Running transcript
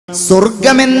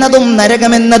സ്വർഗമെന്നതും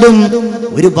നരകമെന്നതും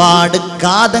ഒരുപാട്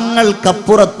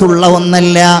കാതങ്ങൾക്കപ്പുറത്തുള്ള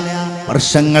ഒന്നല്ല,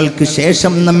 വർഷങ്ങൾക്ക്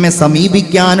ശേഷം നമ്മെ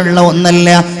സമീപിക്കാനുള്ള ഒന്നല്ല.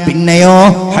 പിന്നെയോ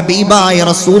ഹബീബായ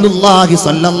റസൂലുള്ളാഹി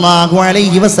സ്വല്ലല്ലാഹു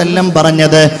അലൈഹി വസല്ലം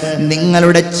പറഞ്ഞത്,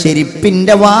 നിങ്ങളുടെ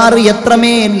ചെരുപ്പിന്റെ വാറ്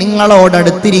എത്രമേൽ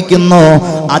നിങ്ങളോടടുത്തിരിക്കുന്നോ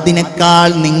അതിനേക്കാൾ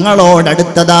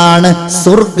നിങ്ങളോടടുത്തതാണ്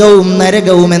സ്വർഗവും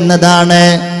നരകവും എന്നതാണ്.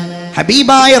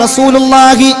 ഹബീബായ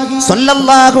റസൂലുള്ളാഹി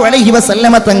സ്വല്ലല്ലാഹു അലൈഹി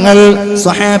വസല്ലമ തങ്ങൾ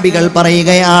സ്വഹാബികൾ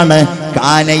പറയുകയാണ്,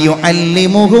 കാന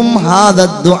യുഅല്ലിമുഹും ഹാദ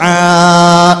ദുആ,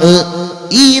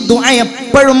 ഈ ദുആ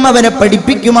എപ്പോഴും അവരെ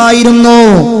പഠിപ്പിക്കുമായിരുന്നു.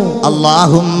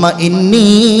 അല്ലാഹുമ്മ ഇന്നി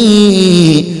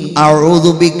അഊദു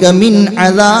ബിക മിൻ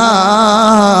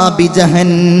അദാബി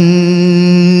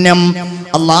ജഹന്നം,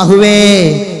 അല്ലാഹുവേ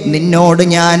നിന്നോട്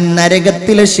ഞാൻ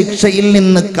നരകത്തിലെ ശിക്ഷയിൽ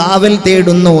നിന്ന് കാവൽ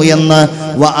തേടുന്നു എന്ന്.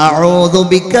 വഅഊദു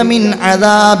ബിക മിൻ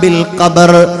അദാബിൽ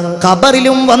ഖബർ,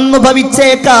 ഖബറിലും വന്നു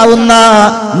ഭവിച്ചേക്കാവുന്ന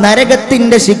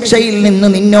നരകത്തിന്റെ ശിക്ഷയിൽ നിന്ന്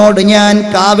നിന്നോട് ഞാൻ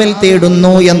കാവൽ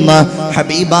തേടുന്നു എന്ന്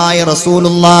ഹബീബായ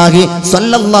റസൂലുള്ളാഹി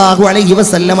സ്വല്ലല്ലാഹു അലൈഹി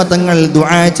വസല്ലമ തങ്ങൾ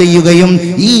ദുആ ചെയ്യുകയും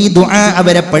ഈ ദുആ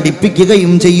അവരെ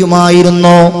പഠിപ്പിക്കുകയും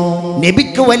ചെയ്യുമായിരുന്നു.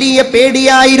 നബിക്ക് വലിയ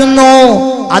പേടിയായിരുന്നു.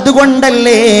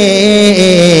 അതുകൊണ്ടല്ലേ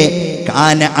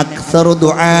കാന അക്സറു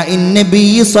ദുആഇൻ നബി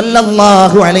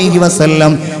സ്വല്ലല്ലാഹു അലൈഹി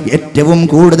വസല്ലം, ഏറ്റവും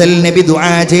കൂടുതൽ നബി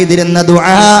ദുആ ചെയ്തിരുന്ന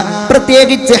ദുആ,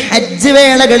 പ്രത്യേകിച്ച് ഹജ്ജ്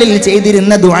വേളകളിൽ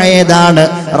ചെയ്തിരുന്ന ദുആ ഏതാണ്?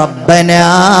 റബ്ബനാ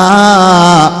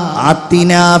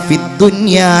ആതിനാ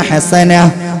ഫിദ്ദുനിയാ ഹസന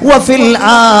വഫിൽ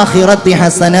ആഖിറതി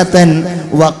ഹസനതൻ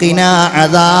വഖിനാ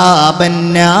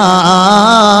അദാബന്നാർ.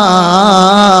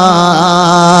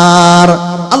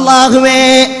 അല്ലാഹുവേ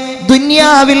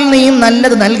ദുനിയാവിൽ നീ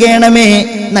നല്ലത് നൽകണമേ,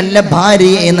 നല്ല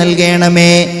ഭാര്യയെ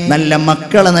നൽകണമേ, നല്ല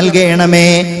മക്കളെ നൽകണമേ,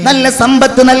 നല്ല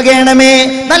സമ്പത്ത് നൽകണമേ,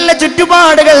 നല്ല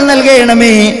ചുറ്റുപാടുകൾ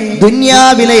നൽകണമേ,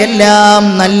 ദുനിയാവിലെ എല്ലാം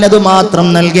നല്ലതു മാത്രം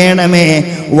നൽകണമേ.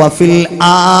 വഫിൽ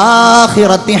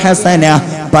ആഖിറതി ഹസന,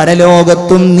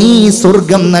 പരലോകത്തും നീ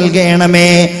സ്വർഗം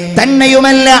നൽകണമേ.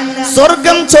 തന്നെയുമല്ല,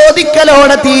 സ്വർഗം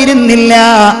ചോദിക്കലോടെ തീരുന്നില്ല.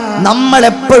 നമ്മൾ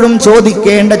എപ്പോഴും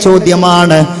ചോദിക്കേണ്ട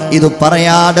ചോദ്യമാണ്. ഇത്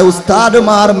പറയാതെ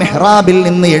ഉസ്താദുമാർ മെഹ്റാബിൽ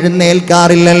നിന്ന്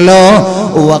എഴുന്നേൽക്കാറില്ലല്ലോ.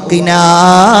 വഖിനാ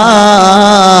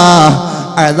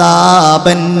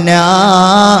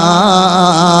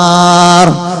അദാബന്നാർ,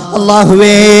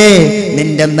 അല്ലാഹുവേ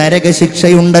നിന്റെ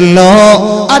നരകശിക്ഷയുണ്ടല്ലോ,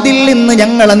 അതിൽ നിന്ന്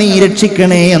ഞങ്ങളെ നീ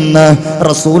രക്ഷിക്കണേ എന്ന്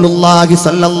റസൂലുള്ളാഹി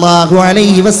സ്വല്ലല്ലാഹു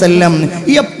അലൈഹി വസല്ലം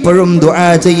എപ്പോഴും ദുആ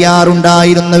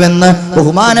ചെയ്യാറുണ്ടായിരുന്നുവെന്ന്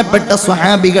ബഹുമാനപ്പെട്ട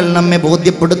സ്വഹാബികൾ നമ്മെ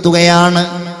ബോധ്യപ്പെടുത്തുകയാണ്.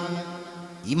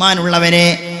 ഈമാനുള്ളവരെ,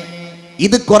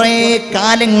 ഇത് കുറെ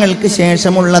കാലങ്ങൾക്ക്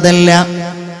ശേഷമുള്ളതല്ല.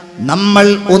 നമ്മൾ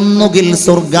ഒന്നുകിൽ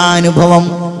സ്വർഗാനുഭവം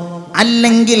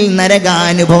അല്ലെങ്കിൽ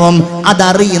നരകാനുഭവം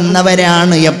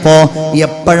അതറിയുന്നവരാണ്.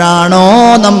 എപ്പോഴാണോ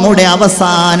നമ്മുടെ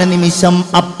അവസാന നിമിഷം,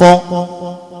 അപ്പോ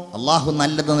അല്ലാഹു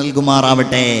നല്ലത്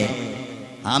നൽകുമാറാവട്ടെ.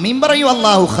 ആമീൻ പറയൂ.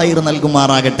 അല്ലാഹു ഖൈർ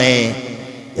നൽകുമാറാകട്ടെ.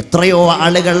 എത്രയോ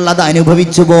ആളുകൾ അത്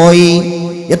അനുഭവിച്ചു പോയി.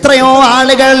 എത്രയോ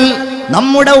ആളുകൾ,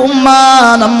 നമ്മുടെ ഉമ്മ,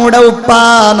 നമ്മുടെ ഉപ്പ,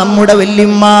 നമ്മുടെ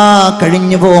വല്യമ്മ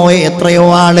കഴിഞ്ഞുപോയ എത്രയോ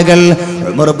ആളുകൾ.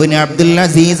 ഉമർ ഇബ്നു അബ്ദുൽ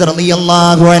അസീസ്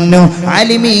റളിയല്ലാഹു അൻഹു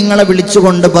ആലിമീങ്ങളെ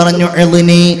വിളിച്ചുകൊണ്ട് പറഞ്ഞു,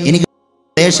 ഇദ്നി, എനിക്ക്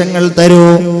ഉപദേശങ്ങൾ തരൂ.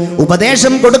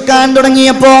 ഉപദേശം കൊടുക്കാൻ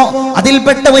തുടങ്ങിയപ്പോ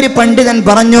അതിൽപ്പെട്ട ഒരു പണ്ഡിതൻ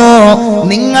പറഞ്ഞു,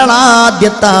 നിങ്ങൾ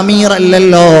ആദ്യത്തെ അമീർ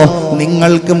അല്ലല്ലോ,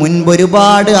 നിങ്ങൾക്ക് മുൻപ്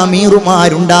ഒരുപാട്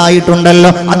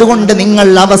അമീറുമാരുണ്ടായിട്ടുണ്ടല്ലോ, അതുകൊണ്ട് നിങ്ങൾ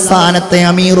അവസാനത്തെ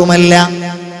അമീറുമല്ല.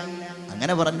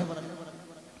 അങ്ങനെ പറഞ്ഞു.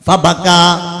 ഫബക,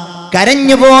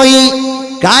 കരഞ്ഞുപോയി.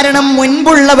 കാരണം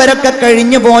മുൻപുള്ളവരൊക്കെ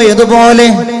കഴിഞ്ഞു പോയതുപോലെ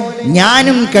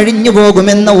ഞാനും കഴിഞ്ഞു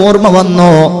പോകുമെന്ന ഓർമ്മ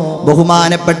വന്നു.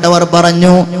 ബഹുമാനപ്പെട്ടവർ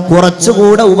പറഞ്ഞു,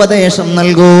 കുറച്ചുകൂടെ ഉപദേശം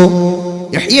നൽകൂ.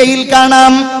 യഹ്യയിൽ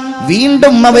കാണാം,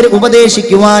 വീണ്ടും അവർ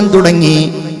ഉപദേശിക്കുവാൻ തുടങ്ങി.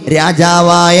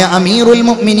 രാജാവായ അമീറുൽ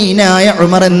മുഅ്മിനീനായ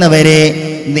ഉമർ എന്നവരെ,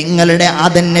 നിങ്ങളുടെ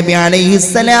ആദം നബി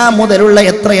അലൈഹിസ്സലാം മുതലുള്ള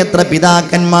എത്രയെത്ര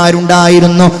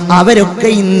പിതാക്കന്മാരുണ്ടായിരുന്നു, അവരൊക്കെ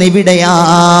ഇന്നിവിടെയാണ്.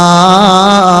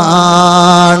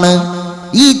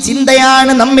 ഈ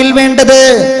ചിന്തയാണ് നമ്മിൽ വേണ്ടത്.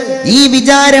 ഈ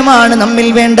വിചാരമാണ് നമ്മിൽ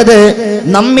വേണ്ടത്.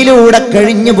 നമ്മിലൂടെ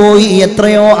കഴിഞ്ഞുപോയി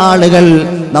എത്രയോ ആളുകൾ.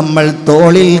 നമ്മൾ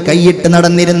തോളിൽ കൈയിട്ട്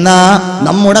നടന്നിരുന്ന,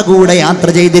 നമ്മുടെ കൂടെ യാത്ര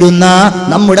ചെയ്തിരുന്ന,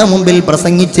 നമ്മുടെ മുമ്പിൽ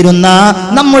പ്രസംഗിച്ചിരുന്ന,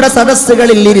 നമ്മുടെ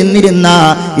സദസ്സുകളിൽ ഇരുന്നിരുന്ന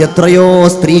എത്രയോ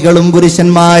സ്ത്രീകളും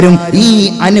പുരുഷന്മാരും ഈ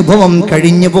അനുഭവം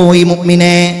കഴിഞ്ഞുപോയി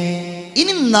മുഅ്മിനെ.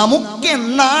 ഇനി നമുക്ക്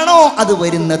എന്നാണോ അത്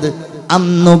വരുന്നത്,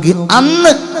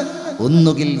 അന്ന്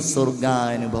ഒന്നുകിൽ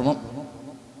സ്വർഗാനുഭവം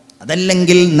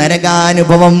അതല്ലെങ്കിൽ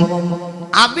നരകാനുഭവം.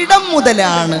 അവിടം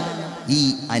മുതലാണ് ഈ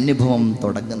അനുഭവം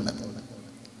തുടങ്ങുന്നത്,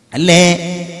 അല്ലേ?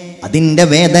 അതിന്റെ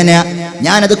വേദന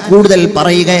ഞാനത് കൂടുതൽ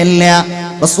പറയുകയല്ല.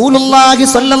 റസൂലുള്ളാഹി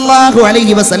സ്വല്ലല്ലാഹു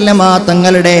അലൈഹി വസല്ലമ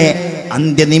തങ്ങളുടെ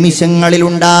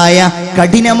അന്ത്യനിമിഷങ്ങളിലുണ്ടായ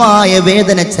കഠിനമായ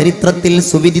വേദന ചരിത്രത്തിൽ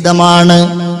സുവിദിതമാണ്.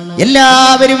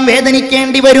 എല്ലാവരും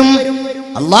വേദനിക്കേണ്ടി വരും.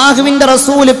 അള്ളാഹുവിന്റെ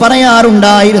റസൂല്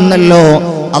പറയാറുണ്ടായിരുന്നല്ലോ,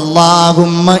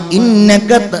 അല്ലാഹുമ്മ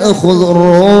ഇന്നക തഖുദുർ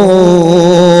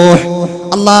റൂഹ്,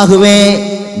 അല്ലാഹുവേ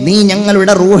നീ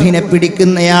ഞങ്ങളുടെ റൂഹിനെ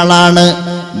പിടിക്കുന്നയാളാണ്.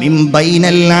 മിൻ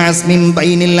ബൈനൽ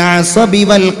അസ്ബി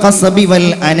വൽ ഖസ്ബി വൽ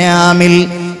അനാമിൽ,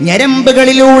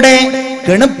 ഞരമ്പുകളിലൂടെ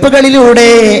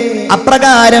കെണുപ്പുകളിലൂടെ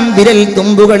അപ്രകാരം വിരൽ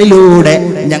തുമ്പുകളിലൂടെ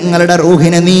ഞങ്ങളുടെ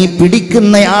റൂഹിനെ നീ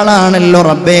പിടിക്കുന്നയാളാണല്ലോ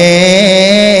റബ്ബേ.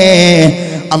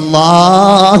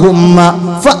 അല്ലാഹുമ്മ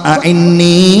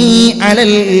ഫഅഇന്നി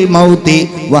അലൽ മൗതി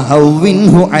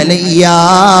വഹവ്വിൻഹു അലയ്യാ.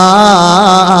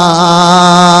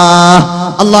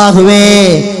 അല്ലാഹുവേ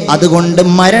അതുകൊണ്ട്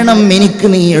മരണം എനിക്ക്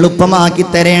നീ എളുപ്പമാക്കി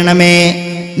തരണമേ.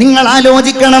 നിങ്ങൾ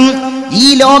ആലോചിക്കണം, ഈ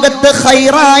ലോകത്ത്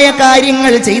ഖൈറായ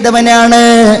കാര്യങ്ങൾ ചെയ്തവനാണ്,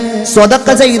 സ്വതക്ക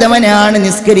ചെയ്തവനാണ്,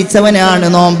 നിസ്കരിച്ചവനാണ്,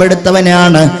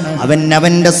 നോമ്പെടുത്തവനാണ്.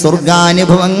 അവന്റെ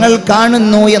സ്വർഗാനുഭവങ്ങൾ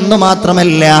കാണുന്നു എന്ന്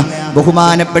മാത്രമല്ല,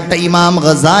 ബഹുമാനപ്പെട്ട ഇമാം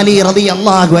ഗസാലി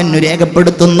റളിയല്ലാഹു അൻഹു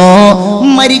രേഖപ്പെടുത്തുന്നു,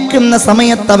 മരിക്കുന്ന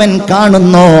സമയത്ത് അവൻ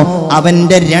കാണുന്നു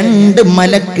അവന്റെ 2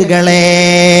 മലക്കുകളെ.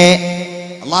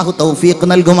 അല്ലാഹു തൗഫീഖ്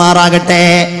നൽകുമാറാകട്ടെ.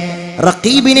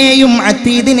 റഖീബിനെയും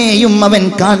അതീദിനെയും അവൻ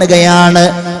കാണുകയാണ്.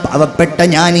 പാവപ്പെട്ട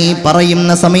ഞാൻ ഈ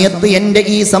പറയുന്ന സമയത്ത് എൻ്റെ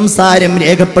ഈ സംസാരം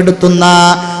രേഖപ്പെടുത്തുന്ന,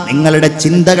 നിങ്ങളുടെ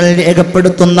ചിന്തകൾ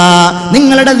രേഖപ്പെടുത്തുന്ന,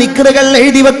 നിങ്ങളുടെ ദിക്റുകൾ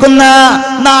എഴുതി വെക്കുന്ന,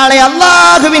 നാളെ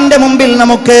അല്ലാഹുവിന്റെ മുമ്പിൽ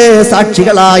നമുക്ക്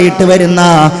സാക്ഷികളായിട്ട് വരുന്ന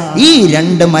ഈ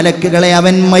 2 മലക്കുകളെ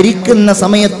അവൻ മരിക്കുന്ന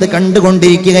സമയത്ത്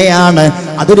കണ്ടുകൊണ്ടിരിക്കുകയാണ്.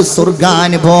 അതൊരു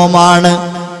സ്വർഗാനുഭവമാണ്.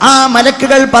 ആ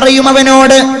മലക്കുകൾ പറയും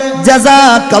അവനോട്,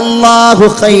 ജസാകല്ലാഹു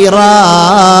ഖൈറാ,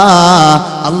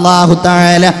 അല്ലാഹു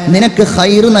തആല നിനക്ക്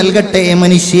ഖൈർ നൽകട്ടെ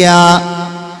മനുഷ്യ,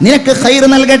 നിനക്ക് ഖൈർ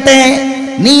നൽകട്ടെ.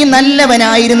 നീ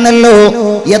നല്ലവനായിരുന്നല്ലോ,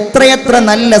 എത്രയെത്ര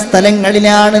നല്ല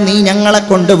സ്ഥലങ്ങളിലാണ് നീ ഞങ്ങളെ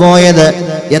കൊണ്ടുപോയത്,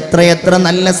 എത്രയെത്ര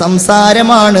നല്ല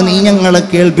സംസാരമാണ് നീ ഞങ്ങളെ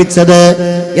കേൾപ്പിച്ചത്,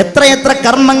 എത്രയെത്ര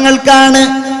കർമ്മങ്ങൾക്കാണ്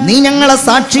നീ ഞങ്ങളെ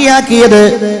സാക്ഷിയാക്കിയത്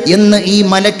എന്ന് ഈ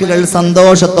മലക്കുകൾ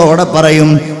സന്തോഷത്തോടെ പറയും.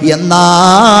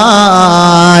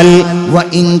 എന്നാൽ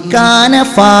വഇൻ കാന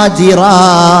ഫാജിറാ,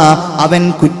 അവൻ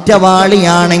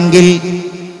കുറ്റവാളിയാണെങ്കിൽ,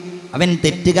 അവൻ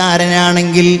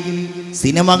തെറ്റുകാരനാണെങ്കിൽ,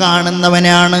 സിനിമ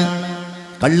കാണുന്നവനാണ്,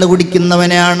 കള്ളു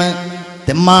കുടിക്കുന്നവനാണ്,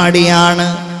 തെമ്മാടിയാണ്,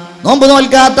 നോമ്പ്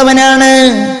നോൽക്കാത്തവനാണ്,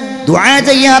 ദുആ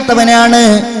ചെയ്യാത്തവനാണ്,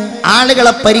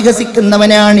 ആളുകളെ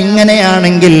പരിഹസിക്കുന്നവനാണ്,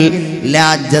 ഇങ്ങനെയാണെങ്കിൽ ലാ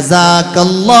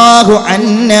ജസാകല്ലാഹു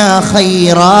അന്നാ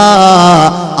ഖൈറാ,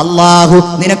 അല്ലാഹു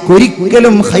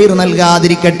നിനക്കൊരിക്കലും ഖൈർ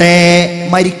നൽകാതിരിക്കട്ടെ.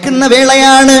 മരിക്കുന്ന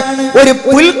വേളയാണ്, ഒരു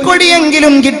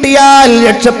പുൽക്കൊടിയെങ്കിലും കിട്ടിയാൽ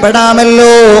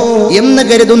രക്ഷപ്പെടാമല്ലോ എന്ന്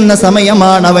കരുതുന്ന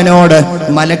സമയമാണ് അവനോട്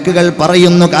മലക്കുകൾ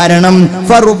പറയുന്നു. കാരണം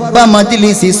ഫറുബ്ബ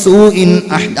മജ്ലിസി സൂഇൻ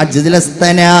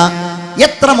അജ്ലസ്തനാ,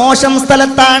 എത്ര മോശം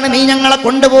സ്ഥലത്താണ് നീ ഞങ്ങളെ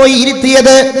കൊണ്ടുപോയി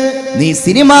ഇരുത്തിയത്. നീ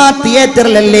സിനിമാ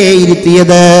തിയേറ്ററിലല്ലേ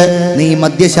ഇരുത്തിയത്, നീ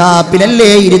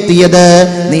മദ്യഷാപ്പിലല്ലേ ഇരുത്തിയത്,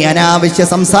 നീ അനാവശ്യ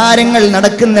സംസാരങ്ങൾ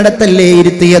നടക്കുന്നിടത്തല്ലേ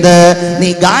ഇരുത്തിയത്, നീ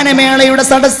ഗാനമേളയുടെ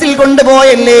സദസ്സിൽ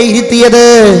കൊണ്ടുപോയല്ലേ ഇരുത്തിയത്.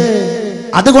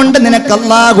 അതുകൊണ്ട് നിനക്ക്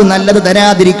അല്ലാഹു നല്ലത്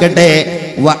തരാതിരിക്കട്ടെ.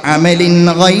 വഅമലിൻ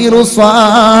ഗൈറു സ്വാലിഹ്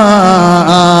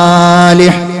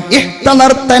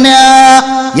ഇഹ്തനർതനാ,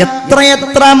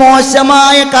 എത്രയെത്ര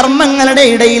മോശമായ കർമ്മങ്ങളുടെ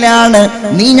ഇടയിലാണ്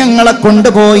നീ ഞങ്ങളെ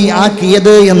കൊണ്ടുപോയി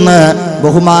ആക്കിയത് എന്ന്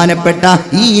ബഹുമാനപ്പെട്ട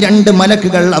ഈ 2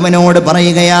 മലക്കുകൾ അവനോട്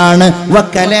പറയുകയാണ്.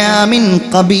 വകലാമിൻ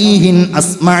ഖബീഹിൻ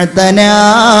അസ്മഅതനാ,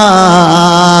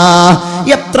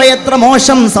 എത്രയെത്ര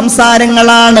മോശം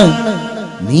സംസാരങ്ങളാണ്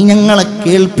നീ ഞങ്ങളെ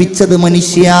കേൾപ്പിച്ചത്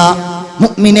മനുഷ്യ.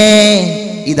 മുഅ്മിനേ,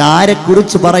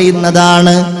 ഇതാരെക്കുറിച്ച്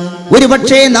പറയുന്നതാണ്?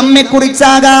 ഒരുപക്ഷേ നമ്മെ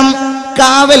കുറിച്ചാകാം.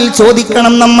 കാവൽ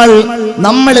ചോദിക്കണം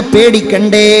നമ്മൾ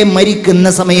പേടിക്കണ്ടേ? മരിക്കുന്ന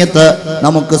സമയത്ത്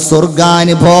നമുക്ക്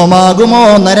സ്വർഗാനുഭവമാകുമോ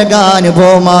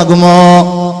നരകാനുഭവമാകുമോ?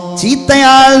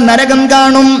 ചീത്തയാൾ നരകം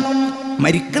കാണും.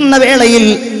 മരിക്കുന്ന വേളയിൽ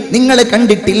നിങ്ങൾ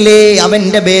കണ്ടിട്ടില്ലേ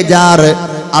അവന്റെ ബേജാറ്,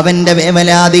 അവന്റെ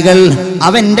വേവലാദികൾ,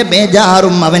 അവന്റെ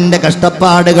ബേജാറും അവന്റെ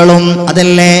കഷ്ടപ്പാടുകളും.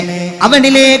 അതല്ലേ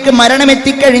അവനിലേക്ക്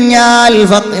മരണമെത്തിക്കഴിഞ്ഞാൽ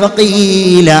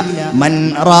വഖീല മൻ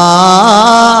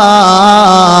റാഖ്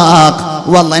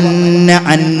വളന്ന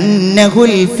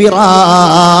അന്നഹുൽ ഫിറാഖ്,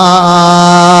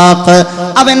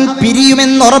 അവൻ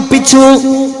പിരിയുമെന്നുറപ്പിച്ചു.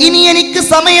 ഇനി എനിക്ക്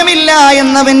സമയമില്ല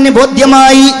എന്നവന്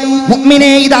ബോധ്യമായി.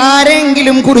 മുഅ്മിനേ,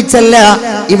 ഇതാരെങ്കിലും കുറിച്ചല്ല,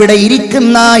 ഇവിടെ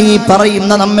ഇരിക്കുന്ന ഈ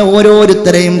പറയുന്ന നമ്മെ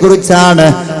ഓരോരുത്തരെയും കുറിച്ചാണ്.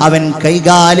 അവൻ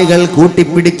കൈകാലുകൾ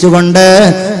കൂട്ടിപ്പിടിച്ചുകൊണ്ട്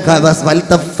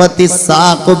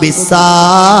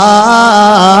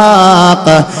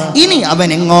ഇനി അവൻ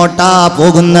എങ്ങോട്ടാ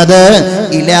പോകുന്നത്?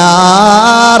 ഇലാ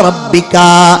റബ്ബിക,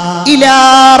 ഇലാ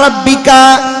റബ്ബിക,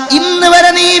 ഇന്ന്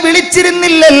വരെ നീ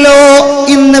വിളിച്ചിരുന്നില്ലല്ലോ,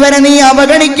 ഇന്ന് വരെ നീ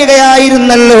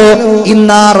അവഗണിക്കുകയായിരുന്നല്ലോ,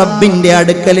 ഇന്നാ റബ്ബിന്റെ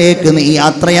അടുക്കലേക്ക് നീ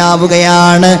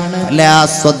യാത്രയാവുകയാണ്. ലാ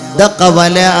സ്വദ്ദഖ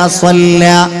വലാ സ്വല്ല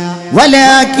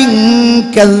വലാകിൻ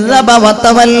കസ്സബ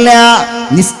വതവല്ല.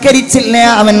 നിസ്കരിച്ചില്ല,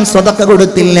 അവൻ സ്വതക്ക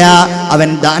കൊടുത്തില്ല, അവൻ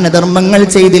ദാനധർമ്മങ്ങൾ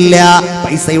ചെയ്തില്ല.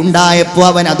 പൈസയുണ്ടായപ്പോ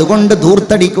അവൻ അതുകൊണ്ട്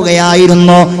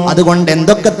ധൂർത്തടിക്കുകയായിരുന്നു, അതുകൊണ്ട്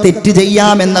എന്തൊക്കെ തെറ്റ്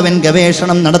ചെയ്യാമെന്നവൻ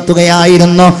ഗവേഷണം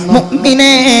നടത്തുകയായിരുന്നു.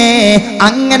 മുഅ്മിനേ,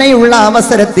 അങ്ങനെയുള്ള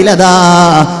അവസരത്തിലതാ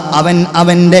അവൻ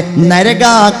അവന്റെ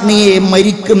നരകാഗ്നിയെ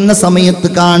മരിക്കുന്ന സമയത്ത്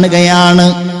കാണുകയാണ്.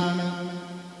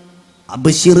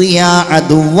 അബ്ശിർ യാ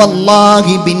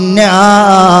അദുവല്ലാഹി ബിന്നാർ.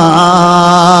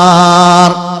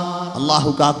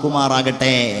 അല്ലാഹു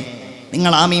കാക്കുമാറാകട്ടെ.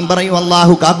 നിങ്ങൾ ആമീൻ പറയൂ.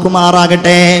 അല്ലാഹു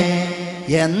കാക്കുമാറാകട്ടെ.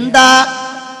 എന്താ,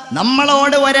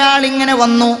 നമ്മളോട് ഒരാൾ ഇങ്ങനെ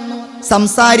വന്നു,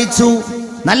 സംസാരിച്ചു,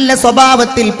 നല്ല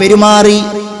സ്വഭാവത്തിൽ പെരുമാറി,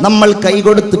 നമ്മൾ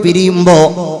കൈകൊടുത്ത് പിരിയുമ്പോ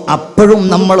അപ്പോഴും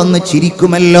നമ്മളൊന്ന്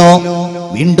ചിരിക്കുമല്ലോ,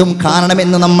 വീണ്ടും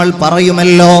കാണണമെന്ന് നമ്മൾ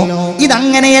പറയുമല്ലോ.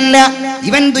 ഇതങ്ങനെയല്ല.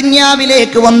 ഇവൻ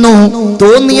ദുന്യാവിലേക്ക് വന്നു,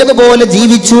 തോന്നിയതുപോലെ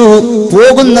ജീവിച്ചു,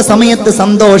 പോകുന്ന സമയത്ത്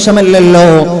സന്തോഷമല്ലല്ലോ.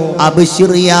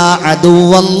 അബ്ശിർ യാ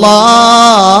അദുവല്ലാഹ്,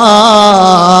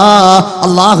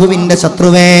 അല്ലാഹുവിന്റെ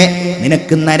ശത്രുവേ,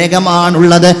 നിനക്ക്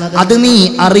നരകമാണുള്ളത്, അത് നീ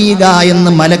അറിയുക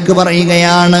എന്ന് മലക്ക്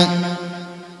പറയുകയാണ്.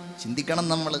 ചിന്തിക്കണം,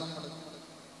 നമ്മൾ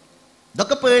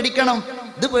ഇതൊക്കെ പേടിക്കണം.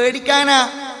 ഇത് പേടിക്കാനാ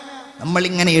നമ്മൾ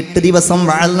ഇങ്ങനെ 8 ദിവസം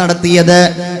വഅൽ നടത്തിയത്.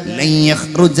 ലൻ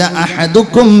യഖ്റുജ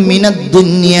അഹദുകും മിനദ്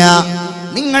ദുനിയാ,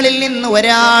 നിങ്ങളിൽ നിന്ന്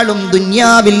ഒരാളും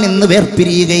ദുനിയാവിൽ നിന്ന്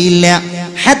വേർപിരിയുകയില്ല.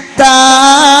 ഹത്താ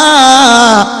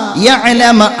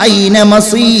യഅലമ ഐന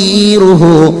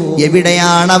മസീറുഹു,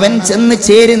 എവിടെയാണ് അവൻ ചെന്ന്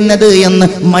ചേരുന്നത് എന്ന്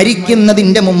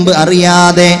മരിക്കുന്നതിന്റെ മുമ്പ്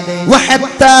അറിയാതെ.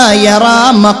 വഹത്താ യറാ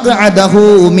മഖ്അദഹു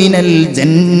മിനൽ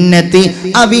ജന്നതി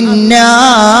അവിന്നാർ,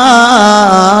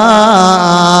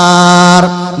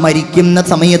 മരിക്കുന്ന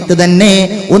സമയത്ത് തന്നെ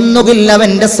ഒന്നുകിൽ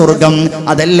അവന്റെ സ്വർഗം,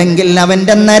 അതല്ലെങ്കിൽ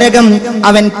അവന്റെ നരകം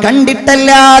അവൻ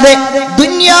കണ്ടിട്ടല്ലാതെ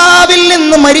ദുനിയാവിൽ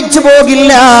നിന്ന് മരിച്ചു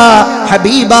പോകില്ല.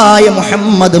 ഹബീബായ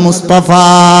മുഹമ്മദ് മുസ്തഫ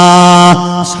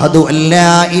അഷ്ഹദു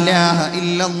അല്ലാ ഇലാഹ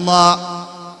ഇല്ലല്ലാഹ്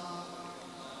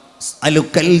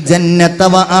അസ്അലുക്കൽ ജന്നത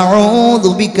വഅഊദു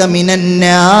ബിക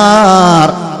മിനന്നാർ.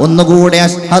 ഒന്നുകൂടെ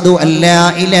അഷ്ഹദു അല്ലാ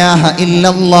ഇലാഹ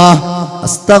ഇല്ലല്ലാഹ്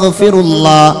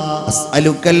അസ്തഗ്ഫിറുല്ലാഹ്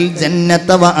അസ്അലുക്കൽ ജന്നത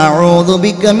വഅഊദു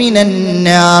ബിക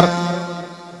മിനന്നാർ.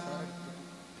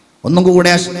 ഒന്നുകൂടെ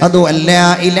അഷ്ഹദു അല്ലാ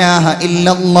ഇലാഹ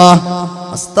ഇല്ലല്ലാഹ്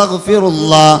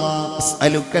അസ്തഗ്ഫിറുല്ലാഹ്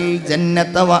അസ്അലുക്കൽ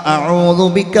ജന്നത വഅഊദു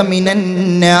ബിക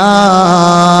മിനന്നാർ.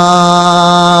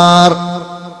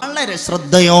 വളരെ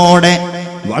ശ്രദ്ധയോടെ,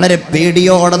 വളരെ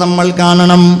പേടിയോടെ നമ്മൾ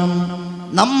കാണണം.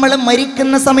 നമ്മൾ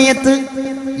മരിക്കുന്ന സമയത്ത്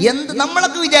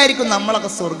നമ്മളൊക്കെ വിചാരിക്കും നമ്മളൊക്കെ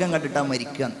സ്വർഗം കണ്ടിട്ടാ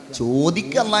മരിക്കുക.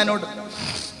 ചോദിക്കുക അല്ലാഹുവിനോട്.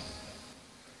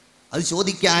 അത്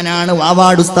ചോദിക്കാനാണ്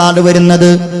വാവാട് ഉസ്താദ്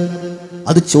വരുന്നത്.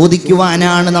 അത്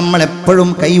ചോദിക്കുവാനാണ് നമ്മൾ എപ്പോഴും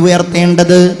കൈ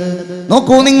ഉയർത്തേണ്ടത്.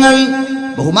 നോക്കൂ നിങ്ങൾ,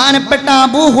 ബഹുമാനപ്പെട്ട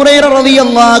അബൂ ഹുറൈറ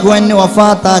റളിയല്ലാഹു അൻഹു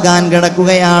വഫാത്താകാൻ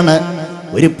കിടക്കുകയാണ്.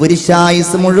 ഒരു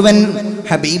പുരുഷായുസ് മുഴുവൻ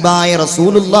ഹബീബായ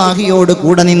റസൂലുള്ളാഹിയോട്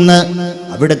കൂടെ നിന്ന്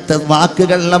അവിടുത്തെ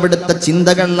വാക്കുകൾ, അവിടുത്തെ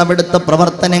ചിന്തകൾ, അവിടുത്തെ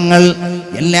പ്രവർത്തനങ്ങൾ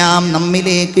എല്ലാം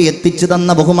നമ്മിലേക്ക് എത്തിച്ചു തന്ന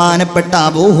ബഹുമാനപ്പെട്ട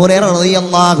അബൂ ഹുറൈറ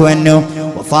റളിയല്ലാഹു അൻഹു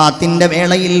വഫാത്തിന്റെ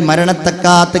വേളയിൽ മരണത്തെ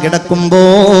കാത്ത്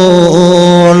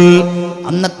കിടക്കുമ്പോൾ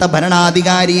അന്നത്തെ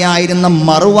ഭരണാധികാരിയായിരുന്ന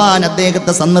മർവാൻ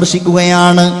അദ്ദേഹത്തെ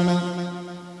സന്ദർശിക്കുകയാണ്.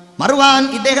 മർവാൻ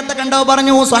ഇദ്ദേഹത്തെ കണ്ടോ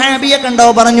പറഞ്ഞു, സ്വഹാബിയെ കണ്ടോ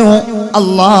പറഞ്ഞു,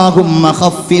 അല്ലാഹുമ്മ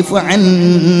ഖഫിഫ് അൻ,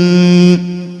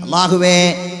 അല്ലാഹുവേ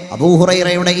അബൂ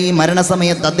ഹുറൈറയുടെ ഈ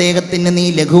മരണസമയത്ത് അദ്ദേഹത്തിന് നീ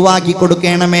ലഘുവാക്കി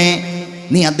കൊടുക്കണമേ,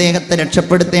 നീ അദ്ദേഹത്തെ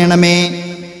രക്ഷപ്പെടുത്തണമേ.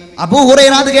 അബൂ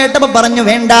ഹുറൈറ അത് കേട്ടപ്പോൾ പറഞ്ഞു,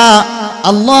 വേണ്ട,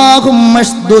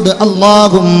 അല്ലാഹുമ്മശ്ദുദ്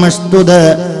അല്ലാഹുമ്മശ്ദുദ്,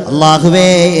 അല്ലാഹുവേ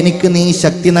എനിക്ക് നീ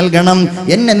ശക്തി നൽകണം,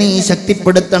 എന്നെ നീ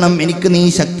ശക്തിപ്പെടുത്തണം, എനിക്ക് നീ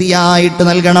ശക്തിയായിട്ട്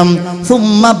നൽകണം.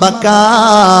 സുമ്മ ബകാ,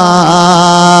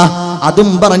 അതും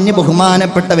പറഞ്ഞ്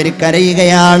ബഹുമാനപ്പെട്ടവര്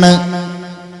കരയുകയാണ്.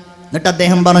 എന്നിട്ട്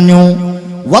അദ്ദേഹം പറഞ്ഞു,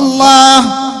 വല്ലാഹ്,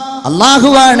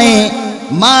 അല്ലാഹുവാണേ,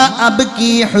 മാ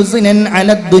അബ്കി ഹുസ്നൻ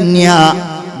അലദ് ദുനിയാ,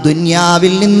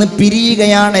 ദുനിയാവിൽ നിന്ന്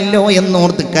പിരിയുകയാണല്ലോ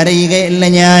എന്നോർത്ത് കരയുകയല്ല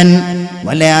ഞാൻ.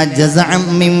 വലാ ജസഅം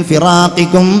മിൻ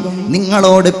ഫിറാഖികും,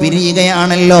 നിങ്ങളോട്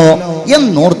പിരിയുകയാണല്ലോ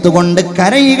എന്നോർത്തുകൊണ്ട്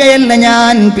കരയുകയല്ല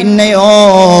ഞാൻ. പിന്നെയോ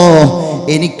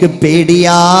എനിക്ക്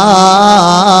പേടിയാ,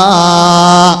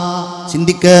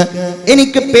 ചിന്തിക്ക്,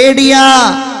 എനിക്ക് പേടിയാ.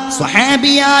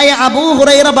 സ്വഹാബിയായ അബൂ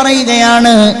ഹുറൈറ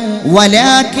പറയുകയാണ്,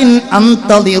 വലാകിൻ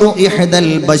അൻതദിറു ഇഹ്ദൽ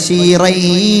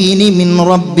ബശീറൈനി മിൻ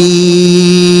റബ്ബി,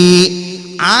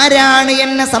 ആരാണ്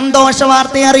എന്നെ സന്തോഷ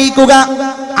വാർത്ത അറിയിക്കുക?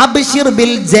 അബ്ശിർ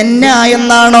ബിൽ ജന്ന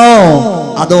എന്നാണോ,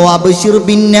 അതോ അബ്ശിർ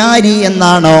ബിൻ നാരി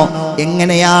എന്നാണോ?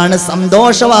 എങ്ങനെയാണ്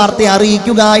സന്തോഷ വാർത്ത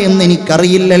അറിയിക്കുക എന്ന്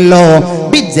എനിക്കറിയില്ലല്ലോ.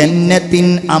 ബിജന്നത്തിൻ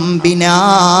അംബിനാർ,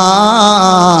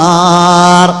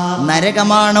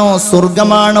 നരകമാണോ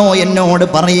സ്വർഗമാണോ എന്നോട്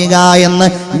പറയുക എന്ന്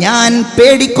ഞാൻ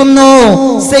പേടിക്കുന്നു.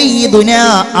 സയ്യിദുന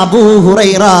അബൂ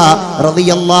ഹുറൈറ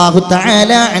റളിയല്ലാഹു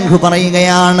തആല അൻഹു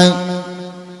പറയുകയാണ്.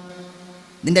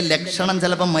 ഇതിന്റെ ലക്ഷണം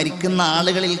ചിലപ്പോൾ മരിക്കുന്ന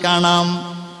ആളുകളിൽ കാണാം.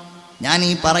 ഞാൻ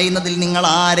ഈ പറയുന്നതിൽ നിങ്ങൾ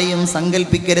ആരെയും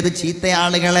സങ്കല്പിക്കരുത് ചീത്ത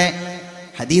ആളുകളെ.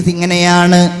 ഹദീസ്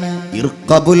ഇങ്ങനെയാണ്: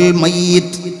 ഇർഖബുൽ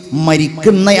മയ്യിത്ത്,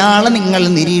 മരിക്കുന്നയാളെ നിങ്ങൾ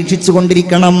നിരീക്ഷിച്ചു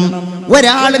കൊണ്ടിരിക്കണം.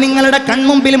 ഒരാൾ നിങ്ങളുടെ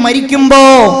കൺമുമ്പിൽ മരിക്കുമ്പോ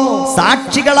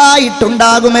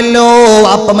സാക്ഷികളായിട്ടുണ്ടാകുമല്ലോ.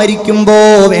 അപ്പ മരിക്കുമ്പോ,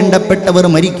 വേണ്ടപ്പെട്ടവർ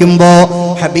മരിക്കുമ്പോ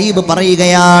ഹബീബ്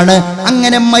പറയുകയാണ്,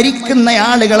 അങ്ങനെ മരിക്കുന്ന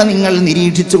ആളുകളെ നിങ്ങൾ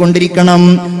നിരീക്ഷിച്ചു കൊണ്ടിരിക്കണം.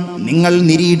 നിങ്ങൾ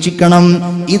നിരീക്ഷിക്കണം.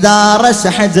 ഇദാറ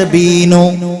സഹജബീനു,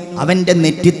 അവന്റെ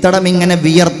നെറ്റിത്തടം ഇങ്ങനെ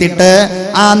വിയർത്തിട്ട്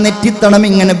ആ നെറ്റിത്തടം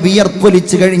ഇങ്ങനെ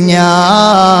വിയർപ്പൊലിച്ചു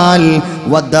കഴിഞ്ഞാൽ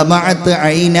വദമഅത്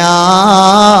ഐനാ,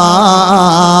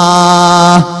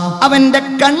 അവന്റെ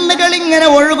കണ്ണുകൾ ഇങ്ങനെ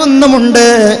ഒഴുകുന്നുമുണ്ട്.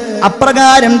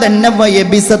 അപ്രകാരം തന്നെ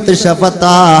വയബിസത്ത് ഷഫത,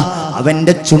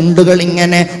 അവന്റെ ചുണ്ടുകൾ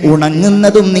ഇങ്ങനെ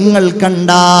ഉണങ്ങുന്നതും നിങ്ങൾ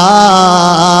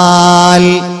കണ്ടാൽ.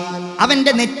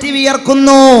 അവന്റെ നെറ്റി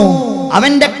വിയർക്കുന്നു,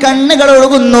 അവന്റെ കണ്ണുകൾ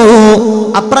ഒഴുകുന്നു,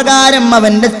 അപ്രകാരം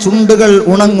അവന്റെ ചുണ്ടുകൾ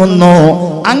ഉണങ്ങുന്നു.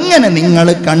 അങ്ങനെ നിങ്ങൾ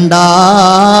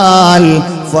കണ്ടാൽ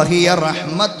ഫഹിയ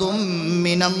റഹ്മത്തും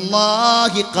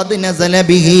മിനല്ലാഹി ഖദ് നസല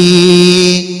ബിഹി,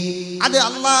 അത്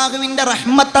അല്ലാഹുവിന്റെ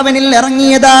റഹ്മത്ത് അവനിൽ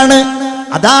ഇറങ്ങിയതാണ്.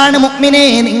 അതാണ് മുഅ്മിനേ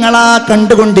നിങ്ങളാ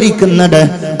കണ്ടുകൊണ്ടിരിക്കുന്നത്.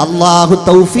 അല്ലാഹു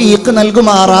തൗഫീഖ്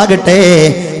നൽകുമാറാകട്ടെ.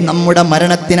 നമ്മുടെ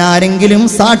മരണത്തിനാരെങ്കിലും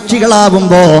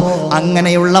സാക്ഷികളാവുമ്പോ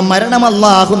അങ്ങനെയുള്ള മരണം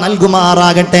അല്ലാഹു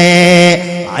നൽകുമാറാകട്ടെ.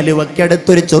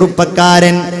 ആലുവക്കടുത്തൊരു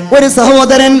ചെറുപ്പക്കാരൻ, ഒരു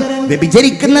സഹോദരൻ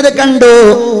വ്യഭിചരിക്കുന്നത് കണ്ടു.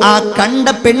 ആ കണ്ട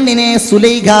പെണ്ണിനെ,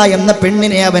 സുലൈഖ എന്ന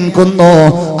പെണ്ണിനെ അവൻ കൊന്നു.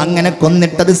 അങ്ങനെ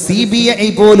കൊന്നിട്ടത് CBI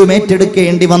പോലും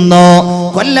ഏറ്റെടുക്കേണ്ടി വന്നു.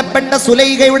 കൊല്ലപ്പെട്ട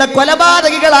സുലൈഖയുടെ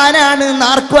കൊലപാതകികൾ ആരാണ്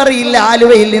ആർക്കും അറിയില്ല.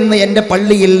 ആലുവയിൽ നിന്ന്, എന്റെ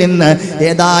പള്ളിയിൽ നിന്ന്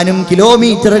ഏതാനും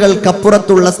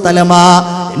കിലോമീറ്ററുകൾക്കപ്പുറത്തുള്ള സ്ഥലമാ.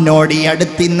 എന്നോട് ഈ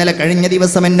അടുത്ത് ഇന്നലെ കഴിഞ്ഞ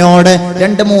ദിവസം എന്നോട്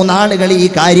 2-3 ആളുകൾ ഈ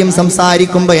കാര്യം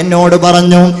സംസാരിക്കുമ്പോ എന്നോട്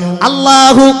പറഞ്ഞു,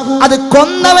 അല്ലാഹു അത്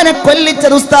കൊന്നവനെ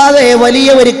കൊല്ലിച്ചത് ഉസ്താദേ വലിയ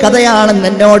ഒരു കഥയാണെന്ന്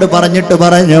എന്നോട് പറഞ്ഞിട്ട്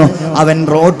പറഞ്ഞു. അവൻ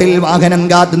റോട്ടിൽ വാഹനം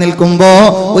കാത്തു നിൽക്കുമ്പോ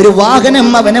ഒരു വാഹനം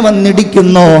അവനെ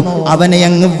വന്നിടിക്കുന്നു. അവനെ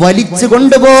അങ്ങ് വലിച്ചു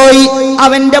കൊണ്ടുപോയി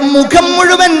അവന്റെ മുഖം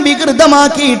മുഴുവൻ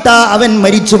വികൃതമാക്കിയിട്ടാ അവൻ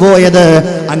മരിച്ചുപോയത്.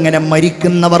 അങ്ങനെ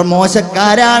മരിക്കുന്നവർ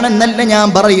മോശക്കാരാണെന്നല്ല ഞാൻ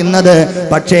പറയുന്നത്,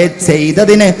 പക്ഷേ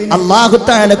ചെയ്തതിന് അല്ലാഹു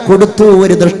തആല കൊടുത്തു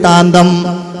ഒരു ദൃഷ്ടാന്തം.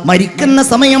 മരിക്കുന്ന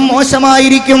സമയം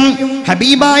മോശമായിരിക്കും.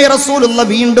 ഹബീബായ റസൂലുള്ള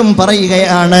വീണ്ടും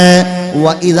പറയുകയാണ്,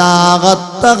 വഇദാ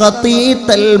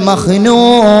ഗത്തഗതീതൽ മഖ്നൂഖ്,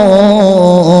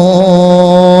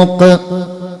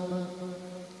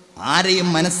 ആരെയും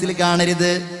മനസ്സിൽ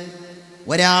കാണരുത്.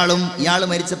 ഒരാളും ഇയാൾ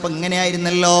മരിച്ചപ്പോ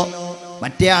ഇങ്ങനെയായിരുന്നല്ലോ,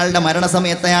 മറ്റേ ആളുടെ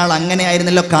മരണസമയത്ത് അയാൾ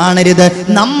അങ്ങനെയായിരുന്നല്ലോ കാണരുത്.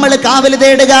 നമ്മൾ കാവൽ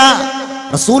തേടുക.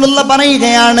 റസൂലുള്ള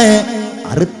പറയുകയാണ്,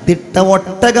 അറുത്തിട്ട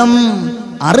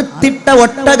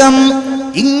ഒട്ടകം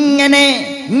ഇങ്ങനെ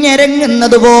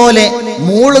ഞെരങ്ങുന്നത് പോലെ,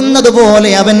 മൂളുന്നത് പോലെ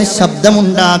അവൻ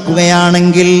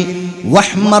ശബ്ദമുണ്ടാക്കുകയാണെങ്കിൽ,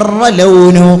 വഹ്മറ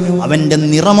ലൗനു, അവന്റെ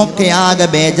നിറമൊക്കെ ആകെ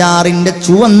ബേജാറിന്റെ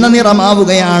ചുവന്ന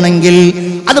നിറമാവുകയാണെങ്കിൽ,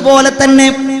 അതുപോലെ തന്നെ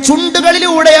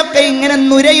ചുണ്ടുകളിലൂടെയൊക്കെ ഇങ്ങനെ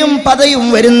നുരയും പതയും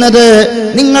വരുന്നത്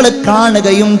നിങ്ങൾ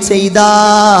കാണുകയും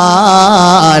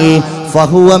ചെയ്താൽ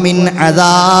ഫഹുവ മിൻ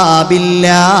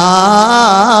അദാബില്ലാഹ്,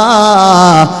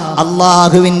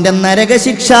 അല്ലാഹുവിന്റെ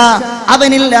നരകശിക്ഷ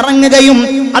അവനിൽ ഇറങ്ങുകയും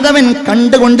അതവൻ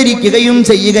കണ്ടുകൊണ്ടിരിക്കുകയും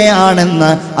ചെയ്യുകയാണെന്ന്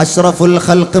അഷ്റഫുൽ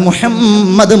ഖൽഖ്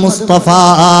മുഹമ്മദ് മുസ്തഫ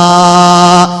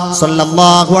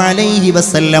സല്ലല്ലാഹു അലൈഹി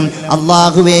വസല്ലം.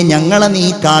 അല്ലാഹുവേ ഞങ്ങളെ നീ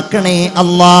കാക്കണേ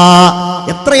അല്ലാ.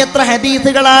 എത്രയെത്ര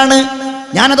ഹദീസുകളാണ്.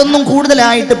 ഞാനതൊന്നും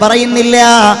കൂടുതലായിട്ട് പറയുന്നില്ല.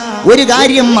 ഒരു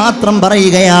കാര്യം മാത്രം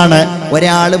പറയുകയാണ്,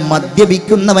 ഒരാൾ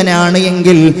മദ്യപിക്കുന്നവനാണ്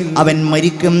എങ്കിൽ അവൻ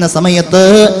മരിക്കുന്ന സമയത്ത്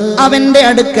അവന്റെ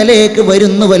അടുക്കലേക്ക്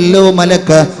വരുന്നുവല്ലോ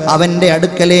മലക്ക്. അവന്റെ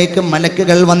അടുക്കലേക്ക്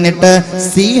മലക്കുകൾ വന്നിട്ട്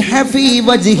സീഹ ഫീ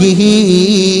വജ്ഹിഹി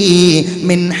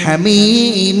മിൻ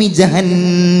ഹമീമി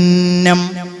ജഹന്നം,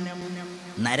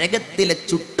 നരകത്തിലെ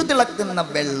ചുട്ടുതിളക്കുന്ന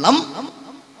വെള്ളം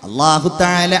അല്ലാഹു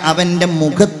തആല അവന്റെ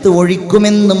മുഖത്ത്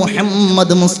ഒഴിക്കുമെന്ന്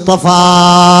മുഹമ്മദ് മുസ്തഫ.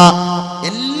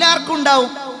 എല്ലാവർക്കും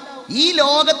ഉണ്ടാവും. ഈ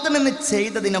ലോകത്ത് നിന്ന്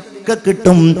ചെയ്തതിനൊക്കെ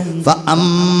കിട്ടും.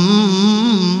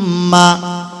 ഫഅമ്മ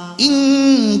ഇൻ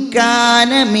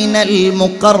കാന മിനൽ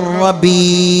മുഖറബീൻ,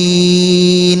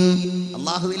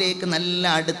 അല്ലാഹുവിലേക്ക് നല്ല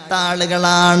അടുത്ത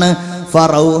ആളുകളാണ്.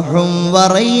 ഫറൗഹും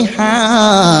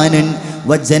വറൈഹാനുൻ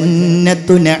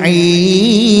വജന്നത്തു നഈം.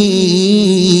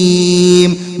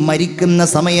 മരിക്കുന്ന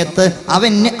സമയത്ത്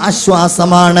അവന്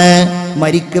ആശ്വാസമാണ്,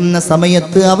 മരിക്കുന്ന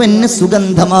സമയത്ത് അവന്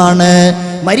സുഗന്ധമാണ്,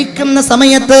 മരിക്കുന്ന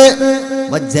സമയത്ത്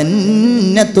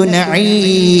വജന്നത്തു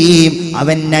നഈം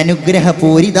അവൻ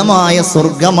അനുഗ്രഹപൂരിതമായ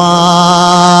സ്വർഗമാണ്.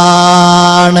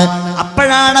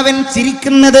 അപ്പോഴാണ് അവൻ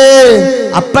ചിരിക്കുന്നത്,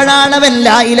 അപ്പോഴാണ് അവൻ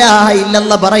ലാ ഇലാഹ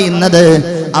ഇല്ലല്ലാഹ് പറയുന്നത്,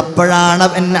 അപ്പോഴാണ്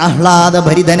അവൻ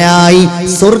ആഹ്ലാദഭരിതനായി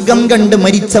സ്വർഗം കണ്ട്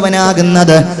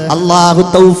മരിച്ചവനാകുന്നത്. അല്ലാഹു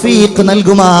തൗഫീഖ്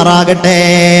നൽകുമാറാകട്ടെ.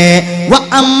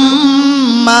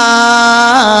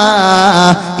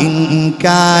 ഇൻ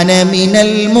കാന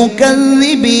മിനൽ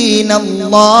മുകദ്ദിബീന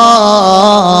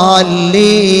അല്ലാഹ്,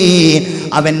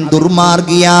 അവൻ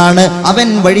ദുർമാർഗിയാണ്, അവൻ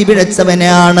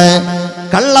വഴിപിഴച്ചവനാണ്,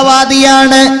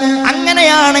 കള്ളവാദിയാണ്.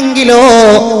 അങ്ങനെയാണെങ്കിലോ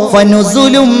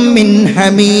ഫനുസുലും മിൻ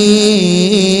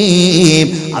ഹമീം,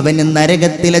 അവന്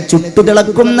നരകത്തിലെ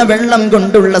ചുട്ടുതിളക്കുന്ന വെള്ളം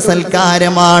കൊണ്ടുള്ള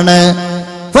സൽക്കാരമാണ്.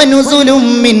 ഫനുസുലും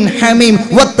മിൻ ഹമീം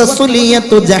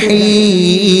വതസ്ലിയതു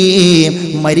ജഹീം,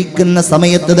 മരിക്കുന്ന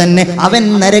സമയത്ത് തന്നെ അവൻ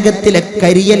നരകത്തിലെ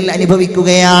കരിയൽ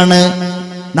അനുഭവിക്കുകയാണ്.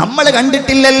 നമ്മൾ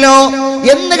കണ്ടിട്ടില്ലല്ലോ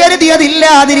എന്ന് കരുതി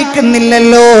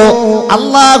അതില്ലാതിരിക്കുന്നില്ലല്ലോ.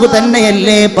 അള്ളാഹു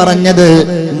തന്നെയല്ലേ പറഞ്ഞത്,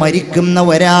 മരിക്കുന്ന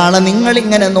ഒരാളെ നിങ്ങൾ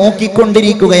ഇങ്ങനെ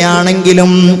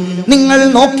നോക്കിക്കൊണ്ടിരിക്കുകയാണെങ്കിലും, നിങ്ങൾ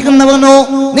നോക്കുന്നവനോ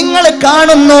നിങ്ങൾ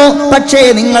കാണുന്നു, പക്ഷേ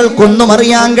നിങ്ങൾക്കൊന്നും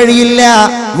അറിയാൻ കഴിയില്ല.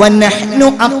 വനഹ്നു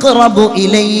അഖ്റബു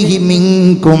ഇലൈഹി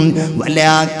മിൻകും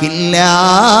വലാകിൻ ലാ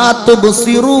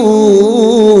തുബ്സിറൂൻ.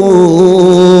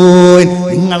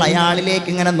 നിങ്ങൾ അയാളിലേക്ക്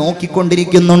ഇങ്ങനെ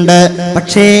നോക്കിക്കൊണ്ടിരിക്കുന്നുണ്ട്,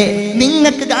 പക്ഷേ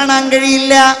നിങ്ങൾക്ക് കാണാൻ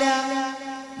കഴിയില്ല.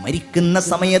 മരിക്കുന്ന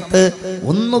സമയത്ത്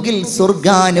ഒന്നുകിൽ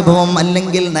സ്വർഗാനുഭവം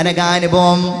അല്ലെങ്കിൽ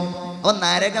നരകാനുഭവം. അപ്പൊ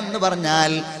നരകം എന്ന്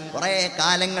പറഞ്ഞാൽ കുറെ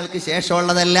കാലങ്ങൾക്ക്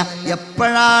ശേഷമുള്ളതല്ല,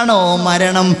 എപ്പോഴാണോ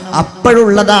മരണം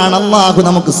അപ്പോഴുള്ളതാണ്. അല്ലാഹു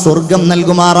നമുക്ക് സ്വർഗം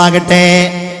നൽകുമാറാകട്ടെ.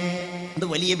 അത്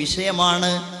വലിയ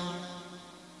വിഷയമാണ്.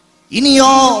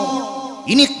 ഇനിയോ,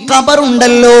 ഇനി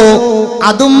ഖബറുണ്ടല്ലോ,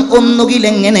 അതും ഒന്നുകിൽ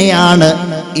എങ്ങനെയാണ്,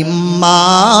 ഇമ്മാ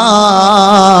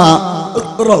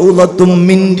റൗളത്തും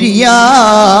മിൻ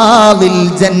റിയാദിൽ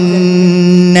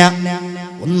ജന്ന,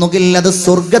 ഒന്നുകിൽ അത്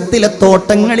സ്വർഗത്തിലെ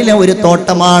തോട്ടങ്ങളിലെ ഒരു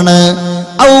തോട്ടമാണ്,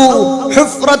 ഔ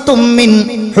ഹുഫ്റത്തും മിൻ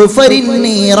ഹുഫരിൻ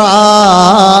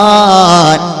നീറാൻ,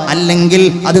 അല്ലെങ്കിൽ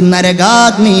അത്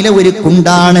നരകാഗ്നിയിലെ ഒരു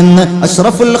കുണ്ടാണെന്ന്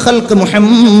അഷ്റഫുൽ ഖൽഖ്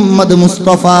മുഹമ്മദ്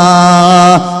മുസ്തഫ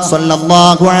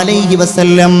സ്വല്ലല്ലാഹു അലൈഹി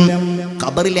വസല്ലം.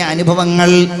 ഖബറിലെ അനുഭവങ്ങൾ,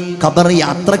 ഖബർ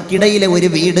യാത്രക്കിടയിലെ ഒരു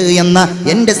വീട് എന്ന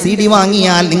എന്റെ CD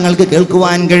വാങ്ങിയാൽ നിങ്ങൾക്ക്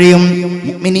കേൾക്കുവാൻ കഴിയും.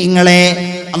 മുഅ്മിനീങ്ങളെ,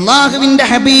 അല്ലാഹുവിന്റെ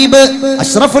ഹബീബ്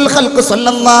അഷ്റഫുൽ ഖൽഖ്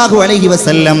സ്വല്ലല്ലാഹു അലൈഹി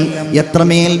വസല്ലം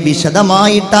എത്രമേൽ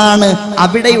വിശദമായിട്ടാണ്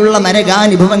അവിടെയുള്ള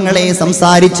നരകാനുഭവങ്ങളെ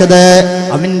സംസാരിച്ചത്.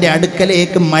 അവന്റെ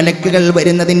അടുക്കലേക്ക് മലക്കുകൾ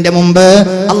വരുന്നതിന്റെ മുമ്പ്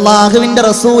അല്ലാഹുവിന്റെ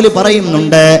റസൂല്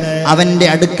പറയുന്നുണ്ട്, അവന്റെ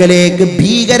അടുക്കലേക്ക്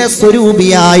ഭീകര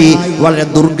സ്വരൂപിയായി വളരെ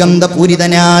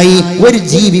ദുർഗന്ധപൂരിതനായി ഒരു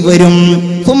ജീവി വരും.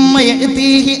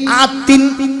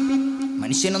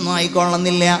 മനുഷ്യനൊന്നും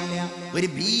ആയിക്കൊള്ളുന്നില്ല, ഒരു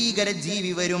ഭീകര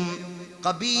ജീവി വരും.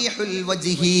 ഖബീഹുൽ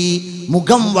വജ്ഹി,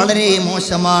 മുഖം വളരെ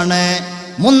മോശമാണ്.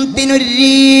 മുൻതിനുർ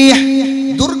റീഹ്,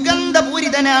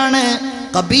 ദുർഗന്ധപൂരിതനാണ്.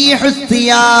 ഖബീഹുസ്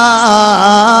സിയാബ്,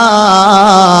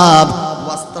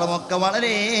 വസ്ത്രമൊക്കെ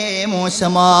വളരെ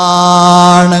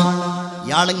മോശമാണ്.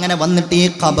 ഇയാളിങ്ങനെ വന്നിട്ട് ഈ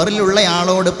ഖബറിലുള്ള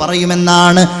ആളോട്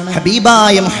പറയുമെന്നാണ്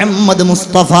ഹബീബായ മുഹമ്മദ്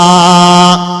മുസ്തഫ.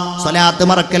 സ്വലാത്ത്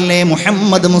മറക്കല്ലേ,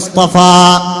 മുഹമ്മദ് മുസ്തഫ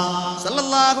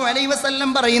സല്ലല്ലാഹു അലൈഹി വസല്ലം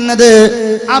പറയുന്നത്,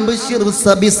 അബ്ശിർ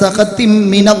ബിസഖത്തിൻ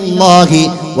മിനല്ലാഹി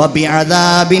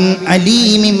വബിഅദാബിൻ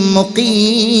അലീമിൻ മുഖീം.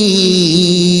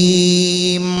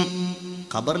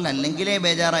 ഖബറിൽ അല്ലെങ്കിലേ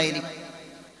ബേജാറായിരിക്കും.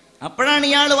 അപ്പോഴാണ്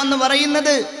ഇയാൾ വന്ന്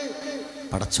പറയുന്നത്,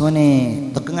 പടച്ചോനെ,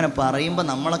 ഇതൊക്കെ ഇങ്ങനെ പറയുമ്പോൾ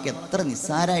നമ്മളൊക്കെ എത്ര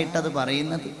നിസ്സാരായിട്ടത്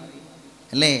പറയുന്നത്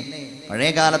അല്ലേ. പഴയ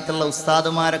കാലത്തുള്ള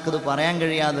ഉസ്താദുമാരൊക്കെ ഇത് പറയാൻ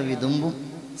കഴിയാതെ വിതുമ്പും,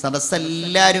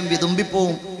 സദസ്സെല്ലാരും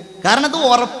വിതുമ്പിപ്പോവും. കാരണം അത്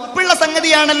ഉറപ്പുള്ള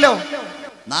സംഗതിയാണല്ലോ.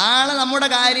 നാളെ നമ്മുടെ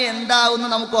കാര്യം എന്താവും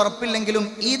നമുക്ക് ഉറപ്പില്ലെങ്കിലും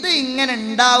ഇത് ഇങ്ങനെ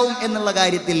ഉണ്ടാവും എന്നുള്ള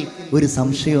കാര്യത്തിൽ ഒരു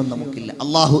സംശയവും നമുക്കില്ല.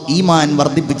 അള്ളാഹു ഈമാൻ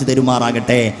വർദ്ധിപ്പിച്ചു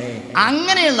തരുമാറാകട്ടെ.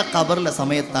 അങ്ങനെയുള്ള ഖബറിലെ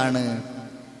സമയത്താണ്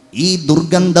ഈ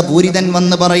ദുർഗന്ധപൂരിതൻ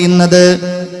വന്ന് പറയുന്നത്,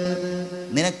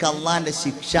 നിനക്ക് അള്ളാന്റെ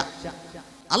ശിക്ഷ,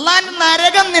 അള്ളാന്റെ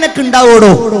നരകം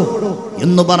നിനക്കുണ്ടാവോടോ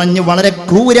എന്ന് പറഞ്ഞ് വളരെ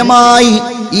ക്രൂരമായി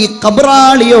ഈ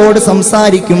ഖബറാളിയോട്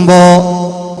സംസാരിക്കുമ്പോ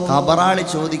ഖബറാളി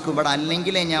ചോദിക്കും, ഇവിടെ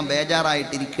അല്ലെങ്കിലേ ഞാൻ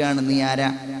ബേജാറായിട്ടിരിക്കുകയാണ്, നീ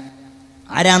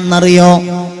ആരാന്നറിയോ?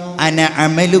 അന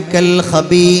അമലുക്കൽ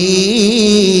ഖബീസ്,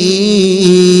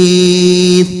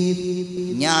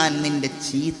 ഞാൻ നിന്റെ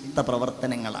ചീത്ത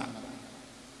പ്രവർത്തനങ്ങളാണ്,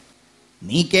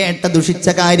 നീ കേട്ട ദുഷിച്ച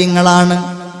കാര്യങ്ങളാണ്,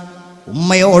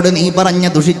 ഉമ്മയോട് നീ പറഞ്ഞ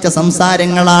ദുഷിച്ച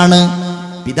സംസാരങ്ങളാണ്,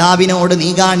 പിതാവിനോട് നീ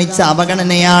കാണിച്ച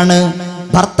അവഗണനയാണ്,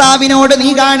 ഭർത്താവിനോട് നീ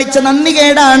കാണിച്ച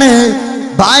നന്ദികേടാണ്,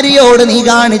 ഭാര്യയോട് നീ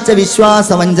കാണിച്ച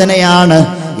വിശ്വാസവഞ്ചനയാണ്.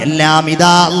 എല്ലാം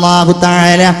ഇതാ അല്ലാഹു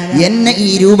തആല എന്നെ ഈ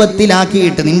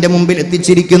രൂപത്തിലാക്കിയിട്ട് നിന്റെ മുമ്പിൽ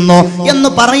എത്തിച്ചിരിക്കുന്നു എന്ന്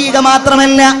പറയുക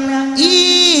മാത്രമല്ല, ഈ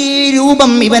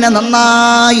രൂപം ഇവനെ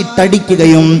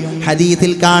നന്നായിട്ടടിക്കുകയും,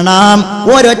 ഹദീസിൽ കാണാം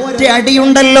ഒരൊറ്റ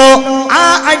അടിയുണ്ടല്ലോ, ആ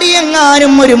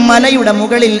അടിയെങ്ങാനും ഒരു മലയുടെ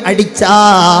മുകളിൽ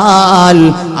അടിച്ചാൽ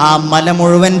ആ മല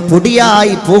മുഴുവൻ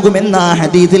പൊടിയായി പോകുമെന്ന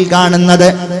ഹദീസിൽ കാണുന്നത്.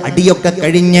 അടിയൊക്കെ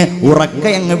കഴിഞ്ഞ്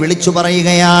ഉറക്കെ അങ്ങ് വിളിച്ചു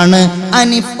പറയുകയാണ്,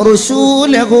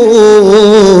 അനിഫ്റുശൂലഹു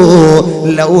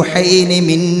ലൗഹൈനി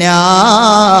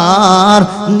മിന്നാർ.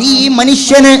 നീ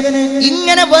മനുഷ്യന്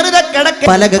ഇങ്ങനെ വെറുതെ കിടക്ക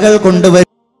പലകകൾ കൊണ്ടുവരും,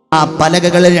 ആ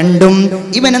പലകകൾ രണ്ടും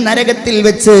ഇവനെ നരകത്തിൽ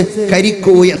വെച്ച്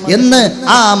കരിക്കൂ എന്ന്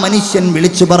ആ മനുഷ്യൻ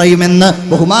വിളിച്ചു പറയുമെന്ന്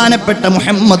ബഹുമാനപ്പെട്ട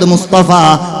മുഹമ്മദ് മുസ്തഫ.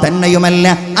 തന്നെയുമല്ല,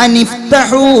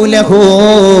 അനിഫ്തഹൂ ലഹു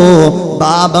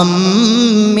ബാബം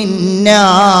മിന്നാർ.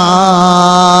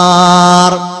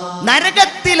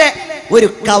 നരകത്തിലെ ഒരു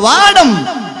കവാടം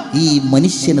ഈ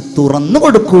മനുഷ്യന് തുറന്നു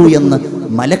കൊടുക്കൂ എന്ന്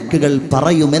മലക്കുകൾ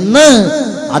പറയുമെന്ന്,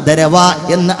 അദരവ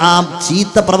എന്ന് ആ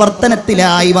ചീത്ത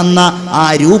പ്രവർത്തനത്തിലായി വന്ന ആ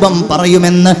രൂപം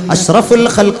പറയുമെന്ന് അഷ്റഫുൽ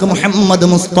ഖൽഖ് മുഹമ്മദ്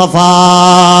മുസ്തഫ.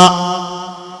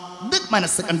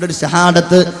 മനസ്സ് കണ്ടൊരു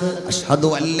ഷഹാദത്ത്, അഷ്ഹദു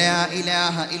അല്ലാ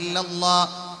ഇലാഹ ഇല്ലല്ലാഹ്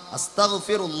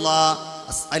അസ്തഗ്ഫിറുല്ലാഹ്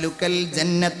അസ്അലുക്കൽ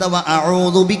ജന്നത വ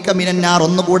അഊദു ബിക മിനന്നാർ.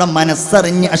 ഒന്നുകൂടെ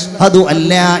മനസ്സറിഞ്ഞ് അഷ്ഹദു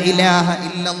അല്ലാ ഇലാഹ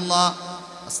ഇല്ലല്ലാഹ്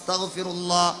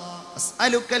അസ്തഗ്ഫിറുല്ലാഹ്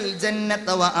അസ്അലുക്കൽ ജന്നത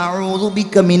വ അഊദു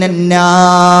ബിക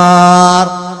മിനന്നാർ.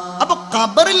 അപ്പൊ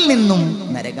ഖബറിൽ നിന്നും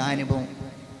നരകാനുഭവം,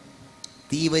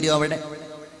 തീ വരും, അവിടെ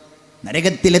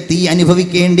നരകത്തിലെ തീ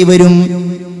അനുഭവിക്കേണ്ടി വരും.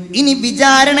 ഇനി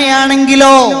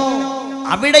വിചാരണയാണെങ്കിലോ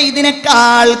അവിടെ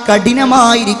ഇതിനേക്കാൾ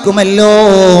കഠിനമായിരിക്കുമല്ലോ.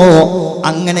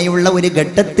 അങ്ങനെയുള്ള ഒരു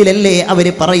ഘട്ടത്തിലല്ലേ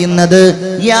അവര് പറയുന്നത്,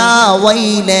 യാ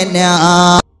വൈലനാ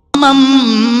മൻ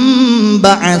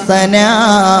ബഅസനാ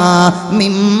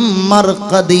മിൻ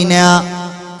മർഖദിനാ.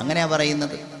 അങ്ങനെയാ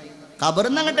പറയുന്നത്. ഖബറിൽ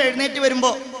നിന്ന് അങ്ങോട്ട് എഴുന്നേറ്റ്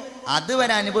വരുമ്പോ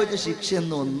അതുവരെ അനുഭവിച്ച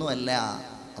ശിക്ഷയൊന്നും ഒന്നുമല്ല.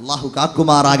 അള്ളാഹു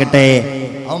കാക്കുമാറാകട്ടെ.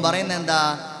 അവൻ പറയുന്നത് എന്താ,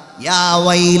 യാ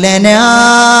വൈലനാ,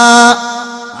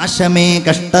 നാശമേ,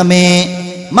 കഷ്ടമേ,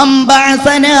 മൻ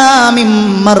ബഅസനാ മിൻ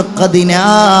മർഖദിനാ.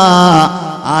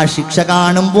 ആ ശിക്ഷ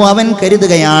കാണുമ്പോ അവൻ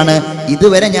കരുതുകയാണ്,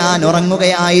 ഇതുവരെ ഞാൻ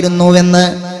ഉറങ്ങുകയായിരുന്നുവെന്ന്.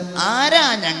 ആരാ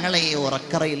ഞങ്ങളെ ഈ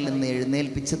ഉറക്കറയിൽ നിന്ന്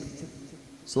എഴുന്നേൽപ്പിച്ചത്?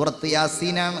 സൂറത്ത്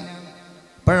യാസീനാണ്.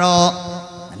 അപ്പോഴോ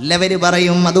നല്ലവര്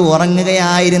പറയും അത്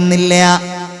ഉറങ്ങുകയായിരുന്നില്ല.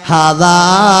 ഹാദാ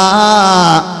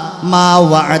മാ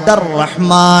വഅദർ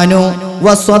റഹ്മാനു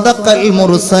വസദഖൽ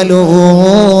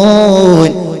മുർസലൂൻ.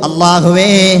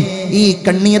 അല്ലാഹുവേ, ഈ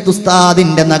കണ്ണിയത്ത്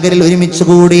ഉസ്താദിന്റെ നഗരിൽ ഒരുമിച്ച്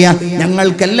കൂടിയ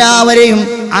ഞങ്ങൾക്കെല്ലാവരെയും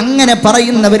അങ്ങനെ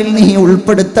പറയുന്നവരിൽ നീ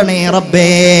ഉൾപ്പെടുത്തണേ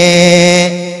റബ്ബേ.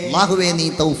 അല്ലാഹുവേ, നീ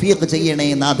തൗഫീഖ് ചെയ്യണേ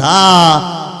നാഥാ.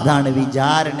 അതാണ്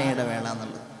വിചാരണയുടെ വേള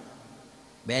എന്നുള്ളത്.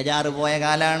 ബേജാറ് പോയ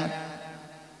കാലാണ്,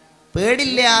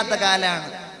 പേടില്ലാത്ത കാലാണ്.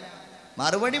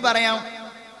 മറുപടി പറയാം,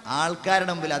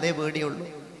 ആൾക്കാരുടെ മുമ്പിൽ അതേ പേടിയുള്ളൂ.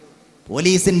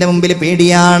 പോലീസിന്റെ മുമ്പിൽ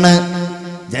പേടിയാണ്,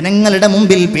 ജനങ്ങളുടെ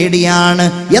മുമ്പിൽ പേടിയാണ്.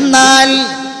 എന്നാൽ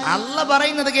അല്ല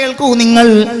പറയുന്നത് കേൾക്കൂ നിങ്ങൾ,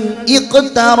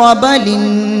 ഇഖ്തറബ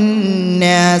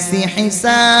ലിന്നാസി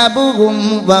ഹിസാബുഹും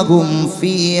വഹും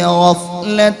ഫീ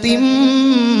ഗഫ്ലത്തിൻ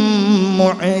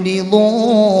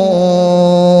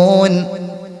മുഅ്രിദൂൻ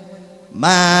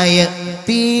മാ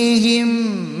യഅതീഹിം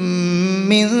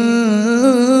മിൻ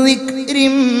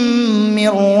ദിക്രിൻ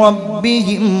മിർ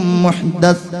റബ്ബിഹിം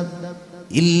മുഹ്ദസ്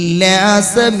ഇല്ലാ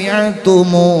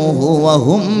സമിഅ്തുമൂഹു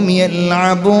വഹും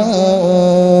യൽഅബൂൻ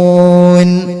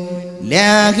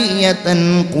ലാഹിയതൻ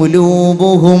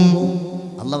ഖുലൂബുഹും.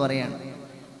 അല്ലാഹ് പറയാണ്,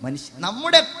 മനുഷ്യ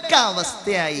നമ്മുടെ ഒക്കെ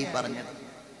അവസ്ഥയായി പറഞ്ഞത്.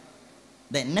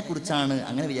 ഇതെന്നെ കുറിച്ചാണ്,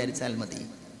 അങ്ങനെ വിചാരിച്ചാൽ മതി.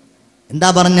 എന്താ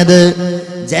പറഞ്ഞത്?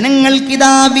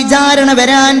 ജനങ്ങൾക്കിതാ വിചാരണ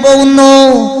വരാൻ പോകുന്നു.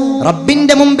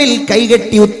 റബ്ബിന്റെ മുമ്പിൽ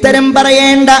കൈകെട്ടി ഉത്തരം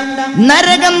പറയേണ്ട,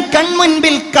 നരകം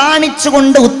കൺമുൻപിൽ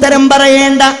കാണിച്ചുകൊണ്ട് ഉത്തരം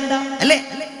പറയേണ്ട, അല്ലേ?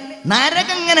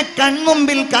 നരകം ഇങ്ങനെ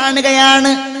കൺമുമ്പിൽ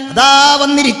കാണുകയാണ്. അതാ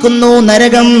വന്നിരിക്കുന്നു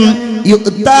നരകം.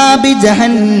 യുക്താബി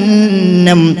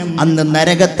ജഹന്നം, അന്ന്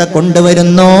നരകത്തെ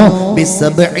കൊണ്ടുവരുന്നു.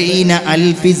 ബിസബ്ഈന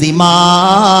അൽഫി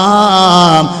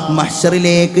സിമാം,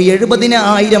 മഹ്ശറിലേക്ക്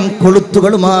 70,000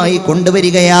 കൊളുത്തുകളുമായി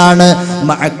കൊണ്ടുവരികയാണ്.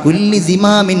 മഅ കുല്ലി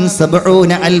സിമാമിൻ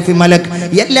 70 അൽഫി മലക്,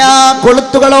 എല്ലാ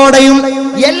കൊളുത്തുകളോടെയും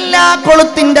എല്ലാ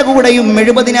കൊളുത്തിന്റെ കൂടെയും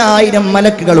 70,000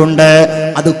 മലക്കുകളുണ്ട്.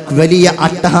 അത് വലിയ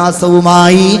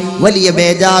അട്ടഹാസവുമായി, വലിയ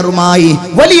ബേജാറുമായി,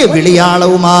 വലിയ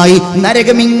വിളിയാളവുമായി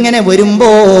നരകം ഇങ്ങനെ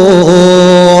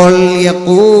വരുമ്പോൾ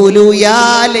യഖൂലു യാ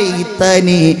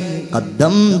ലൈതനി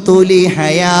ഖദ്ദംതു ലി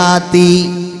ഹയാതി.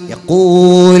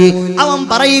 യഖൂൽ, അവൻ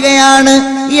പറയുകയാണ്,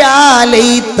 യാ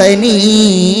ലൈതനി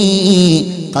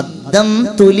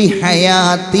ഖദ്ദംതു ലി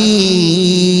ഹയാതി.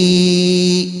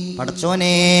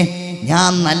 പടച്ചോനെ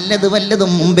ഞാൻ നല്ലത്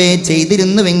വല്ലതും മുമ്പേ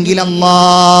ചെയ്തിരുന്നുവെങ്കിൽ അല്ലാ.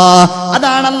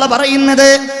 അതാണ് അല്ലാഹ് പറയുന്നത്.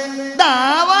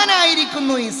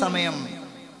 ദാവാനായിരിക്കുന്നു ഈ സമയം,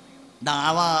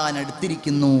 ദാവാൻ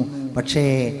അടുത്തിരിക്കുന്നു. പക്ഷേ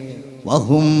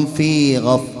വഹും ഫീ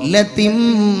ഗഫ്ലത്തിൻ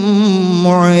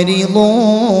മുഅ്രിദൂൻ,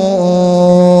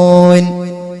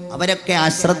 അവരൊക്കെ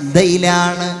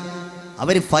അശ്രദ്ധയിലാണ്.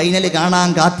 അവർ ഫൈനൽ കാണാൻ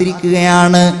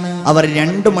കാത്തിരിക്കുകയാണ്. അവർ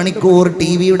 2 മണിക്കൂർ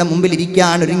ടിവിയുടെ മുമ്പിൽ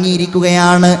ഇരിക്കാൻ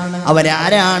ഒരുങ്ങിയിരിക്കുകയാണ്.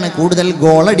 അവരാരാണ് കൂടുതൽ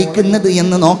ഗോളടിക്കുന്നത്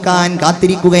എന്ന് നോക്കാൻ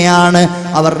കാത്തിരിക്കുകയാണ്.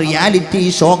 അവർ റിയാലിറ്റി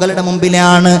ഷോകളുടെ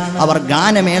മുമ്പിലാണ്, അവർ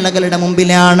ഗാനമേളകളുടെ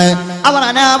മുമ്പിലാണ്, അവർ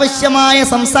അനാവശ്യമായ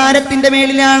സംസാരത്തിന്റെ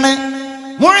മേളിലാണ്.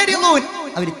 മുഅ്രിദൂൻ,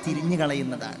 അവർ തിരിഞ്ഞു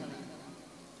കളയുന്നതാണ്.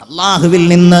 അല്ലാഹുവിൽ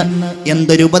നിന്ന്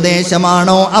എന്തൊരു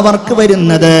ഉപദേശമാണോ അവർക്ക്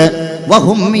വരുന്നത്,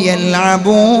 വഹും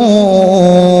യൽഅബൂൻ,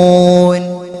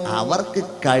 അവർക്ക്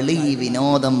കളി,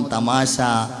 വിനോദം, തമാശ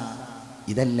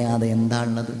ഇതല്ലാതെ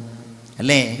എന്താണുള്ളത്?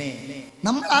 അല്ലേ?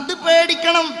 നമ്മൾ അത്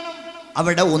പേടിക്കണം.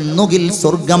 അവിടെ ഒന്നുകിൽ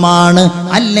സ്വർഗമാണ്,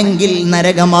 അല്ലെങ്കിൽ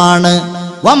നരകമാണ്.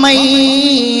 വമൻ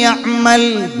യഅമൽ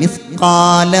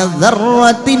മിസ്ഖാല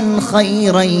ദർറത്തിൻ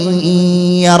ഖൈറൻ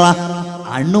യറ,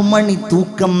 അണുമണി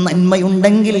തൂക്കം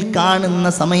നന്മയുണ്ടെങ്കിൽ കാണുന്ന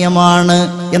സമയമാണ്.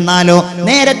 എന്നാലോ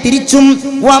നേരെ തിരിച്ചും,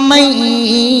 വമൻ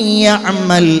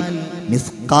യഅമൽ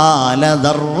മിസ്ഖാല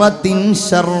ദർറത്തിൻ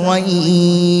ശർറൻ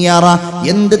യറ,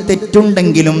 എന്ത്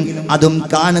തെറ്റുണ്ടെങ്കിലും അതും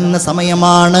കാണുന്ന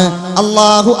സമയമാണ്.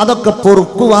 അല്ലാഹു അതൊക്കെ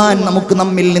പൊറുക്കുവാൻ നമുക്ക്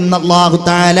നമ്മിൽ നിന്ന് അല്ലാഹു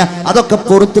തആല അതൊക്കെ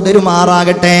പൊറുത്തു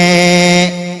തരുമാറാകട്ടെ.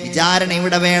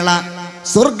 വിചാരണയുടെ വേള,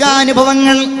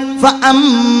 സ്വർഗാനുഭവങ്ങൾ.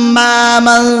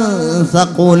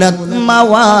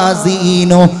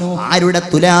 ആരുടെ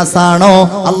തുലാസാണോ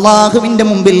അള്ളാഹുവിന്റെ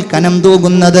മുമ്പിൽ കനം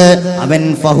തൂകുന്നത്, അവൻ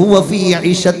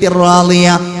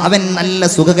അവൻ നല്ല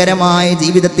സുഖകരമായ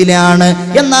ജീവിതത്തിലാണ്.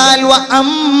 എന്നാൽ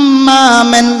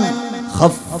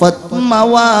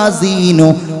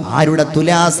ആരുടെ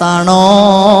തുലാസാണോ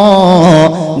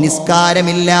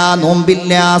നിസ്കാരമില്ല,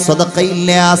 നോമ്പില്ല,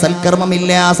 സ്വതക്കയില്ല,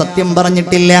 സൽക്കർമ്മമില്ല, സത്യം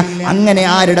പറഞ്ഞിട്ടില്ല, അങ്ങനെ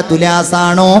ആരുടെ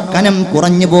തുലാസാണോ കനം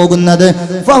കുറഞ്ഞു പോകുന്നത്,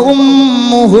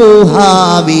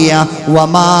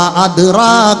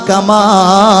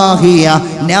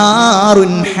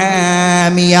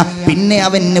 പിന്നെ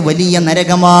അവന് വലിയ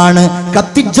നരകമാണ്.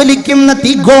 കത്തിജ്വലിക്കുന്ന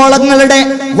തീഗോളങ്ങളുടെ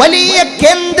വലിയ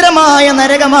കേന്ദ്രമായ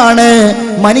നരകമാണ്.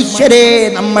 മനുഷ്യരെ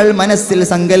നമ്മൾ മനസ്സിൽ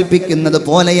സങ്കല്പിക്കുന്നത്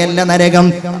പോലെയല്ല നരകം,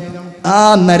 ആ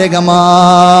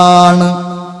നരകമാണ്.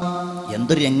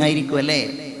 എന്തൊരു രംഗായിരിക്കും അല്ലേ?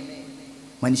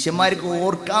 മനുഷ്യന്മാർക്ക്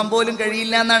ഓർക്കാൻ പോലും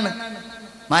കഴിയില്ല എന്നാണ്.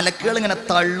 മലക്കുകൾ ഇങ്ങനെ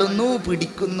തള്ളുന്നു,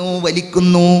 പിടിക്കുന്നു,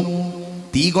 വലിക്കുന്നു,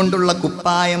 തീ കൊണ്ടുള്ള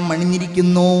കുപ്പായം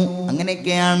അണിഞ്ഞിരിക്കുന്നു,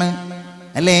 അങ്ങനെയൊക്കെയാണ്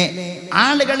അല്ലേ?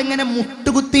 ആളുകൾ ഇങ്ങനെ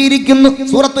മുട്ടുകുത്തിയിരിക്കുന്നു.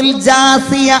 സൂറത്തുൽ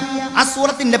ജാസിയ, ആ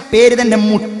സൂറത്തിന്റെ പേര് തന്നെ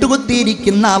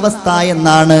മുട്ടുകുത്തിയിരിക്കുന്ന അവസ്ഥ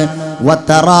എന്നാണ്.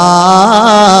 വതറാ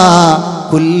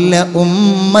കുല്ല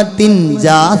ഉമ്മത്തിൻ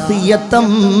ജാസിയതം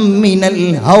മിനൽ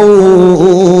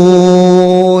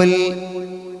ഹൗൽ.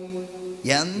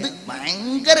 എന്ത്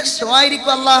ഭയങ്കര ഷോ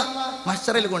ആയിരിക്കും അല്ലാഹ്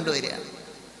മഹ്ശറിൽ കൊണ്ടുവരിക.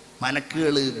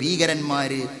 മലക്കുകള്,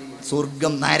 ഭീകരന്മാര്,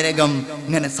 സ്വർഗം, നരകം,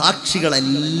 ഇങ്ങനെ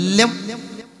സാക്ഷികളെല്ലാം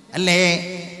അല്ലേ?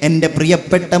 എന്റെ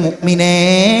പ്രിയപ്പെട്ട മുഅ്മിനേ,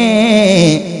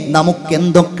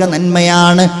 നമുക്കെന്തൊക്കെ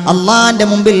നന്മയാണ് അള്ളാന്റെ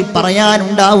മുമ്പിൽ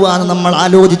പറയാനുണ്ടാവുക എന്ന് നമ്മൾ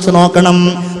ആലോചിച്ചു നോക്കണം.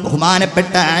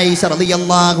 ബഹുമാനപ്പെട്ട ആയിഷ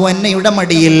റളിയല്ലാഹു അൻഹയുടെ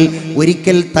മടിയിൽ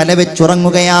ഒരിക്കൽ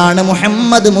തലവെച്ചുറങ്ങുകയാണ്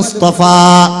മുഹമ്മദ് മുസ്തഫ.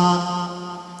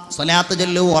 സ്വലാത്ത്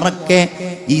ചൊല്ലു ഉറക്കെ.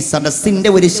 ഈ സദസ്സിന്റെ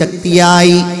ഒരു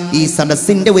ശക്തിയായി, ഈ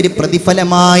സദസ്സിന്റെ ഒരു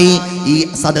പ്രതിഫലമായി, ഈ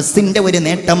സദസ്സിന്റെ ഒരു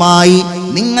നേട്ടമായി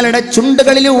നിങ്ങളുടെ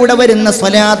ചുണ്ടുകളിലൂടെ വരുന്ന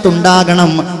സ്വലാത്ത്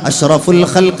ഉണ്ടാകണം. അഷ്റഫുൽ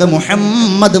ഖൽഖ്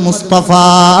മുഹമ്മദ് മുസ്തഫ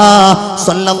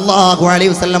സല്ലല്ലാഹു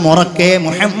അലൈഹി വസല്ലം. ഉറക്കെ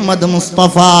മുഹമ്മദ്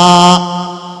മുസ്തഫ.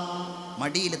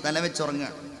 മടിയിൽ തലവെച്ചുറങ്ങുക.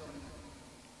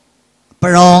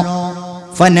 അപ്പോഴോ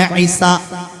ഫനഇസ,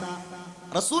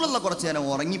 റസൂലുള്ളാഹി കുറച്ചു നേരം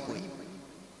ഉറങ്ങിപ്പോയി.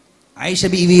 ആയിഷ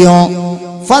ബീവിയോ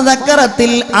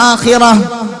ഫദക്കറത്തിൽ ആഖിറ,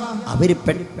 അവര്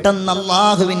പെട്ടെന്ന്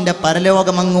അല്ലാഹുവിന്റെ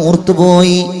പരലോകം അങ്ങ്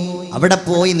ഓർത്തുപോയി. അവിടെ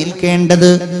പോയി നിൽക്കേണ്ടത്,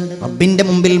 റബ്ബിന്റെ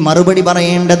മുമ്പിൽ മറുപടി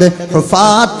പറയേണ്ടത്,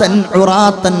 ഹുഫാത്തൻ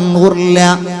ഉറാത്തൻ ഗുർല,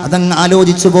 അതങ്ങ്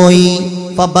ആലോചിച്ചു പോയി.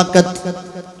 ഫബക്കത്,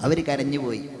 അവര്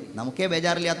കരഞ്ഞുപോയി. നമുക്കേ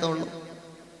ബേജാറില്ലാത്തുള്ളൂ.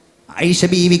 ആയിഷ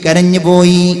ബീവി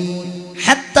കരഞ്ഞുപോയി.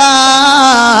 ഹത്താ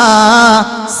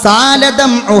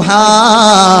സാലദം ഉഹാ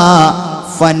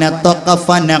ഫനതഖ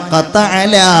ഫനഖത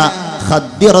അലാ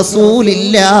ഖദ്ദി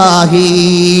റസൂലില്ലാഹി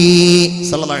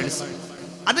സ്വല്ലല്ലാഹു അലൈഹി വസല്ലം.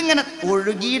 അതിങ്ങനെ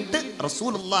ഒഴുകിയിട്ട്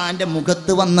റസൂലുള്ളാഹിന്റെ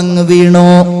മുഖത്ത് വന്നങ്ങ് വീണു.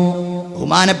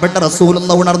 ബഹുമാനപ്പെട്ട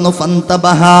റസൂലുള്ളാഹി ഉണർന്നു.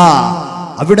 ഫന്തബഹ,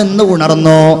 അവിടുന്ന്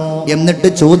ഉണർന്നു. എന്നിട്ട്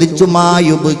ചോദിച്ചു, മാ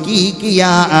യുബ്കീകി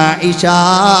യാ ആയിഷ,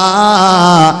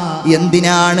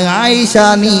 എന്തിനാണ് ആയിഷ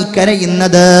നീ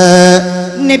കരയുന്നത്?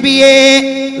 നബിയേ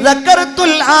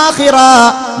ദക്കറത്തുൽ ആഖിറ,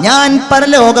 ഞാൻ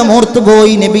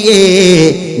പരലോകമോർത്തുപോയി നബിയേ,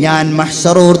 ഞാൻ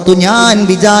മഹ്ശറോർത്തു, ഞാൻ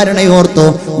വിചാരണയോർത്തു,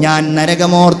 ഞാൻ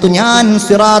നരകമോർത്തു, ഞാൻ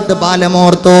സിറാത്ത്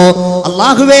പാലമോർത്തു.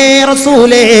 അല്ലാഹുവേ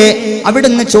റസൂലേ,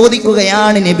 അവിടുന്ന്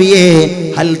ചോദിക്കുകയാണ് നബിയേ,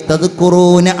 ഹൽ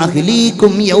തദ്കുറൂന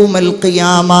അഹ്ലീകും യൗമൽ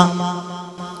ഖിയാമ.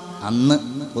 അന്ന്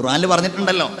ഖുർആനിൽ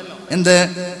പറഞ്ഞിട്ടുണ്ടല്ലോ എന്ത്?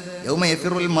 യൗമ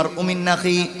യഫിറുൽ മർഉ മിൻ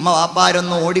അഖി,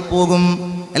 വാപ്പാരൊന്ന് ഓടിപ്പോകും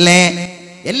അല്ലേ?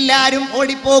 എല്ലാരും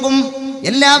ഓടിപ്പോകും,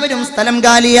 എല്ലാവരും സ്ഥലം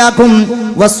കാലിയാക്കും.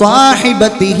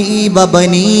 വസ്വാഹിബതിഹി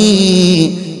വബനി,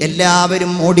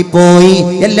 എല്ലാവരും ഓടിപ്പോയി,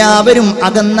 എല്ലാവരും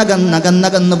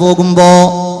അകന്നകന്നു പോകുമ്പോ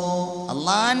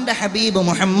അള്ളാന്റെ ഹബീബ്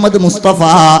മുഹമ്മദ് മുസ്തഫ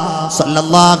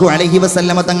സല്ലല്ലാഹു അലൈഹി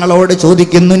വസല്ലമ തങ്ങളോട്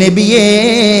ചോദിക്കുന്നു, നബിയേ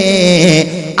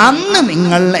അന്ന്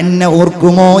നിങ്ങൾ എന്നെ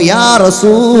ഓർക്കുമോ യാ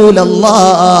റസൂലല്ലാഹ്?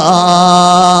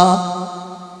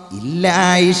 ഇല്ല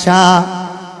ആയിഷ,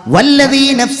 വല്ലദീ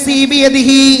നഫ്സി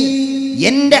ബിയദിഹി,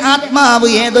 എന്റെ ആത്മാവ്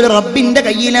ഏതൊരു റബ്ബിന്റെ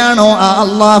കയ്യിലാണോ ആ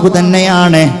അല്ലാഹു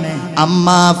തന്നെയാണ്.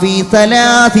 അമ്മാ ഫീ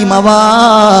സലാസി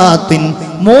മവാത്തിൻ,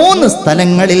 3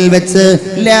 സ്ഥലങ്ങളിൽ വെച്ച്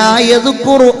ലാ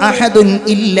യദ്കുറു അഹദുൻ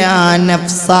ഇല്ലാ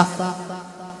നഫ്സ,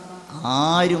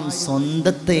 ആരും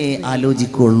സ്വന്തത്തെ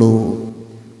ആലോചിക്കുള്ളൂ,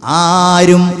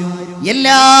 ആരും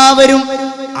എല്ലാവരും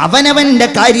അവനവന്റെ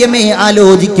കാര്യമേ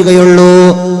ആലോചിക്കുകയുള്ളൂ.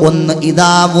 ഒന്ന്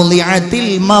ഇദാ വുളിഅത്തിൽ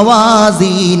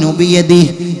മവാസീനു ബിയദി,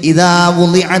 ഇദാ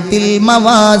വുളിഅത്തിൽ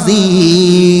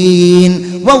മവാസീൻ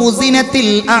വഉസിനത്തിൽ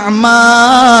അഅമാൽ.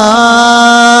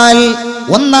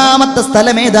 ഒന്നാമത്തെ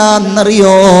സ്ഥലം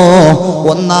ഏതാന്നറിയോ?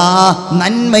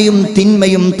 നന്മയും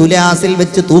തിന്മയും തുലാസിൽ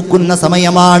വെച്ച് തൂക്കുന്ന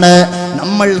സമയമാണ്.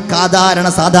 നമ്മൾ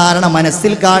സാധാരണ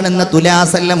മനസ്സിൽ കാണുന്ന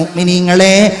തുലാസല്ല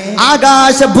മുഅ്മിനീങ്ങളെ,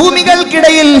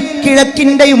 ആകാശഭൂമികൾക്കിടയിൽ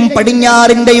കിഴക്കിന്റെയും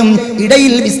പടിഞ്ഞാറിന്റെയും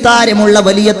ഇടയിൽ വിസ്താരമുള്ള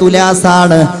വലിയ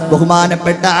തുലാസാണ്.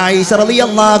 ബഹുമാനപ്പെട്ട ആയിഷ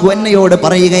റളിയല്ലാഹു അൻഹയോട്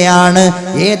പറയുകയാണ്,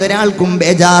 ഏതൊരാൾക്കും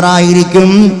ബേജാറായിരിക്കും.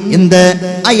 എന്ത്?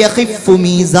 അയഖിഫു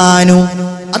മീസാനു,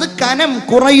 അത് കനം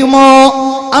കുറയുമോ?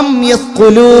 അം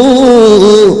യസ്ഖുലൂ,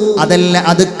 അതല്ല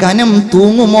അത് കനം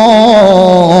തൂങ്ങുമോ?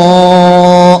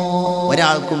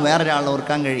 ഒരാൾക്കും വേറൊരാളെ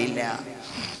ഓർക്കാൻ കഴിയില്ല.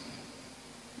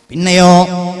 പിന്നെയോ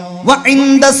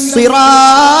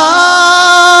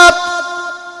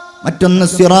മറ്റൊന്ന്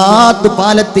സിറാത്ത്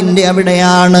പാലത്തിന്റെ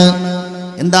അവിടെയാണ്.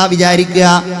 എന്താ വിചാരിക്കുക?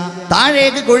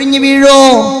 താഴേക്ക് കൊഴിഞ്ഞു വീഴോ?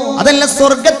 അതല്ല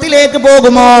സ്വർഗത്തിലേക്ക്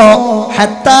പോകുമോ?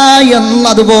 ഹത്താ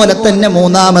എന്നതുപോലെ തന്നെ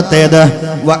മൂന്നാമത്തേത്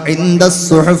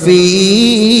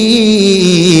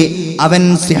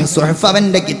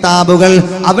അവന്റെ കിതാബുകൾ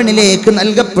അവനിലേക്ക്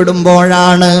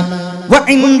നൽകപ്പെടുമ്പോഴാണ്.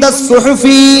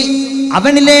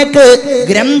 അവനിലേക്ക്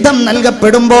ഗ്രന്ഥം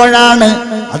നൽകപ്പെടുമ്പോഴാണ്.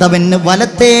 അതവന്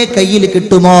വലത്തെ കയ്യിൽ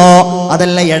കിട്ടുമോ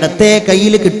അതല്ല ഇടത്തെ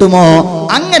കയ്യിൽ കിട്ടുമോ?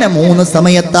 അങ്ങനെ 3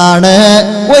 സമയത്താണ്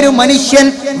ഒരു മനുഷ്യൻ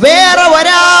വേറെ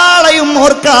ഒരാളെയും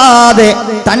ഓർക്കാതെ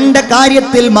തന്റെ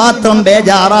കാര്യത്തിൽ മാത്രം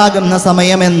ബേജാറാകുന്ന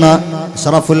സമയമെന്ന്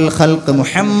അഷ്റഫുൽ ഖൽഖ്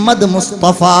മുഹമ്മദ്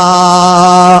മുസ്തഫ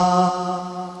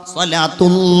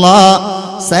സ്വലാത്തുല്ലാഹ്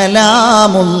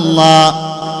സലാമുല്ലാഹ്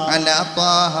അലാ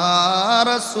ത്വാഹ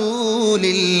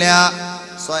റസൂലില്ലാഹ്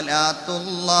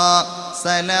സ്വലാത്തുല്ലാഹ്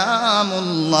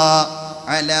സലാമുല്ലാഹ്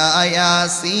അലാ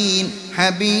യാസീൻ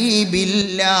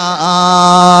ഹബീബില്ലാഹ്.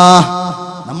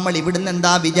 നമ്മൾ ഇവിടുന്ന്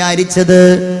എന്താ വിചാരിച്ചത്?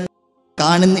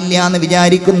 കാണുന്നില്ല എന്ന്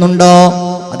വിചാരിക്കുന്നുണ്ടോ?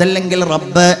 അതല്ലെങ്കിൽ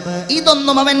റബ്ബ്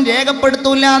ഇതൊന്നും അവൻ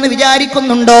രേഖപ്പെടുത്തൂല എന്ന്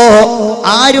വിചാരിക്കുന്നുണ്ടോ?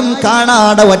 ആരും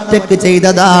കാണാതെ ഒറ്റക്ക്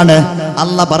ചെയ്തതാണ്.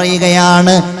 അല്ലാഹ്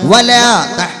പറയുകയാണ്, വലാ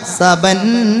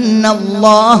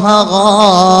തഹ്സബന്നല്ലാഹ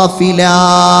ഗാഫിലാ.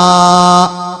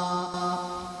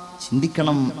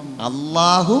 ചിന്തിക്കണം,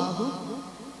 അല്ലാഹു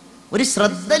ഒരു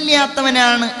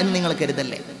ശ്രദ്ധയില്ലാത്തവനാണ് എന്ന് നിങ്ങൾ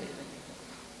കരുതല്ലേ.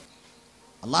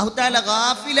 അല്ലാഹു തആല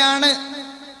ഗാഫിലാണ്,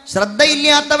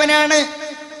 ശ്രദ്ധയില്ലാത്തവനാണ്.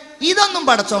 ഇതൊന്നും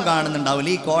പടച്ചോൻ കാണുന്നുണ്ടാവില്ല.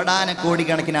 ഈ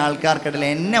കോടാനക്കോടിക്കണക്കിന് ആൾക്കാർക്കിടയിൽ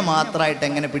എന്നെ മാത്രമായിട്ട്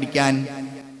എങ്ങനെ പിടിക്കാൻ?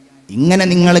 ഇങ്ങനെ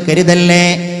നിങ്ങൾ കരുതല്ലേ.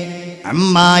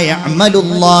 അമ്മാ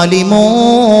യഅമലുൽ ളാലിമൂൻ,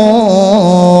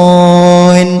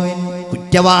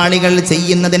 കുറ്റവാളികൾ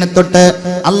ചെയ്യുന്നതിനെ തൊട്ട്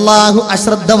അല്ലാഹു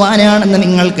അശ്രദ്ധവാനാണെന്ന്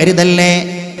നിങ്ങൾ കരുതല്ലേ.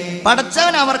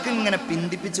 പടച്ചവൻ അവർക്ക് ഇങ്ങനെ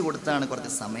പിന്തിപ്പിച്ചു കൊടുത്താണ്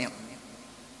കുറച്ച് സമയം.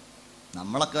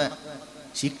 നമ്മളൊക്കെ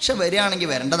ശിക്ഷ വരികയാണെങ്കിൽ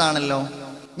വരേണ്ടതാണല്ലോ,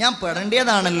 ഞാൻ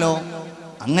പെടേണ്ടതാണല്ലോ.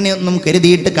 അങ്ങനെയൊന്നും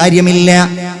കരുതിയിട്ട് കാര്യമില്ല.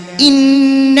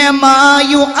 ഇന്നമാ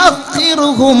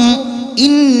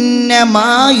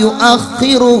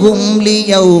യുഅഖിറുഹും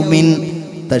ലിയൗമിൻ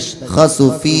തശ്ഖസു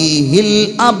ഫീഹിൽ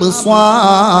അബ്സ്വാർ,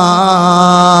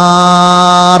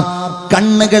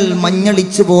 കണ്ണുകൾ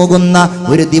മഞ്ഞളിച്ചു പോകുന്ന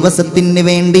ഒരു ദിവസത്തിന്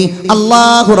വേണ്ടി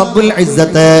അല്ലാഹു റബ്ബുൽ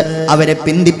ഇസ്സത്ത് അവരെ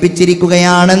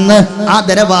പിന്തിപ്പിച്ചിരിക്കുകയാണെന്ന്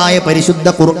ആദരവായ പരിശുദ്ധ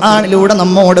ഖുർആനിലൂടെ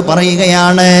നമ്മോട്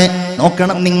പറയുകയാണ്.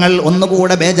 നോക്കണം, നിങ്ങൾ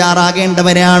ഒന്നുകൂടെ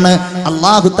ബേജാറാകേണ്ടവരാണ്.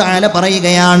 അല്ലാഹു തആല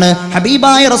പറയുകയാണ്,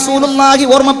 ഹബീബായ റസൂലുള്ളാഹി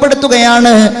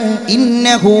ഓർമ്മപ്പെടുത്തുകയാണ്,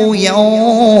 ഇന്നഹു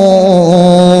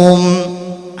യൗം.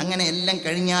 അങ്ങനെ എല്ലാം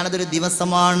കഴിഞ്ഞാൽ അതൊരു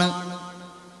ദിവസമാണ്.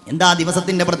 എന്താ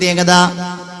ദിവസത്തിന്റെ പ്രത്യേകത?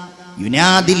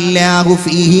 യുനാദില്ലാഹു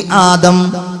ഫീഹി ആദം,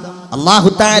 അല്ലാഹു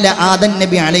തആല ആദം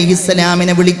നബി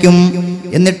അലൈഹിസ്സലാമിനെ വിളിക്കും.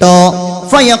 എന്നിട്ടോ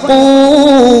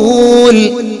ഫയഖൂൽ,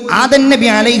 ആദം നബി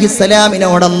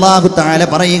അലൈഹിസ്സലാമിനോട് അല്ലാഹു തആല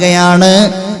പറയുകയാണ്,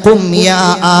 ഖും യാ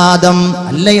ആദം,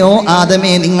 അല്ലയോ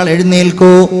ആദമേ നിങ്ങൾ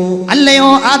എഴുന്നേൽക്കൂ, അല്ലയോ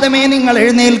ആദമേ നിങ്ങൾ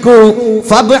എഴുന്നേൽക്കൂ.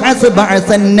 ഫബ്അസ്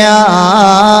ബഅസന്നാർ,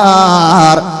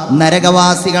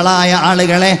 നരകവാസികളായ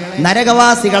ആളുകളെ,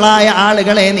 നരകവാസികളായ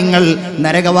ആളുകളെ നിങ്ങൾ,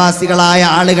 നരകവാസികളായ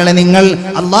ആളുകളെ നിങ്ങൾ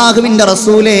അല്ലാഹുവിന്റെ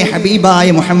റസൂലേ ഹബീബായ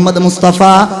മുഹമ്മദ് മുസ്തഫ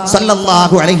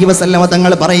സല്ലല്ലാഹു അലൈഹി വസല്ലമ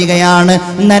തങ്ങൾ പറയുകയാണ്,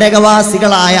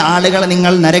 നരകവാസികളായ ആളുകളെ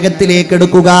നിങ്ങൾ നരകത്തിലേക്ക്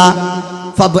എടുക്കുക.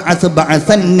 ഫബ്അസ്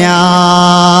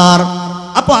ബഅസന്നാർ.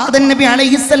 അപ്പോൾ ആദം നബി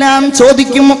അലൈഹിസ്സലാം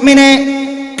ചോദിക്കും, മുഅ്മിനെ,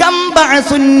 കം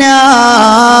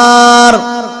ബഅസുന്നാർ,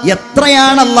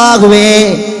 എത്രയാണ് അല്ലാഹുവേ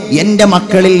എന്റെ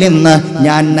മക്കളിൽ നിന്ന്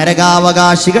ഞാൻ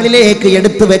നരകാവകാശികളിലേക്ക്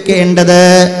എടുത്തു വെക്കേണ്ടത്?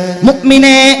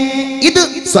 മുഅ്മിനെ, ഇത്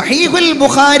സ്വഹീഹുൽ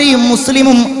ബുഖാരിയും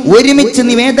മുസ്ലിമും ഒരുമിച്ച്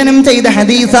നിവേദനം ചെയ്ത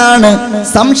ഹദീസാണ്,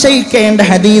 സംശയിക്കേണ്ട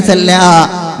ഹദീസല്ല.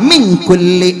 മിൻ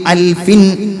കുല്ലി അൽഫിൻ,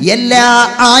 എല്ലാ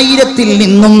 1000-ൽ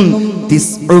നിന്നും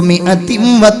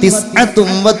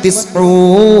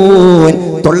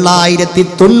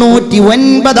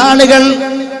 999 ആളുകൾ,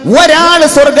 ഒരാൾ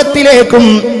സ്വർഗത്തിലേക്കും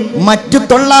മറ്റു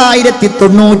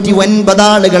 999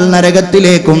 ആളുകൾ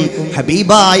നരകത്തിലേക്കും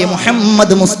ഹബീബായ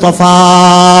മുഹമ്മദ് മുസ്തഫ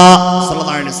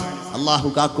സല്ലല്ലാഹു അലൈഹി വസല്ലം. അല്ലാഹു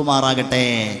കാക്കുമാറാകട്ടെ,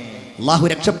 അല്ലാഹു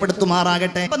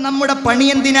രക്ഷപ്പെടുത്തുമാറാകട്ടെ. അപ്പൊ നമ്മുടെ പണി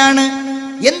എന്തിനാണ്?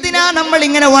 എന്തിനാ നമ്മൾ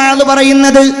ഇങ്ങനെ വഅദ്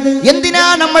പറയുന്നത്? എന്തിനാ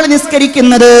നമ്മൾ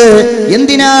നിസ്കരിക്കുന്നത്?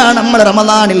 എന്തിനാ നമ്മൾ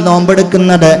റമദാനിൽ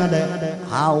നോമ്പെടുക്കുന്നത്?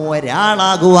 ആ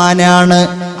ഒരാളാകുവാനാണ്,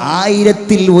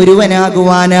 1000-ൽ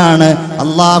ഒരുവനാകുവാനാണ്.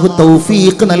 അല്ലാഹു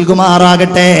തൗഫീഖ്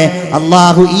നൽകുമാറാകട്ടെ,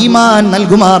 അല്ലാഹു ഈമാൻ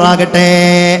നൽകുമാറാകട്ടെ.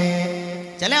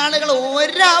 ചില ആളുകൾ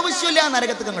ഒരാവശ്യമില്ല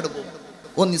നരകത്തേക്ക് അങ്ങോട്ട് പോകും.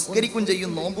 നിസ്കരിക്കും ചെയ്യും,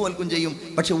 നോമ്പ് വെൽക്കും ചെയ്യും,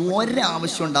 പക്ഷെ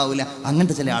ഒരാവശ്യം ഉണ്ടാവില്ല.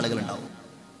 അങ്ങനത്തെ ചില ആളുകൾ ഉണ്ടാവും.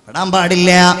 പെടാൻ പാടില്ല.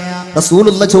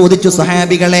 റസൂലുള്ള ചോദിച്ചു,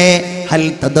 സഹാബികളെ, ഹൽ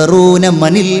തദറൂന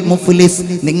മനിൽ മുഫ്ലിസ്,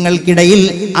 നിങ്ങൾക്കിടയിൽ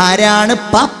ആരാണ്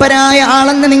പാപ്പരായ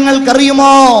ആളെന്ന്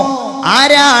നിങ്ങൾക്കറിയുമോ?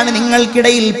 ആരാണ്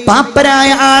നിങ്ങൾക്കിടയിൽ പാപ്പരായ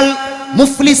ആൾ,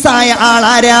 മുഫ്ലിസായ ആൾ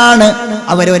ആരാണ്?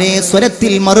 അവരൊരേ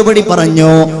സ്വരത്തിൽ മറുപടി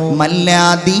പറഞ്ഞു, മല്ലാ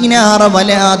ദീനാറ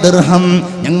വലാ ദിർഹം,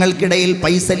 ഞങ്ങൾക്കിടയിൽ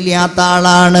പൈസ ഇല്ലാത്ത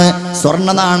ആളാണ്, സ്വർണ്ണ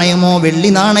നാണയമോ വെള്ളി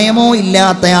നാണയമോ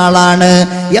ഇല്ലാത്ത ആളാണ്.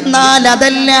 എന്നാൽ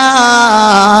അതല്ല,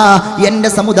 എന്റെ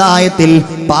സമുദായത്തിൽ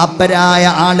പാപ്പരായ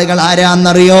ആളുകൾ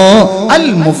ആരാന്നറിയോ? അൽ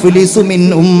മുഫ്ലിസു മിൻ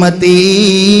ഉമ്മത്തി,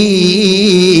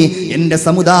 എന്റെ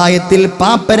സമുദായത്തിൽ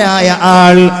പാപ്പരായ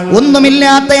ആൾ,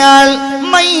 ഒന്നുമില്ലാത്തയാൾ,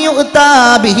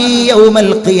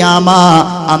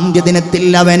 അന്ത്യദിനത്തിൽ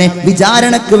അവനെ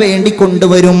വിചാരണക്ക് വേണ്ടി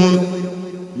കൊണ്ടുവരും.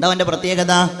 എന്താ അവന്റെ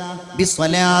പ്രത്യേകത?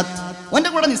 ബിസ്വലാത്ത്, അവന്റെ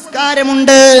കൂടെ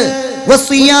നിസ്കാരമുണ്ട്,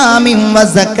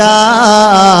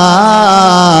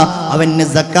 അവന്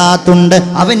സക്കാത്തുണ്ട്,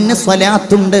 അവന്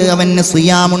സ്വലാത്തുണ്ട്, അവന്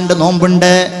സിയാമുണ്ട്,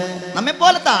 നോമ്പുണ്ട്. നമ്മെ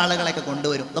പോലത്തെ ആളുകളൊക്കെ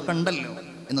കൊണ്ടുവരും. ഇതൊക്കെ ഉണ്ടല്ലോ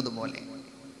എന്നതുപോലെ.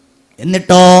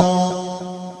 എന്നിട്ടോ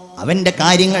അവന്റെ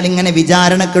കാര്യങ്ങൾ ഇങ്ങനെ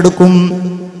വിചാരണക്കെടുക്കും.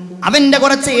 അവന്റെ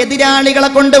കുറച്ച് എതിരാളികളെ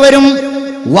കൊണ്ടുവരും.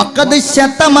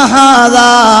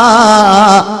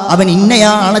 അവൻ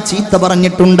ഇന്നയാളെ ചീത്ത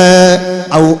പറഞ്ഞിട്ടുണ്ട്,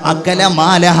 ഔ അകല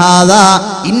മാലഹാദ,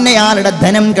 ഇന്നയാളുടെ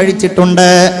ധനം കഴിച്ചിട്ടുണ്ട്,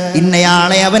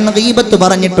 ഇന്നയാളെ അവൻ ഗീബത്ത്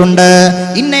പറഞ്ഞിട്ടുണ്ട്,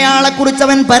 ഇന്നയാളെ കുറിച്ച്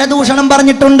അവൻ പരദൂഷണം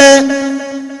പറഞ്ഞിട്ടുണ്ട്.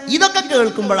 ഇതൊക്കെ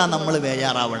കേൾക്കുമ്പോഴാണ് നമ്മൾ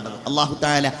ബേജാറാവേണ്ടത്. അല്ലാഹു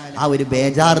തആല ആ ഒരു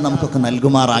ബേജാർ നമുക്കൊക്കെ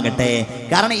നൽകുമാറാകട്ടെ.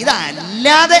 കാരണം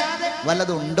ഇതല്ലാതെ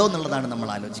വല്ലതും ഉണ്ടോ എന്നുള്ളതാണ് നമ്മൾ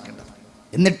ആലോചിക്കേണ്ടത്.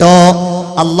 എന്നിട്ടോ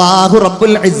അല്ലാഹു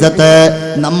റബ്ബുൽ ഇസ്സത്ത്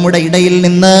നമ്മുടെ ഇടയിൽ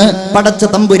നിന്ന് പടച്ച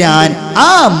തമ്പുരാൻ ആ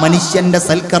മനുഷ്യന്റെ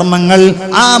സൽക്കർമ്മങ്ങൾ,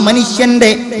 ആ മനുഷ്യന്റെ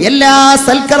എല്ലാ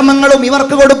സൽക്കർമ്മങ്ങളും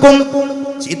ഇവർക്ക് കൊടുക്കും.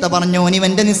 ചീത്ത പറഞ്ഞോൻ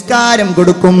ഇവന്റെ നിസ്കാരം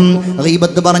കൊടുക്കും,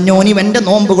 ഗീബത്ത് പറഞ്ഞോൻ ഇവന്റെ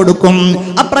നോമ്പ് കൊടുക്കും,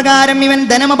 അപ്രകാരം ഇവൻ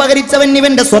ധനമപകരിച്ചവൻ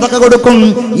ഇവന്റെ സ്വതക കൊടുക്കും.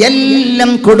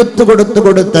 എല്ലാം കൊടുത്ത്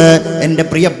എന്റെ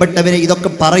പ്രിയപ്പെട്ടവരെ,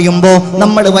 ഇതൊക്കെ പറയുമ്പോ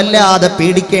നമ്മൾ വല്ലാതെ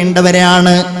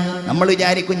പേടിക്കേണ്ടവരാണ്. നമ്മൾ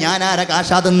വിചാരിക്കും, ഞാൻ ആരാ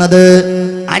കാശാതുന്നത്?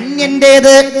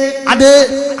 അന്യന്റേത് അത്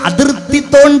അതിർത്തി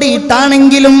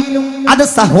തോണ്ടിയിട്ടാണെങ്കിലും, അത്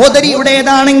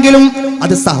സഹോദരിയുടേതാണെങ്കിലും,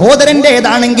 അത്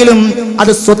സഹോദരന്റേതാണെങ്കിലും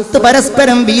അത് സ്വത്ത്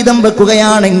പരസ്പരം വീതം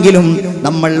വെക്കുകയാണെങ്കിലും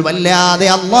നമ്മൾ വല്ലാതെ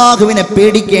അള്ളാഹുവിനെ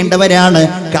പേടിക്കേണ്ടവരാണ്.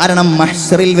 കാരണം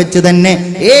മഹ്ശറിൽ വെച്ച് തന്നെ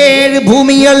 7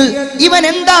 ഭൂമികൾ ഇവൻ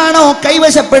എന്താണോ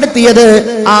കൈവശപ്പെടുത്തിയത്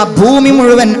ആ ഭൂമി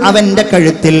മുഴുവൻ അവന്റെ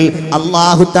കഴുത്തിൽ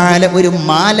അല്ലാഹു തആല ഒരു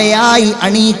മാലയായി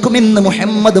അണിയിക്കുമെന്ന്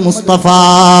മുഹമ്മദ് മുസ്തഫ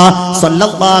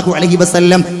സല്ലല്ലാഹു അലൈഹി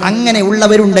വസല്ലം. അങ്ങനെ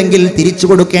ഉള്ളവരുണ്ടെങ്കിൽ തിരിച്ചു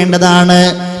കൊടുക്കേണ്ടതാണ്.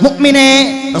 മുഅ്മിനെ,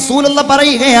 റസൂലുള്ളാഹി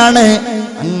പറയുകയാണ്,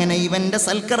 അങ്ങനെ ഇവന്റെ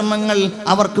സൽക്കർമ്മങ്ങൾ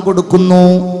അവർക്ക് കൊടുക്കുന്നു.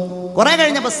 കുറെ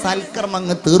കഴിഞ്ഞപ്പോ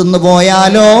സൽക്കർമ്മങ്ങൾ തീർന്നു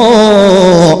പോയാലോ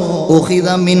ഉഖിദ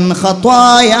മിൻ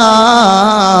ഖത്വായാഹും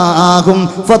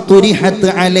ഫതുരിഹത്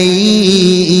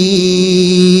അലൈഹി.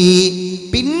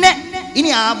 പിന്നെ ഇനി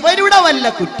അവരുടെ വല്ല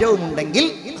കുറ്റവും ഉണ്ടെങ്കിൽ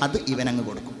അത് ഇവനങ്ങ്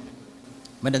കൊടുക്കും.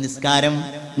 അവന്റെ നിസ്കാരം,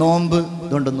 നോമ്പ്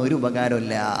ഇതുകൊണ്ടൊന്നും ഒരു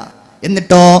ഉപകാരമില്ല.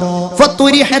 എന്നിട്ടോ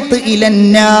ഫതുരിഹത്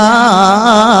ഇലന്നാർ,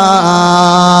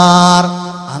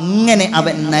 അങ്ങനെ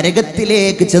അവൻ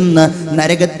നരകത്തിലേക്ക് ചെന്ന്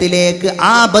നരകത്തിലേക്ക്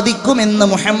ആപതിക്കുമെന്ന്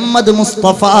മുഹമ്മദ്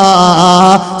മുസ്തഫ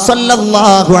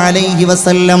സല്ലല്ലാഹു അലൈഹി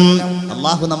വസല്ലം.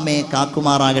 അല്ലാഹു നമ്മെ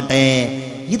കാക്കുമാറാകട്ടെ.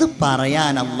 ഇത്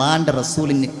പറയാൻ അള്ളാന്റെ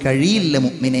റസൂലിന് കഴിയില്ല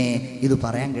മുഅ്മിനെ, ഇത്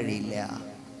പറയാൻ കഴിയില്ല.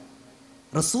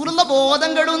 റസൂലുള്ള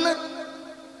ബോധം കെടുന്ന്.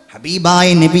 ഹബീബായ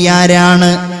നബി ആരാണ്?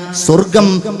 സ്വർഗം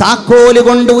താക്കോല്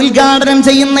കൊണ്ട് ഉദ്ഘാടനം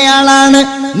ചെയ്യുന്നയാളാണ്.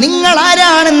 നിങ്ങൾ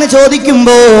ആരാണെന്ന്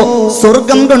ചോദിക്കുമ്പോ,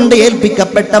 സ്വർഗം കൊണ്ട്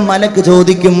ഏൽപ്പിക്കപ്പെട്ട മലക്ക്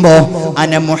ചോദിക്കുമ്പോ,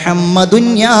 അന മുഹമ്മദുൻ,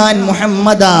 ഞാൻ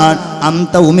മുഹമ്മദാൻ,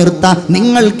 അന്ത ഉമിർത്ത,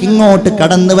 നിങ്ങൾക്ക് ഇങ്ങോട്ട്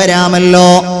കടന്നു വരാമല്ലോ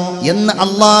എന്ന്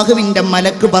അള്ളാഹുവിന്റെ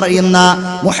മലക്ക് പറയുന്ന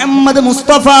മുഹമ്മദ്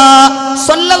മുസ്തഫ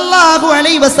സല്ലല്ലാഹു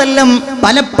അലൈഹി വസല്ലം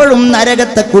പലപ്പോഴും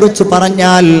നരകത്തെ കുറിച്ച്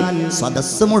പറഞ്ഞാൽ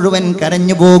സദസ്സ് മുഴുവൻ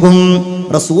കരഞ്ഞു പോകും.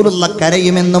 റസൂലുള്ള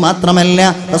കരയുമെന്ന് മാത്രമല്ല,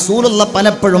 റസൂലുള്ള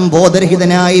പലപ്പോഴും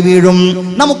ബോധരഹിതനായി വീഴും.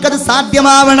 നമുക്കത്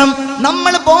സാധ്യമാവണം.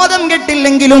 നമ്മൾ ബോധം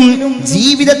കെട്ടില്ലെങ്കിലും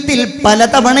ജീവിതത്തിൽ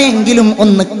പലതവണയെങ്കിലും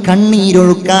ഒന്ന്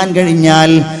കണ്ണീരൊഴുക്കാൻ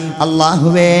കഴിഞ്ഞാൽ,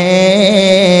 അല്ലാഹുവേ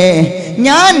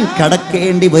ഞാൻ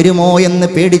കടക്കേണ്ടി വരുമോ എന്ന്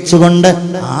പേടിച്ചുകൊണ്ട്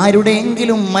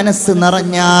ആരുടെയെങ്കിലും മനസ്സ്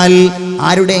നിറഞ്ഞാൽ,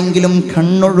 ആരുടെയെങ്കിലും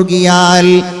കണ്ണൊഴുകിയാൽ,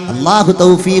 അല്ലാഹു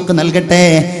തൗഫീഖ് നൽകട്ടെ.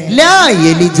 ലാ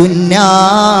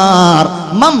യലിജുന്നാർ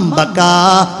മൻ ബകാ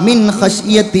മിൻ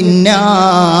ഖശിയത്തിന്നാർ,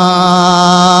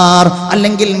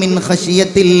 അല്ലെങ്കിൽ മിൻ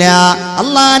ഖശിയത്തില്ലാ,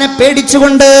 അല്ലാഹനെ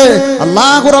പേടിച്ചുകൊണ്ട്,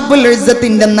 അല്ലാഹു റബ്ബുൽ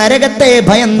ഇസ്സത്തിന്റെ നരകത്തെ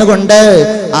ഭയന്നുകൊണ്ട്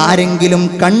ആരെങ്കിലും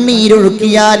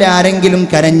കണ്ണീരൊഴുക്കിയാൽ, ആരെങ്കിലും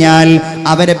കരഞ്ഞാൽ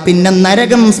അവരെ പിന്നെ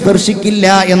നരകം സ്പർശിക്കില്ല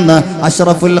എന്ന്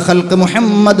അഷ്റഫുൽ ഖൽഖ്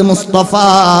മുഹമ്മദ് മുസ്തഫ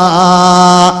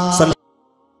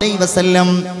സല്ലല്ലാഹു അലൈഹി വസല്ലം.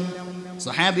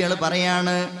 സ്വഹാബികൾ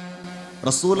പറയാണ്,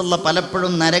 റസൂലുള്ളാഹി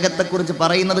പലപ്പോഴും നരകത്തെ കുറിച്ച്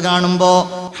പറയുന്നത് കാണുമ്പോ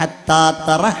ഹത്താ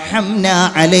തറഹംനാ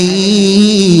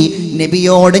അലൈഹി,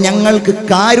 നബിയോട് ഞങ്ങൾക്ക്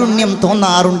കാരുണ്യം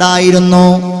തോന്നാറുണ്ടായിരുന്നു.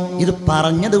 ഇത്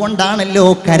പറഞ്ഞത് കൊണ്ടാണല്ലോ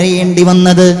കരയേണ്ടി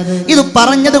വന്നത്. ഇത്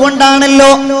പറഞ്ഞത്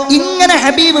കൊണ്ടാണല്ലോ ഇങ്ങനെ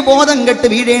ഹബീബ് ബോധം കെട്ട്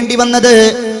വീഴേണ്ടി വന്നത്.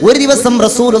 ഒരു ദിവസം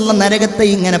റസൂലുള്ള നരകത്തെ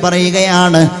ഇങ്ങനെ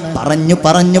പറയുകയാണ്. പറഞ്ഞു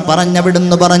പറഞ്ഞു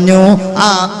പറഞ്ഞവിടുന്ന് പറഞ്ഞു, ആ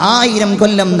 1000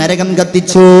 കൊല്ലം നരകം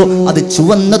കത്തിച്ചു. അത്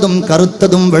ചുവന്നതും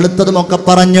കറുത്തതും വെളുത്തതും ഒക്കെ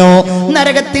പറഞ്ഞു.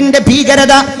 നരകത്തിന്റെ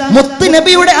ഭീകരത മുത്ത്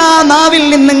നബിയുടെ ആ നാവിൽ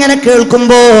നിന്നിങ്ങനെ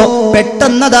കേൾക്കുമ്പോ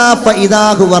പെട്ടെന്നതാ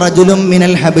ഫഇദാഹു റജുലുൻ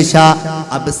മിനൽ ഹബശ,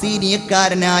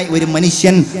 അബ്സീനിയക്കാരനായ ഒരു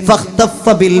മനുഷ്യൻ ഫഖ്തഫ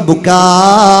ബിൽ ബുകാ,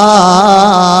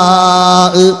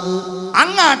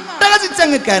 അങ്ങ്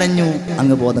അട്ടഹസിച്ചങ്ങ് കരഞ്ഞു,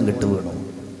 അങ്ങ് ബോധം കെട്ടു വീണു.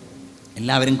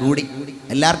 എല്ലാവരും കൂടി,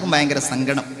 എല്ലാവർക്കും ഭയങ്കര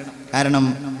സങ്കടം. കാരണം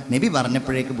നബി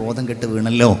പറഞ്ഞപ്പോഴേക്ക് ബോധം കെട്ട്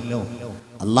വീണല്ലോ.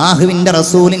 അള്ളാഹുവിന്റെ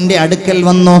റസൂലിന്റെ അടുക്കൽ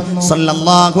വന്നു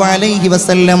സല്ലല്ലാഹു അലൈഹി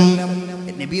വസല്ലം.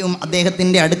 നബിയും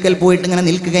അദ്ദേഹത്തിന്റെ അടുക്കൽ പോയിട്ട് ഇങ്ങനെ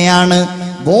നിൽക്കുകയാണ്.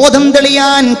 ബോധം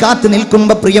തെളിയാൻ കാത്തു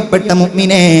നിൽക്കുമ്പോ പ്രിയപ്പെട്ട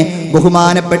മുഅ്മിനെ,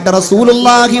 ബഹുമാനപ്പെട്ട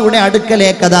റസൂലുള്ളാഹിയുടെ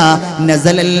അടുക്കലേക്കതാ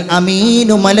നസലൽ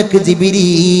അമീനു മലക്ക്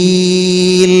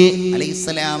ജിബ്രീൽ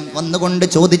അലൈഹിസ്സലാം വന്നുകൊണ്ട്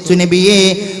ചോദിച്ചു, നബിയേ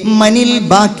മനിൽ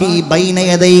ബാക്കി ബൈന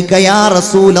യദൈക യാ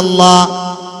റസൂലല്ലാഹ്,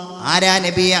 ആരാ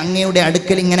നബിയെ അങ്ങയുടെ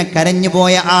അടുക്കൽ ഇങ്ങനെ കരഞ്ഞു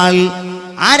പോയ ആൾ?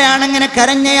 ആരാണങ്ങനെ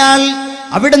കരഞ്ഞയാൾ?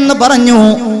 അവിടുന്ന് പറഞ്ഞു,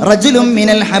 റജുലും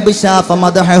മിനൽ ഹബശ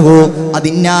ഫമദഹു,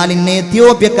 അതിന്നാലിന്ന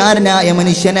എത്യോപ്യക്കാരനായ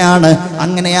മനുഷ്യനാണ്.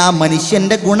 അങ്ങനെ ആ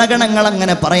മനുഷ്യന്റെ ഗുണഗണങ്ങൾ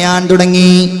അങ്ങനെ പറയാൻ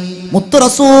തുടങ്ങി. മുത്തു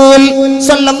റസൂൽ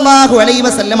സല്ലല്ലാഹു അലൈഹി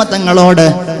വസല്ലമ തങ്ങളോട്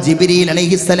ജിബ്രീൽ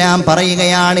അലൈഹിസ്സലാം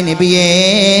പറയുകയാണ്, നബിയേ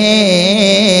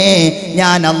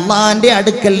ഞാൻ അള്ളാന്റെ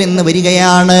അടുക്കൽ നിന്ന്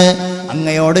വരികയാണ്.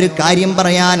 അങ്ങയോടൊരു കാര്യം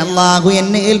പറയാൻ അല്ലാഹു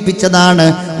എന്നെ ഏൽപ്പിച്ചതാണ്.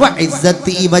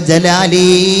 വഇസ്സതി വജലാലി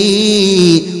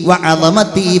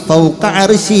വഅളമതി ഫൗക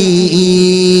അർശി,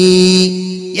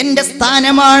 എന്റെ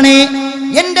സ്ഥാനമാണ്,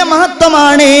 എന്റെ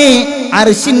മഹത്വമാണ്,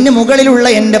 അർശിന് മുകളിലുള്ള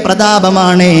എന്റെ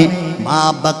പ്രതാപമാണ്.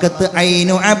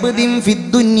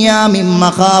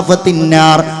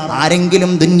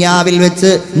 ആരെങ്കിലും ദുന്യാവിൽ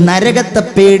വെച്ച് നരകത്തെ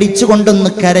പേടിച്ചു കൊണ്ടൊന്ന്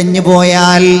കരഞ്ഞു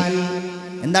പോയാൽ,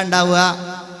 എന്താ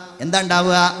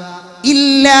ഉണ്ടാവുക?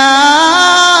 ഇല്ലാ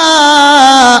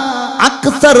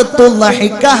അക്സർതു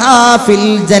ലഹികഹാ ഫിൽ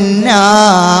ജന്ന,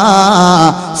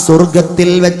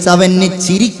 സ്വർഗ്ഗത്തിൽ വെച്ച് അവന്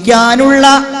ചിരിക്കാനുള്ള,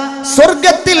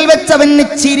 സ്വർഗ്ഗത്തിൽ വെച്ച് അവന്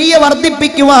ചിരിയെ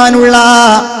വർദ്ധിപ്പിക്കുവാനുള്ള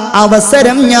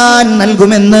അവസരം ഞാൻ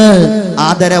നൽകുമെന്ന്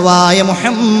ആദരവായ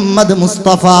മുഹമ്മദ്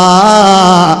മുസ്തഫ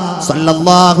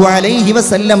സല്ലല്ലാഹു അലൈഹി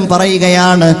വസല്ലം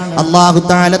പറയുകയാണ്. അല്ലാഹു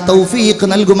തആല തൗഫീഖ്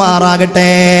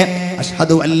നൽകുമാറാകട്ടെ.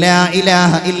 അഷ്ഹദു അല്ലാ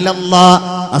ഇലാഹ ഇല്ലല്ലാഹ്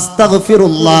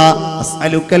അസ്തഗ്ഫിറുല്ലാഹ്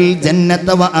അസ്അലുക്കൽ ജന്നത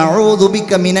വ അഊദു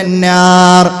ബിക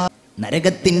മിനന്നാർ.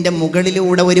 നരകത്തിന്റെ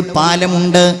മുകളിലൂടെ ഒരു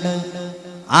പാലമുണ്ട്.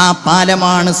 ആ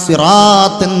പാലമാണ്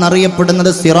സിറാത്ത്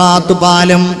എന്നറിയപ്പെടുന്നത്, സിറാത്ത്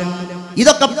പാലം.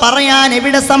 ഇതൊക്കെ പറയാൻ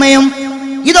എവിടെ സമയം?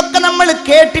 ഇതൊക്കെ നമ്മൾ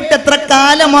കേട്ടിട്ട് എത്ര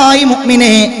കാലമായി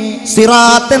മുഅ്മിനെ?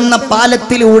 സിറാത്ത് എന്ന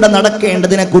പാലത്തിലൂടെ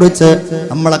നടക്കേണ്ടതിനെ കുറിച്ച്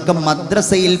നമ്മളൊക്കെ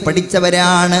മദ്രസയിൽ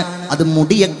പഠിച്ചവരാണ്. അത്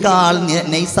മുടിയേക്കാൾ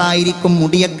നൈസായിരിക്കും,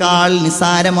 മുടിയേക്കാൾ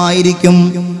നിസാരമായിരിക്കും,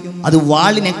 അത്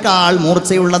വാളിനേക്കാൾ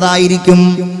മൂർച്ചയുള്ളതായിരിക്കും.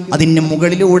 അതിന്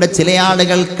മുകളിലൂടെ ചില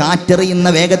ആളുകൾ കാറ്റെറിയുന്ന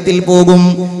വേഗത്തിൽ പോകും,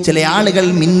 ചില ആളുകൾ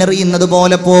മിന്നെറിയുന്നത്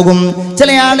പോലെ പോകും, ചില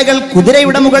ആളുകൾ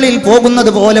കുതിരയുടെ മുകളിൽ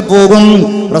പോകുന്നത് പോലെ പോകും.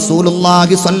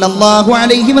 റസൂലുള്ളാഹി സ്വല്ലല്ലാഹു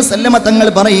അലൈഹി വസല്ലമ തങ്ങൾ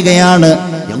പറയുകയാണ്,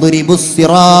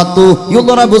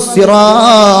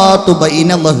 യുദ്റബുസ്സിറാത്തു ബൈന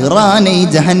ളഹ്റാനൈ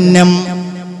ജഹന്നം.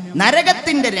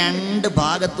 നരകത്തിന്റെ രണ്ട്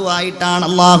ഭാഗത്തുമായിട്ടാണ്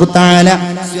അല്ലാഹു തആല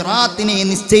സിറാത്തിനെ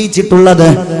നിശ്ചയിച്ചിട്ടുള്ളത്.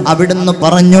 അവിടുന്ന്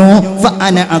പറഞ്ഞു,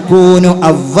 ഫഅന അകൂനു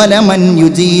അവ്വല മൻ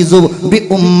യുജീസു ബി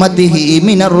ഉമ്മതിഹി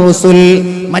മിനർ റുസുൽ.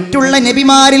 മറ്റുള്ള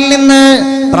നബിമാരിൽ നിന്ന്,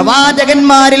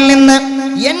 പ്രവാചകന്മാരിൽ നിന്ന്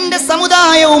എന്റെ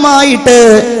സമുദായവുമായിട്ട്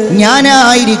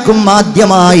ഞാനായിരിക്കും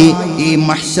ആദ്യമായി ഈ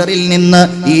മഹ്ശറിൽ നിന്ന്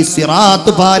ഈ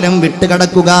സിറാത്ത് പാലം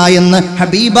വിട്ടുകടക്കുക എന്ന്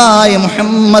ഹബീബായ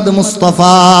മുഹമ്മദ് മുസ്തഫ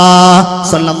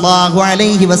സല്ലല്ലാഹു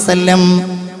അലൈഹി വസല്ലം.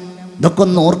 ഇതൊക്കെ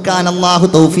ഒന്ന് ഓർക്കാൻ അല്ലാഹു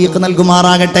തൗഫീഖ്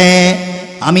നൽകുമാറാകട്ടെ.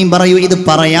 ആമീൻ പറയൂ. ഇത്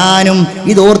പറയാനും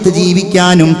ഇത് ഓർത്ത്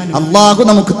ജീവിക്കാനും അല്ലാഹു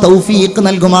നമുക്ക് തൗഫീഖ്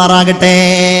നൽകുമാറാകട്ടെ.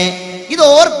 ഇത്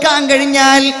ഓർക്കാൻ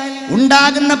കഴിഞ്ഞാൽ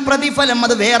ഉണ്ടാകുന്ന പ്രതിഫലം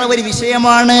അത് വേറെ ഒരു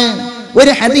വിഷയമാണ്.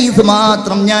 ഒരു ഹദീസ്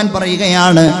മാത്രം ഞാൻ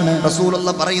പറയുകയാണ്.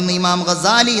 റസൂലുള്ളാഹി പറയുന്ന, ഇമാം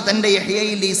ഗസാലി തന്റെ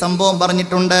യഹ്യയിൽ ഈ സംഭവം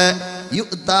പറഞ്ഞിട്ടുണ്ട്.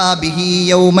 യുഅ്താ ബിഹി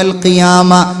യൗമൽ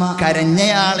ഖിയാമ,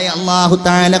 കരഞ്ഞയാളെ അല്ലാഹു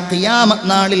തആല ഖിയാമത്ത്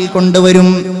നാളിൽ കൊണ്ടുവരും.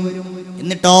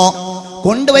 എന്നിട്ടോ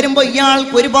കൊണ്ടുവരുമ്പോൾ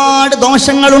ഇയാൾക്ക് ഒരുപാട്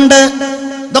ദോഷങ്ങളുണ്ട്.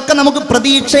 ഇതൊക്കെ നമുക്ക്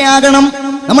പ്രതീക്ഷയാകണം.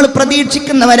 നമ്മൾ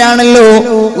പ്രതീക്ഷിക്കുന്നവരാണല്ലോ.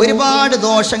 ഒരുപാട്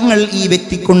ദോഷങ്ങൾ ഈ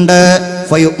വ്യക്തിക്കുണ്ട്.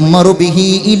 ഫയുമറു ബിഹി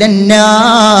ഇലന്നാർ,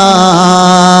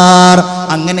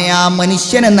 അങ്ങനെ ആ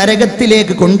മനുഷ്യനെ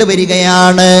നരകത്തിലേക്ക്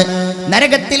കൊണ്ടുവരികയാണ്.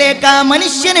 നരകത്തിലേക്ക് ആ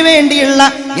മനുഷ്യന് വേണ്ടിയുള്ള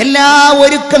എല്ലാ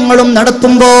ഒരുക്കങ്ങളും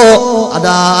നടത്തുമ്പോ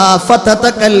അതാ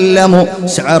ഫതതകല്ലമു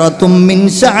ശഅറതും മിൻ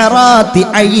ശഅറാതി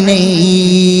ഐനൈ,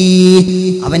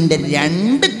 അവന്റെ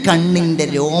രണ്ട് കണ്ണിന്റെ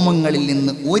രോമങ്ങളിൽ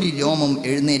നിന്ന് ഒരു രോമം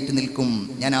എഴുന്നേറ്റ് നിൽക്കും.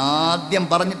 ഞാൻ ആദ്യം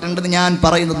പറഞ്ഞിട്ടുണ്ടെന്ന് ഞാൻ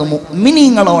പറയുന്നത്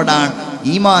മുഅ്മിനീങ്ങളോടാണ്,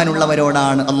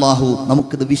 ഈമാനുള്ളവരോടാണ്. അല്ലാഹു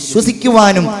നമുക്കിത്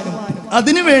വിശ്വസിക്കുവാനും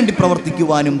അതിനുവേണ്ടി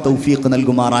പ്രവർത്തിക്കുവാനും തൗഫീഖ്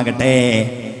നൽകുമാറാകട്ടെ.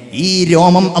 ഈ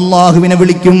രോമം അല്ലാഹുവിനെ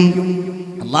വിളിക്കും,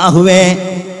 അല്ലാഹുവേ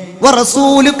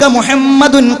വറസൂലുക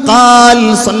മുഹമ്മദുൻ ഖാൽ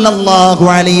സല്ലല്ലാഹു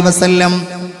അലൈഹി വസല്ലം,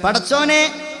 പടച്ചോനെ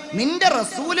നിന്റെ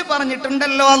റസൂല്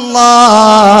പറഞ്ഞിട്ടുണ്ടല്ലോ,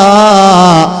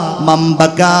 അല്ലാഹ്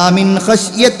മംബകാ മിൻ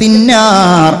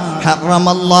ഖശ്യത്തിന്നാർ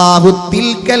ഹറമല്ലാഹു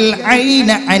തിൽകൽ ഐന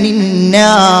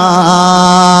അനിന്നാർ.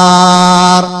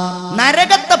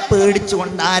 നരകത്തെ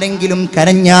പേടിച്ചുകൊണ്ട് ആരെങ്കിലും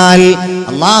കരഞ്ഞാൽ,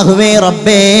 അല്ലാഹുവേ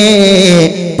റബ്ബേ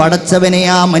പടച്ചവനെ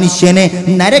ആ മനുഷ്യനെ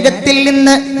നരകത്തിൽ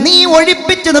നിന്ന് നീ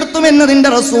ഒഴിപ്പിച്ചു നിർത്തുമെന്ന് നിന്റെ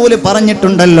റസൂല്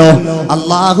പറഞ്ഞിട്ടുണ്ടല്ലോ.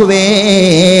 അല്ലാഹുവേ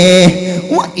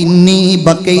ഇന്നി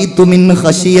ബകൈതു മിൻ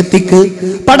ഖശിയതിക,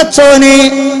 പടച്ചോനെ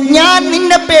ഞാൻ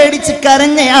നിന്നെ പേടിച്ച്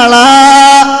കരഞ്ഞയാളാ.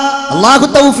 അല്ലാഹു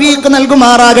തൗഫീഖ്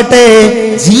നൽകുമാറാകട്ടെ.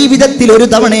 ജീവിതത്തിൽ ഒരു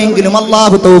തവണയെങ്കിലും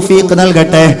അല്ലാഹു തൗഫീഖ്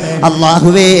നൽകട്ടെ.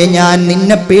 അല്ലാഹുവേ ഞാൻ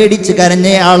നിന്നെ പേടിച്ച്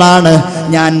കരഞ്ഞയാളാണ്,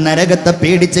 ഞാൻ നരകത്തെ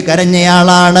പേടിച്ച്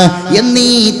കരഞ്ഞയാളാണ്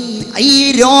എന്നീ ഈ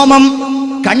രോമം,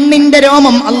 കണ്ണിന്റെ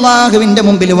രോമം അല്ലാഹുവിന്റെ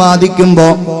മുമ്പിൽ വാദിക്കുമ്പോ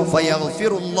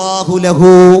ഫയഗ്ഫിറുല്ലാഹു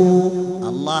ലഹു,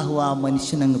 അല്ലാഹു ആ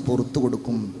മനുഷ്യനങ്ങ് പുറത്തു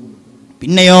കൊടുക്കും.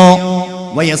 പിന്നെയോ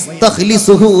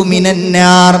വയസ്തഖ്ലിസുഹു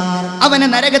മിനന്നാർ, അവനെ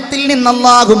നരകത്തിൽ നിന്ന്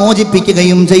അല്ലാഹു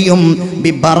മോചിപ്പിക്കുകയും ചെയ്യും.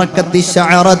 ബിബറകത്തി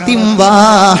ശഅറത്തിൻ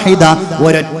വാഹിദ,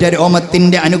 ഒരൊറ്റ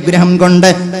രോമത്തിന്റെ അനുഗ്രഹം കൊണ്ട്.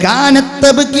 കാനത്ത്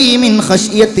തബ്കി മിൻ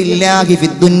ഖശ്യത്തില്ലാഹി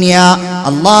ഫിദ്ദുനിയ,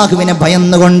 അല്ലാഹുവിനെ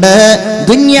ഭയന്നുകൊണ്ട്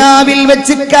ദുനിയാവിൽ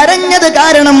വെച്ച് കരഞ്ഞത്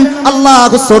കാരണം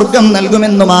അല്ലാഹു സ്വർഗം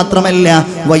നൽകുമെന്ന് മാത്രമല്ല,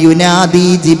 വയുനാദി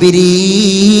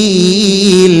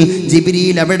ജിബ്രീൽ,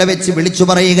 ജിബ്രീൽ അവിടെ വെച്ച് വിളിച്ചു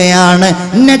പറയുകയാണ്,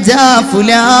 നജാ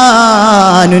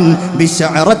ഫുലാനുൻ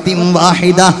ബിശഅറത്തിൻ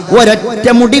വാഹിദ, ഒരൊറ്റ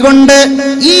മുടി കൊണ്ട്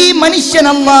ഈ മനുഷ്യൻ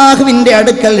അല്ലാഹുവിന്റെ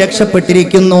അടുക്കൽ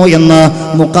രക്ഷപ്പെട്ടിരിക്കുന്നു എന്ന്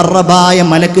മുഖറബായ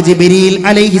മലക്ക് ജിബ്രീൽ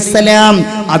അലൈഹിസ്സലാം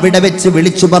അവിടെ വെച്ച്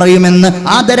വിളിച്ചു പറയുമെന്ന്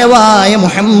ആദരവായ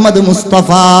മുഹമ്മദ് മുസ്തഫ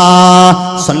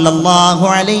സല്ലല്ലാഹു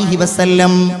അലൈഹി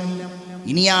വസല്ലം.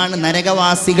 ഇനിയാണ്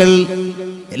നരകവാസികൾ.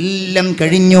 എല്ലാം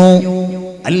കഴിഞ്ഞു.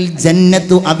 അൽ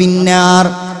ജന്നത്തു അവിന്നാർ,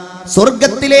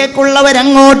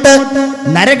 സ്വർഗത്തിലേക്കുള്ളവരങ്ങോട്ട്,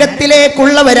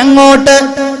 നരകത്തിലേക്കുള്ളവരങ്ങോട്ട്.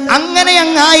 അങ്ങനെ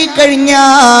അങ്ങായി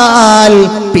കഴിഞ്ഞാൽ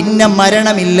പിന്നെ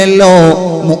മരണമില്ലല്ലോ.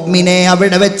 മുഅ്മിനെ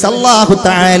അവിടെ വെച്ച് അല്ലാഹു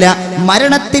തആല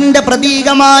മരണത്തിന്റെ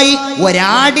പ്രതീകമായി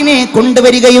ഒരാടിനെ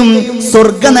കൊണ്ടുവരികയും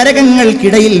സ്വർഗ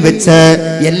നരകങ്ങൾക്കിടയിൽ വെച്ച്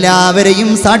എല്ലാവരെയും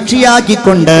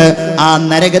സാക്ഷിയാക്കിക്കൊണ്ട് ആ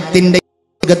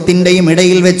നരകത്തിന്റെയും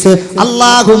ഇടയിൽ വെച്ച്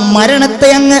അല്ലാഹു മരണത്തെ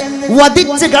അങ്ങ്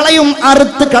വധിച്ച് കളയും,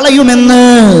 അറുത്ത് കളയുമെന്ന്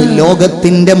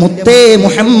ലോകത്തിന്റെ മുത്തേ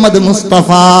മുഹമ്മദ് മുസ്തഫ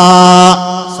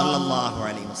സല്ലല്ലാഹു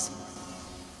അലൈഹി വസല്ലം.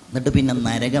 എന്നിട്ട് പിന്നെ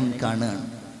നരകം കാണുകയാണ്.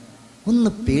 ഒന്ന്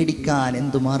പേടിക്കാൻ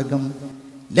എന്തു മാർഗം?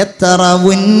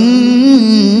 ലതറവുന്നൽ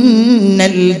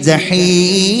ജഹീം,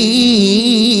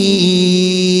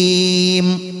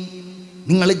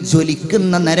 നിങ്ങൾ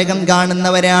ജ്വലിക്കുന്ന നരകം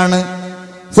കാണുന്നവരാണ്.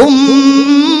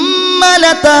 ثم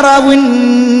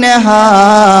لترونها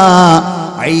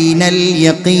عين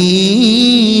اليقين,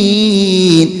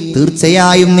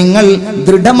 തീർച്ചയായും നിങ്ങൾ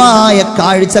ദൃഢമായ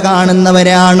കാഴ്ച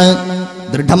കാണുന്നവരാണ്.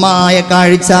 ദൃഢമായ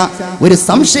കാഴ്ച, ഒരു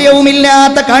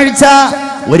സംശയവുമില്ലാത്ത കാഴ്ച,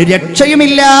 ഒരു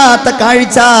രക്ഷയുമില്ലാത്ത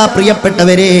കാഴ്ച.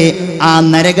 പ്രിയപ്പെട്ടവരെ, ആ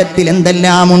നരകത്തിൽ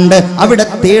എന്തെല്ലാമുണ്ട്? അവിടെ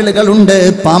തേളുകളുണ്ട്,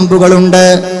 പാമ്പുകളുണ്ട്.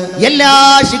 എല്ലാ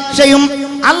ശിക്ഷയും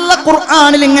അല്ലാഹു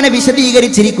ഖുർആനിൽ ഇങ്ങനെ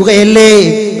വിശദീകരിച്ചിരിക്കുകയല്ലേ.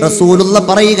 റസൂലുള്ള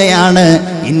പറയുകയാണ്,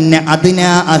 ഇന്ന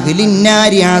അദ്നാ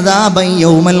അഹ്ലിന്നാരി അദാബൻ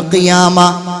യൗമൽ ഖിയാമ,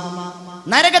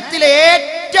 നരകത്തിലെ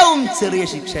ഏറ്റവും ചെറിയ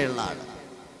ശിക്ഷയുള്ള ആൾ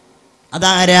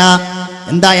അതാരാ?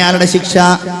 എന്താ അയാളുടെ ശിക്ഷ?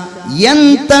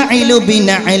 യന്തഇലു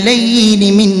ബിനഅലൈനി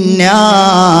മിന്നാർ,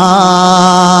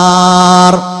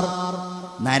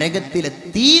 നരകത്തിലെ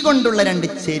തീ കൊണ്ടുള്ള 2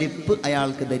 ചെരുപ്പ്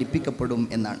അയാൾക്ക് ധരിപ്പിക്കപ്പെടും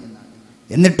എന്നാണ്.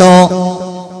 എന്നിട്ടോ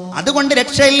അതുകൊണ്ട്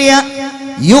രക്ഷയില്ല.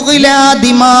 യുഗ്ലാ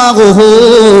ദിമാഗുഹു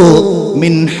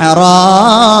മിൻ ഹറാറ,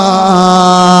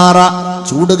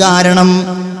 ചൂട് കാരണം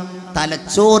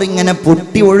തലച്ചോറിങ്ങനെ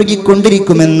പൊട്ടി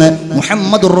ഒഴുകിക്കൊണ്ടിരിക്കുമെന്ന്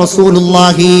മുഹമ്മദുർ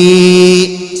റസൂലുള്ളാഹി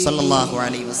സ്വല്ലല്ലാഹു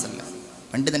അലൈഹി വസല്ലം.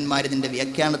 പണ്ഡിതന്മാർ ഇതിന്റെ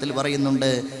വ്യാഖ്യാനത്തിൽ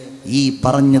പറയുന്നുണ്ട്, ഈ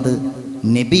പറഞ്ഞത്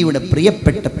നബിയുടെ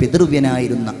പ്രിയപ്പെട്ട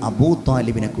പിതൃവ്യനായിരുന്ന അബൂ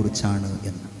ത്വാലിബിനെ കുറിച്ചാണ്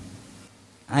എന്ന്.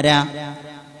 ആരാ?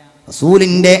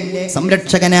 റസൂലിന്റെ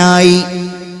സംരക്ഷകനായി,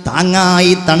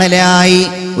 താങ്ങായി, തണലായി,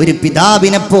 ഒരു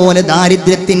പിതാവിനെ പോലെ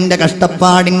ദാരിദ്ര്യത്തിന്റെ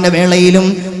കഷ്ടപ്പാടിന്റെ വേളയിലും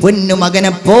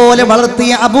പൊന്നുമകനെ പോലെ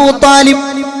വളർത്തിയ അബൂ ത്വാലിബ്,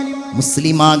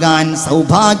 മുസ്ലിമാകാൻ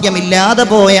സൗഭാഗ്യമില്ലാതെ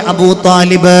പോയ അബൂ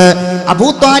ത്വാലിബ്. അബൂ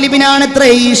ത്വാലിബിനാണ് ഇത്ര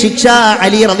ഈ ശിക്ഷ.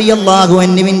 അലി റളിയല്ലാഹു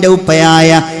അൻഹുവിന്റെ ഉപ്പയായ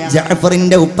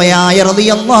ജഅഫറിന്റെ ഉപ്പയായ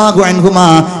റളിയല്ലാഹു അൻഹുമാ,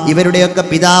 ഇവരുടെയൊക്കെ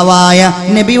പിതാവായ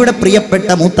നബിയുടെ പ്രിയപ്പെട്ട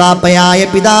മൂത്താപ്പയായ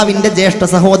പിതാവിന്റെ ജ്യേഷ്ഠ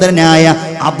സഹോദരനായ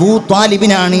അബൂ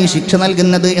ത്വാലിബിനാണ് ഈ ശിക്ഷ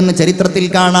നൽകുന്നത് എന്ന് ചരിത്രത്തിൽ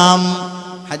കാണാം,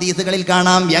 ഹദീസുകളിൽ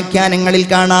കാണാം, വ്യാഖ്യാനങ്ങളിൽ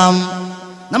കാണാം.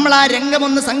 നമ്മൾ ആ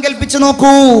രംഗമൊന്ന് സങ്കല്പിച്ചു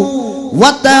നോക്കൂ.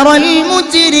 വതറൽ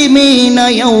മുജ്രിമീന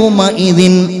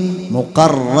യൗമഇദിൻ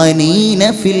മുഖറനീന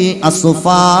ഫിൽ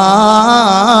അസ്ഫാദ്.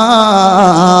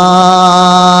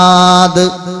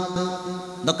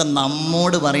 ഇതൊക്കെ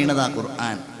നമ്മോട് പറയുന്നതാ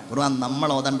ഖുർആൻ. ഖുർആൻ നമ്മൾ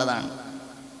ഓതേണ്ടതാണ്.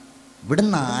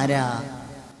 ഇവിടുന്ന് ആരാ?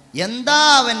 എന്താ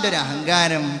അവൻ്റെ ഒരു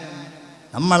അഹങ്കാരം?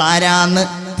 നമ്മൾ ആരാന്ന്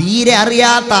തീരെ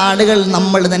അറിയാത്ത ആളുകൾ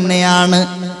നമ്മൾ തന്നെയാണ്.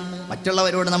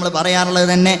 മറ്റുള്ളവരോട് നമ്മൾ പറയാറുള്ളത്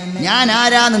തന്നെ ഞാൻ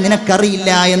ആരാന്ന് നിനക്കറിയില്ല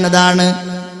എന്നതാണ്.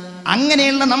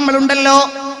 അങ്ങനെയുള്ള നമ്മളുണ്ടല്ലോ.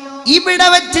 ഇവിടെ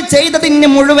വെച്ച് ചെയ്തതിന്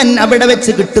മുഴുവൻ അവിടെ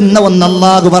വെച്ച് കിട്ടുന്ന ഒന്ന്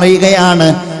അല്ലാഹു പറയുകയാണ്,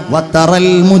 വതറൽ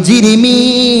മുജ്രിമീന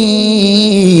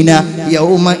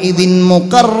യൗമഇദിൻ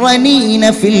മുഖറനീന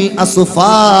ഫിൽ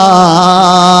അസ്ഫാദ്.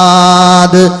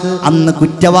 അന്ന്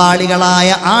കുറ്റവാളികളായ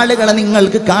ആളുകളെ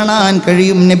നിങ്ങൾക്ക് കാണാൻ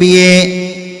കഴിയും നബിയേ.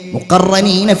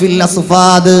 മുഖറനീന ഫിൽ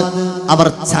അസ്ഫാദ്, അവർ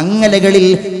ചങ്ങലകളിൽ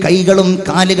കൈകളും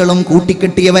കാലുകളും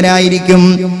കൂട്ടിക്കെട്ടിയവരായിരിക്കും.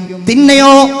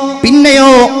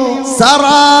 പിന്നെയോ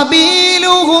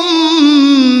സറാബീലുഹും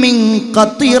മിൻ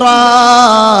ഖത്റാൻ,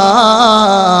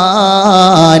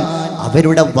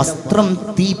 അവരുടെ വസ്ത്രം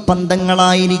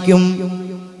തീപ്പന്തങ്ങളായിരിക്കും.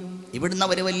 ഇവിടുന്ന്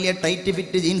അവർ വലിയ ടൈറ്റ്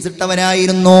ഫിറ്റ് ജീൻസ്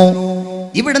ഇട്ടവരായിരുന്നു.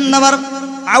 ഇവിടുന്നവർ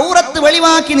ഔറത്ത്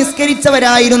വെളിവാക്കി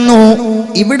നിസ്കരിച്ചവരായിരുന്നു.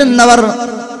 ഇവിടുന്നവർ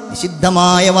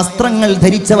നിഷിദ്ധമായ വസ്ത്രങ്ങൾ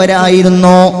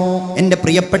ധരിച്ചവരായിരുന്നു. എന്റെ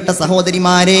പ്രിയപ്പെട്ട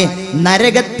സഹോദരിമാരെ,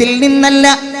 നരകത്തിൽ നിന്നല്ല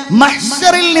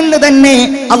മഹ്ശറിൽ നിന്ന് തന്നെ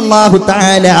അല്ലാഹു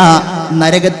തആല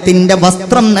നരകത്തിന്റെ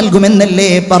വസ്ത്രം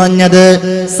നൽകുമെന്നല്ലേ പറഞ്ഞത്?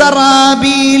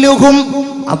 സറാബീലുഹും,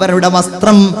 അവരുടെ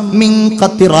വസ്ത്രം മിൻ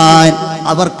ഖത്തിറാൻ,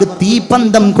 അവർക്ക്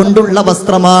തീപന്തം കൊണ്ടുള്ള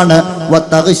വസ്ത്രമാണ്.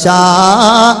 വതഗ്ശാ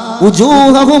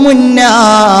ഉജൂഹഹുമുന്നാർ,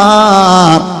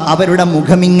 അവരുടെ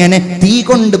മുഖമിങ്ങനെ തീ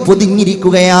കൊണ്ട്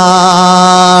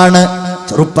പൊതിഞ്ഞിരിക്കുകയാണ്.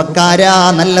 ചെറുപ്പക്കാരാ,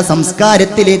 നല്ല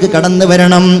സംസ്കാരത്തിലേക്ക് കടന്നു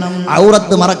വരണം.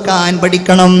 ഔറത്ത് മറക്കാൻ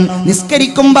പഠിക്കണം.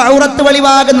 നിസ്കരിക്കുമ്പോ ഔറത്ത്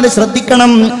വെളിവാകുന്നത്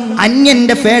ശ്രദ്ധിക്കണം.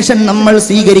 അന്യന്റെ ഫാഷൻ നമ്മൾ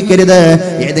സ്വീകരിക്കരുത്.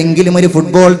 ഏതെങ്കിലും ഒരു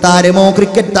ഫുട്ബോൾ താരമോ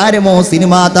ക്രിക്കറ്റ് താരമോ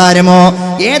സിനിമാ താരമോ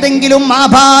ഏതെങ്കിലും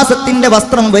ആഭാസത്തിന്റെ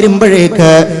വസ്ത്രം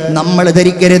വരുമ്പോഴേക്ക് നമ്മൾ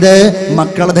ധരിക്കരുത്,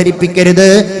 മക്കളെ ധരിപ്പിക്കരുത്,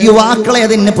 യുവാക്കളെ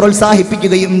അതിന്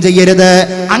പ്രോത്സാഹിപ്പിക്കുകയും ചെയ്യരുത്.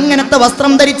 അങ്ങനത്തെ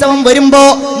വസ്ത്രം ധരിച്ചവൻ വരുമ്പോ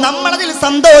നമ്മളതിൽ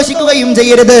സന്തോഷിക്കുകയും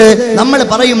ചെയ്യരുത്. നമ്മൾ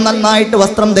പറയും നന്നായിട്ട്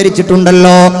വസ്ത്രം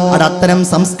ധരിച്ചിട്ടുണ്ടല്ലോ. അത് അത്തരം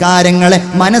സംസ്കാരങ്ങളെ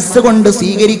മനസ്സുകൊണ്ട്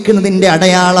സ്വീകരിക്കുന്നതിന്റെ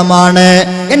അടയാളമാണ്.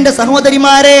 എന്റെ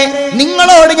സഹോദരിമാരെ,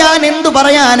 നിങ്ങളോട് ഞാൻ എന്തു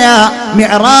പറയാനാ?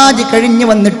 മിഅ്റാജ് കഴിഞ്ഞു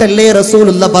വന്നിട്ടല്ലേ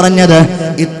റസൂലുള്ള പറഞ്ഞത്,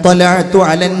 ഇത്തൊലഅതു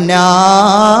അലന്നാർ,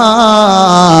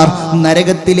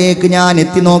 നരകത്തിലേക്ക് ഞാൻ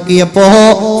എത്തി നോക്കിയപ്പോ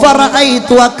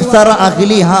ഫറഅയ്തു അക്സറ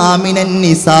അഹ്ലിഹാ മിനൻ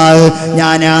നിസാ,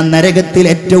 ഞാൻ ആ നരകത്തിൽ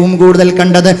ഏറ്റവും കൂടുതൽ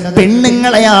കണ്ടത്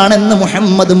പെണ്ണുങ്ങളെയാണെന്ന്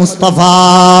മുഹമ്മദ് മുസ്തഫ.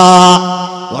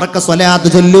 ഉറക്ക സ്വലാത്ത്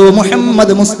ചൊല്ലൂ,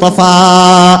 മുഹമ്മദ് മുസ്തഫ.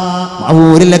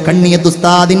 മൗരിലെ കണ്ണിയത്ത്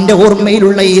ഉസ്താദിന്റെ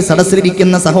ഓർമ്മയിലുള്ള ഈ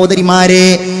സദസ്സിലിരിക്കുന്ന സഹോദരിമാരെ,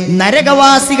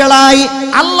 നരകവാസികളായി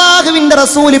അല്ലാഹുവിന്റെ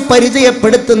റസൂൽ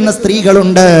പരിചയപ്പെടുത്തുന്ന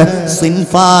സ്ത്രീകളുണ്ട്.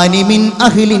 സിൻഫാനി മിൻ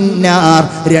അഹ്ലിന്നാർ,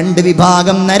 രണ്ട്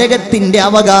വിഭാഗം നരകത്തിന്റെ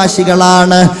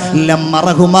അവകാശികളാണ്.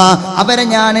 ലമ്മറഹുമ, അവരെ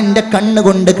ഞാൻ എന്റെ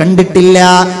കണ്ണുകൊണ്ട് കണ്ടിട്ടില്ല,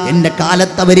 എന്റെ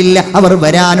കാലത്തവരില്ല, അവർ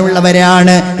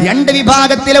വരാനുള്ളവരാണ്. രണ്ട്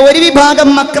വിഭാഗത്തിലെ ഒരു വിഭാഗം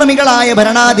അക്രമികളായ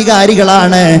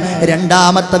ഭരണാധികാരികളാണ്.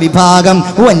 രണ്ടാമത്തെ വിഭാഗം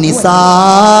വനിസാ,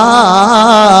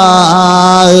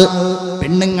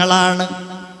 പെണ്ണുങ്ങളാണ്.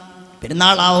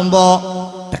 പെരുന്നാളാവുമ്പോ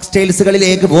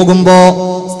ടെക്സ്റ്റൈൽസുകളിലേക്ക് പോകുമ്പോ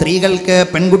സ്ത്രീകൾക്ക്,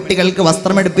 പെൺകുട്ടികൾക്ക്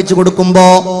വസ്ത്രം എടുപ്പിച്ചു കൊടുക്കുമ്പോ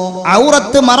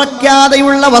ഔറത്ത്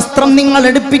മറയ്ക്കാതെയുള്ള വസ്ത്രം നിങ്ങൾ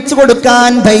എടുപ്പിച്ചു കൊടുക്കാൻ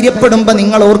ധൈര്യപ്പെടുമ്പോ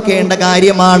നിങ്ങൾ ഓർക്കേണ്ട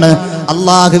കാര്യമാണ്,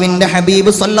 അള്ളാഹുവിന്റെ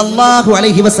ഹബീബ് സല്ലല്ലാഹു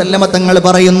അലൈഹി വസല്ലമ തങ്ങൾ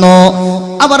പറയുന്നു,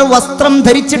 അവർ വസ്ത്രം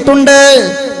ധരിച്ചിട്ടുണ്ട്,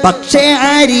 പക്ഷേ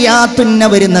ആരിയാത്തുൻ,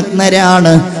 അവർ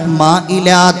നഗ്നരാണ്.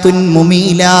 മായിലാത്തുൻ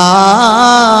മുമീലാത്ത്,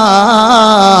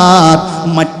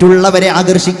 മറ്റുള്ളവരെ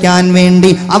ആകർഷിക്കാൻ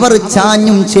വേണ്ടി അവർ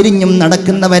ചാഞ്ഞും ചെരിഞ്ഞും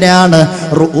നടക്കുന്നവരാണ്.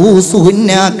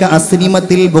 റൂസുഹുന്ന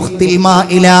കഅസ്നിമത്തിൽ ബുഖ്തിൽ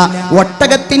മായില,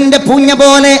 ഒട്ടകത്തിന്റെ പൂഞ്ഞ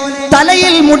പോലെ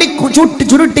തലയിൽ മുടി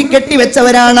ചുരുട്ടി കെട്ടി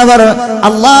വെച്ചവരാണവർ.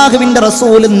 അള്ളാഹുവിന്റെ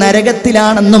റസൂൽ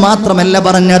നരകത്തിലാണെന്ന് മാത്രമല്ല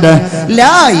പറഞ്ഞത്,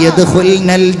 ലാ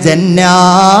യദ്ഖുൽനൽ ജന്നാ,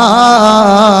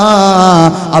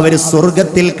 അവർ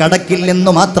സ്വർഗത്തിൽ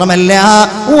കടക്കില്ലെന്ന് മാത്രമല്ല,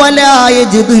 വലാ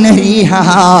യജിദുന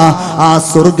റീഹഹാ, ആ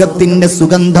സ്വർഗത്തിന്റെ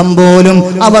സുഗന്ധം പോലും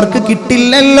അവർക്ക്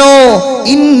കിട്ടില്ലല്ലോ.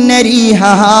 ഇന്ന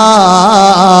റീഹഹാ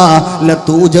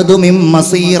ലതൂജദു മിൻ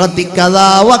മസീറതി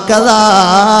കദാ വകദാ,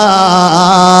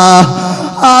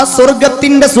 ആ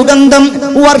സ്വർഗത്തിന്റെ സുഗന്ധം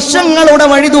വർഷങ്ങളുടെ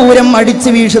വഴിദൂരം അടിച്ചു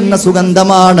വീശുന്ന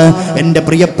സുഗന്ധമാണ്. എന്റെ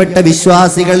പ്രിയപ്പെട്ട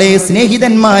വിശ്വാസികളെ,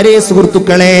 സ്നേഹിതന്മാരെ,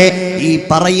 സുഹൃത്തുക്കളെ, ഈ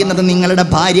പറയുന്നത് നിങ്ങളുടെ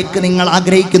ഭാര്യയ്ക്ക് നിങ്ങൾ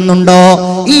ആഗ്രഹിക്കുന്നുണ്ടോ?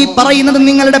 ഈ പറയുന്നത്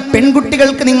നിങ്ങളുടെ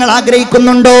പെൺകുട്ടികൾക്ക് നിങ്ങൾ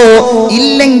ആഗ്രഹിക്കുന്നുണ്ടോ?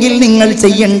 ഇല്ലെങ്കിൽ നിങ്ങൾ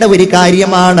ചെയ്യേണ്ട ഒരു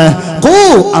കാര്യമാണ്, ഖൂ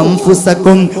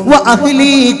അൻഫുസകും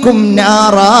വഅഹ്ലീകും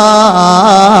നാറാ,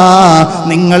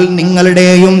 നിങ്ങൾ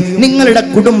നിങ്ങളുടെയും നിങ്ങളുടെ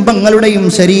കുടുംബങ്ങളുടെയും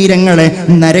ശരീരങ്ങളെ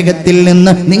നരകത്തിൽ നിന്ന്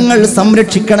നിങ്ങൾ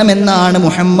സംരക്ഷിക്കണമെന്നാണ്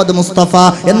മുഹമ്മദ് മുസ്തഫ,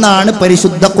 എന്നാണ്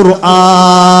പരിശുദ്ധ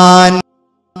ഖുർആൻ.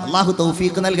 അല്ലാഹു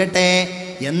തൗഫീഖ് നൽകട്ടെ.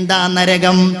 എന്താ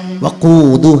നരകം?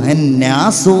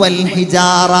 വഖൂദുഹന്നാസു വൽ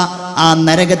ഹിജാറ, ആ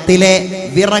നരകത്തിലെ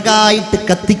വിറകായിട്ട്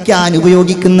കത്തിക്കാൻ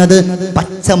ഉപയോഗിക്കുന്നത്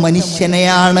പച്ച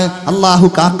മനുഷ്യനെയാണ്. അല്ലാഹു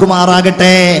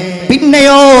കാക്കുമാറാകട്ടെ.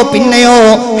 പിന്നെയോ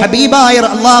ഹബീബായ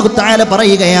അല്ലാഹു തആല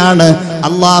പറയുകയാണ്,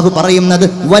 അല്ലാഹു പറയുന്നത്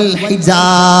വൽ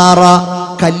ഹിജാറ,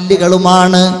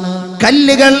 കല്ലുകളുമാണ്.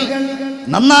 കല്ലുകൾ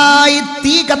നന്നായി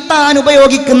തീ കത്താൻ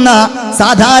ഉപയോഗിക്കുന്ന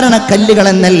സാധാരണ കല്ലുകൾ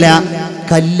എന്നല്ല,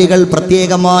 കല്ലുകൾ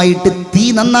പ്രത്യേകമായിട്ട് തീ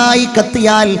നന്നായി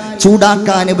കത്തിയാൽ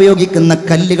ചൂടാക്കാൻ ഉപയോഗിക്കുന്ന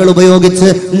കല്ലുകൾ ഉപയോഗിച്ച്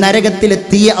നരകത്തിലെ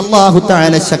തീ അല്ലാഹു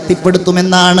തആല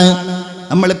ശക്തിപ്പെടുത്തുമെന്നാണ്.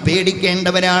 നമ്മൾ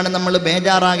പേടിക്കേണ്ടവരാണ്, നമ്മൾ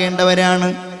ബേജാറാകേണ്ടവരാണ്.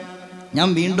 ഞാൻ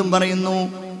വീണ്ടും പറയുന്നു,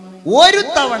 ഒരു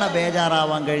തവണ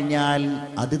ബേജാറാവാൻ കഴിഞ്ഞാൽ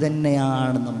അത്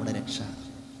തന്നെയാണ് നമ്മുടെ രക്ഷ.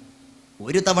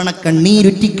 ഒരു തവണ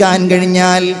കണ്ണീരുറ്റിക്കാൻ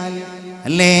കഴിഞ്ഞാൽ,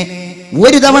 അല്ലേ,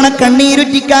 ഒരു തവണ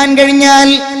കണ്ണീരുറ്റിക്കാൻ കഴിഞ്ഞാൽ,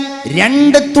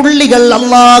 രണ്ട് തുള്ളികൾ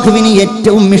അല്ലാഹുവിന്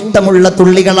ഏറ്റവും ഇഷ്ടമുള്ള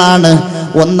തുള്ളികളാണ്.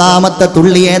 ഒന്നാമത്തെ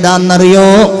തുള്ളി ഏതാണെന്നറിയോ?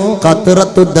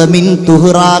 ഖത്റത്തു ദമിൻ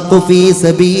തുഹ്റാഖു ഫീ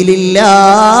സബീലില്ലാഹ്,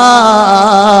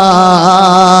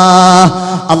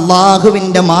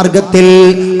 അള്ളാഹുവിന്റെ മാർഗത്തിൽ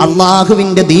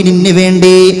അള്ളാഹുവിന്റെ ദീനിന്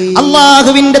വേണ്ടി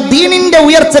അള്ളാഹുവിന്റെ ദീനിന്റെ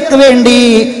ഉയർച്ചയ്ക്ക് വേണ്ടി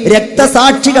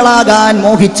രക്തസാക്ഷികളാകാൻ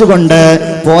മോഹിച്ചുകൊണ്ട്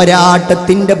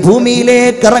പോരാട്ടത്തിന്റെ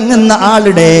ഭൂമിയിലേക്ക് ഇറങ്ങുന്ന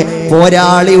ആളുടെ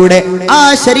പോരാളിയുടെ ആ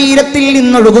ശരീരത്തിൽ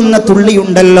നിന്നൊഴുകുന്ന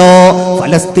തുള്ളിയുണ്ടല്ലോ,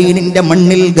 ഫലസ്തീനിന്റെ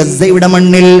മണ്ണിൽ, ഗസയുടെ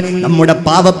മണ്ണിൽ നമ്മുടെ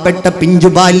പാവപ്പെട്ട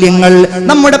പിഞ്ചുബാല്യങ്ങൾ,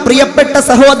 നമ്മുടെ പ്രിയപ്പെട്ട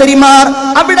സഹോദരിമാർ,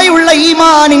 അവിടെയുള്ള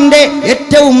ഈമാനിന്റെ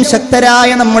ഏറ്റവും ശക്തരായ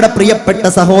നമ്മുടെ പ്രിയപ്പെട്ട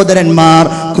സഹോദരന്മാർ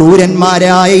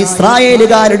ക്രൂരന്മാരായ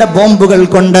ഇസ്രായേലുകാരുടെ ബോംബുകൾ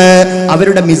കൊണ്ട്,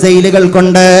 അവരുടെ മിസൈലുകൾ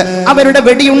കൊണ്ട്, അവരുടെ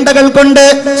വെടിയുണ്ടകൾ കൊണ്ട്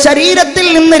ശരീരത്തിൽ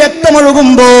നിന്ന്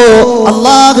രക്തമൊഴുകുമ്പോ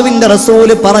അള്ളാഹുവിന്റെ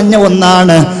റസൂല് പറഞ്ഞ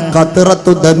ഒന്നാണ്,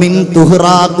 ഖത്റത്തു ദമിൻ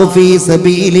തുഹ്റാഖു ഫീ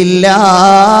സബീലില്ലാഹ്.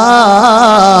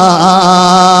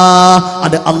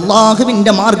 അത്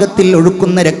അള്ളാഹുവിന്റെ മാർഗത്തിൽ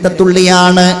ഒഴുക്കുന്ന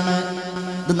രക്തത്തുള്ളിയാണ്.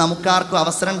 ഇത് നമുക്കാർക്കും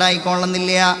അവസരം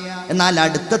ഉണ്ടായിക്കൊള്ളുന്നില്ല. എന്നാൽ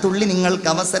അടുത്ത തുള്ളി നിങ്ങൾക്ക്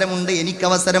അവസരമുണ്ട്, എനിക്ക്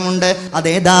അവസരമുണ്ട്.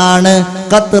 അതേതാണ്?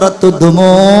 ഖത്റത്തു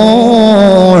ദുമൂ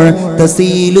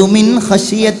തസീലു മിൻ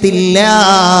ഖശിയത്തില്ലാഹ്.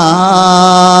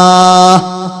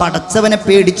 പടച്ചവനെ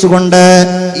പേടിച്ചുകൊണ്ട്,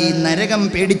 ഈ നരകം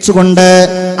പേടിച്ചുകൊണ്ട്,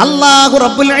 അല്ലാഹു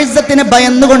റബ്ബുൽ ഇസ്സത്തിനെ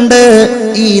ഭയന്നുകൊണ്ട്,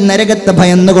 ഈ നരകത്തെ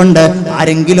ഭയന്നുകൊണ്ട്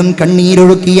ആരെങ്കിലും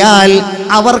കണ്ണീരൊഴുക്കിയാൽ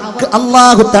അവർക്ക്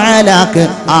അല്ലാഹു തആലാക്ക്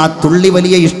ആ തുള്ളി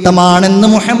വലിയ ഇഷ്ടമാണെന്ന്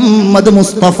മുഹമ്മദ്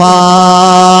മുസ്തഫ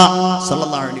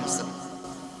സല്ലല്ലാഹു അലൈഹി വസല്ലം.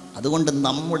 അതുകൊണ്ട്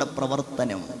നമ്മുടെ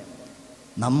പ്രവർത്തനം,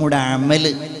 നമ്മുടെ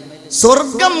അമല്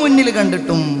സ്വർഗം മുന്നിൽ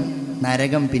കണ്ടിട്ടും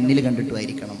നരകം പിന്നിൽ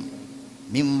കണ്ടിട്ടുമായിരിക്കണം.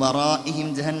 മിൻ വറാഇഹിം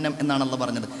ജഹന്നം എന്നാണ് അല്ലാഹു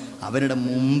പറഞ്ഞത്. അവരുടെ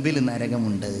മുമ്പിൽ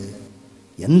നരകമുണ്ട്.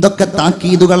 എന്തൊക്കെ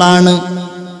താക്കീതുകളാണ്,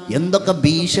 എന്തൊക്കെ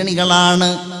ഭീഷണികളാണ്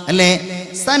അല്ലേ?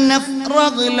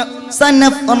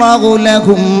 സനഫ്റഗു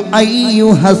ലഹും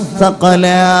അയ്യുഹസ്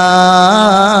സഖലാൻ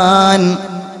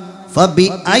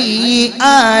ഫബിഅയ്യി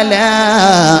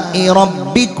ആലാഇ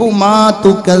റബ്ബികുമാ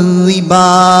തുകസ്സിബാൻ.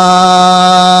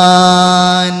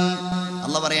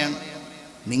 അല്ലാഹു പറയാണ്,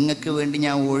 നിങ്ങൾക്ക് വേണ്ടി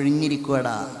ഞാൻ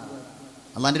ഒഴിഞ്ഞിരിക്കുവാടാ.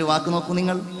 അള്ളാന്റെ ഒരു വാക്ക് നോക്കൂ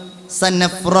നിങ്ങൾ,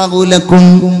 സനഫ്റഗു ലക്കും,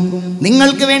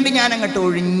 നിങ്ങൾക്ക് വേണ്ടി ഞാൻ അങ്ങോട്ട്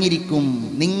ഒഴിഞ്ഞിരിക്കും,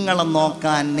 നിങ്ങളെ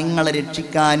നോക്കാൻ, നിങ്ങളെ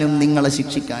രക്ഷിക്കാനും നിങ്ങളെ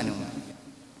ശിക്ഷിക്കാനും.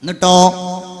 എന്നിട്ടോ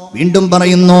വീണ്ടും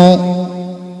പറയുന്നു,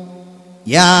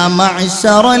 യാ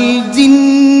മഅ്ശറൽ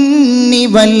ജിന്നി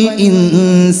വൽ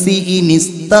ഇൻസി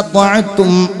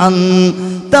ഇനിസ്തതഅ്തും അൻ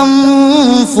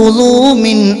തൻഫുദൂ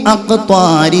മിൻ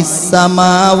അഖ്താരിസ്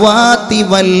സമാവാതി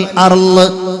വൽ അർള്.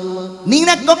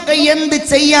 നിനക്കൊക്കെ എന്ത്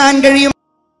ചെയ്യാൻ കഴിയും?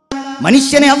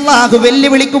 മനുഷ്യനെ അല്ലാഹു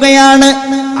വെല്ലുവിളിക്കുകയാണ്.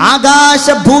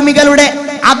 ആകാശഭൂമികളുടെ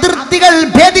അതിർത്തികൾ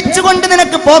ഭേദിച്ചുകൊണ്ട്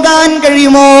നിനക്ക് പോകാൻ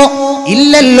കഴിയുമോ?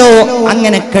 ഇല്ലല്ലോ.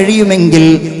 അങ്ങനെ കഴിയുമെങ്കിൽ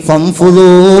ഫംഫുദൂ,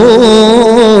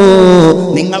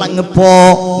 നിങ്ങളങ്ങ് പോ.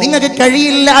 നിങ്ങൾക്ക്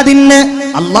കഴിയില്ല അതിന്.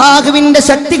 അള്ളാഹുവിന്റെ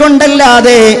ശക്തി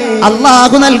കൊണ്ടല്ലാതെ,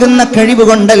 അള്ളാഹു നൽകുന്ന കഴിവ്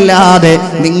കൊണ്ടല്ലാതെ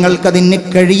നിങ്ങൾക്കതിന്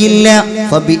കഴിയില്ല.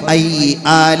 ഫബിഅയ്യി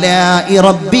ആലാഇ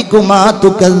റബ്ബികുമാ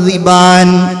തുകസ്സിബാൻ.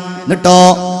 എന്നിട്ടോ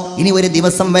ഇനി ഒരു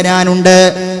ദിവസം വരാനുണ്ട്,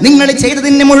 നിങ്ങൾ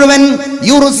ചെയ്തതിന് മുഴുവൻ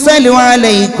യുർസലു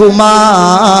അലൈകുമാ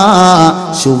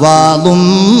ശുവാദും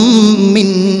മിൻ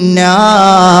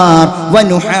നാർ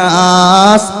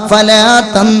വനുഹാസ് ഫലാ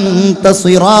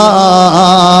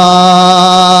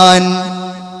തന്തസിറാൻ.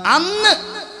 അന്ന്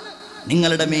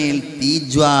നിങ്ങളുടെ മേൽ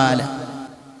തീജ്വാല,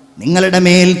 നിങ്ങളുടെ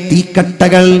മേൽ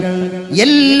തീക്കട്ടകൾ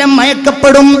എല്ലാം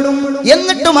മയക്കപ്പെടും.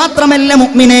 എന്നിട്ട് മാത്രമല്ല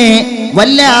മുഅ്മിനേ,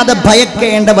 വല്ലാതെ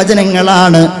ഭയക്കേണ്ട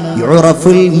വചനങ്ങളാണ്.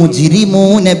 യുറഫുൽ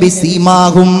മുജ്രിമൂന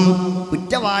ബിസീമാഹും.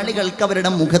 കുറ്റവാളികൾക്ക്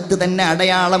അവരുടെ മുഖത്ത് തന്നെ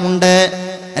അടയാളമുണ്ട്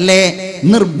അല്ലേ?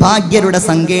 നിർഭാഗ്യരുടെ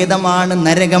സങ്കേതമാണ്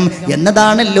നരകം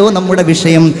എന്നതാണല്ലോ നമ്മുടെ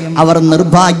വിഷയം. അവർ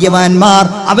നിർഭാഗ്യവാന്മാർ,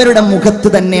 അവരുടെ മുഖത്ത്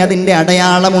തന്നെ അതിന്റെ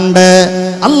അടയാളമുണ്ട്.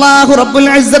 അല്ലാഹു റബ്ബുൽ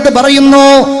ഇസ്സത്ത് പറയുന്നു,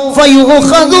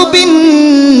 ഫയുഖദു ബിൻ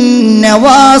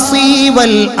നവാസി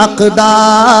വൽ അഖ്ദാ.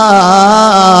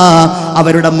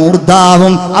 അവരുടെ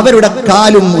മൂർധാവും അവരുടെ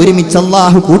കാലും ഒരുമിച്ച്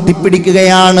അല്ലാഹു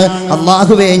കൂട്ടിപ്പിടിക്കുകയാണ്.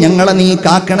 അല്ലാഹുവേ, ഞങ്ങളെ നീ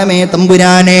കാക്കണമേ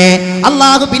തമ്പുരാനെ.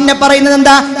 അല്ലാഹു പിന്നെ പറയുന്നത്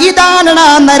എന്താ? ഇതാണ്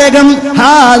ആ നരകം.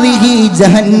 ഹാദിഹി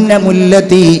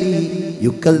ജഹന്നമുല്ലതി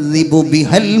യുകദ്ദിബു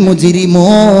ബിഹൽ മുജ്രിമൂൻ.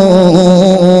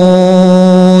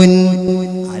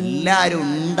 എല്ലാരും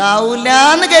ഉണ്ടാവൂല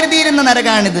എന്ന് കരുതിയിരുന്ന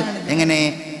നരകാണിത്. എങ്ങനെ?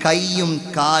 കൈയും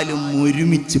കാലും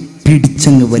ഒരുമിച്ച്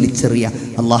പിടിച്ചങ്ങ് വലിച്ചെറിയ.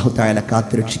 അല്ലാഹു തആല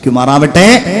കാത്തുരക്ഷിക്കുമാറാവട്ടെ.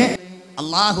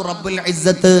 അല്ലാഹു റബ്ബുൽ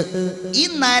ഇസ്സത്ത് ഈ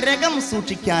നരകം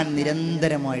സൂക്ഷിക്കാൻ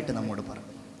നിരന്തരമായിട്ട് നമ്മോട് പറഞ്ഞു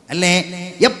അല്ലേ?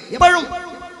 എപ്പോഴും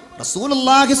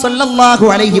റസൂലുള്ളാഹി സ്വല്ലല്ലാഹു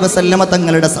അലൈഹി വസല്ലമ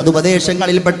തങ്ങളുടെ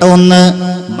സതുപദേശങ്ങളിൽപ്പെട്ട ഒന്ന്,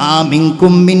 മാ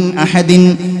മിൻകും മിൻ അഹദിൻ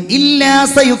ഇല്ലാ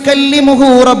സയുകല്ലിമുഹു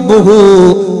റബ്ബുഹു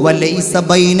വലൈസ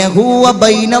ബൈനഹു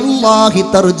വബൈനല്ലാഹി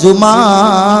തർജുമാൻ.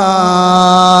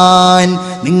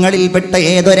 നിങ്ങളിൽപ്പെട്ട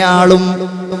ഏതൊരാളും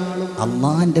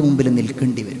അള്ളാന്റെ മുമ്പിൽ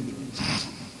നിൽക്കേണ്ടി വരും.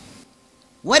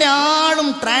 ഒരാളും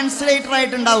ട്രാൻസ്ലേറ്റർ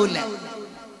ആയിട്ടുണ്ടാവില്ല,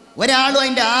 ഒരാളും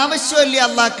അതിന്റെ ആവശ്യമില്ല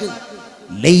അള്ളാഹ്ക്ക്.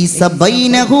 ലൈസ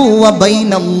ബൈനഹു വ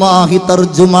ബൈനല്ലാഹി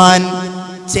തർജുമാൻ.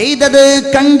 ചെയ്തത്,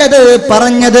 കണ്ടത്,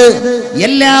 പറഞ്ഞത്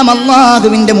എല്ലാം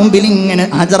അള്ളാഹുവിന്റെ മുമ്പിൽ ഇങ്ങനെ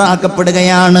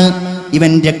ഹാജരാക്കപ്പെടുകയാണ്.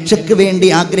 ഇവൻ രക്ഷയ്ക്ക് വേണ്ടി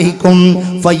ആഗ്രഹിക്കും.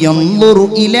 ഫയൻളുറു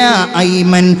ഇലാ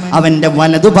ഐമൻ, അവന്റെ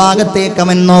വലതുഭാഗത്തേക്ക്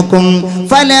അവൻ നോക്കും.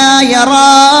 ഫലാ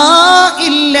യറാ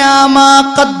ഇല്ലാ മാ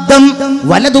ഖദ്ദം,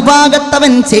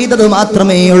 വലതുഭാഗത്തവൻ ചെയ്തത്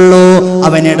മാത്രമേ ഉള്ളൂ.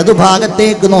 അവൻ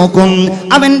ഇടതുഭാഗത്തേക്ക് നോക്കും,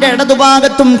 അവന്റെ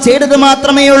ഇടതുഭാഗത്തും ചെയ്തത്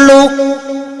മാത്രമേ ഉള്ളൂ.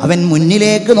 അവൻ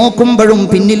മുന്നിലേക്ക് നോക്കുമ്പോഴും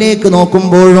പിന്നിലേക്ക്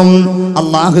നോക്കുമ്പോഴും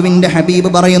അള്ളാഹുവിന്റെ ഹബീബ്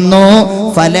പറയുന്നു,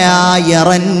 ഫലാ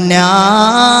യറന്നാറ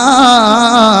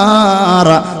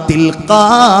തിൽഖാ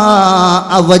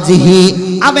വജ്ഹി,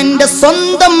 അവന്റെ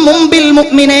സ്വന്തം മുമ്പിൽ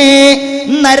മുഅ്മിനേ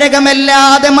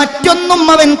നരകമല്ലാതെ മറ്റൊന്നും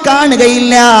അവൻ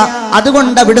കാണുകയില്ല.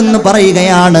 അതുകൊണ്ട് അവിടുന്ന്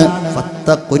പറയുകയാണ്,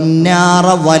 ഫത്തഖുന്നാറ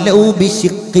വലൗ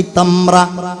ബിശിഖ്ഖി തംറ.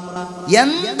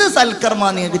 എന്ത് സൽക്കർമ്മ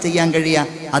നിങ്ങൾക്ക് ചെയ്യാൻ കഴിയുക?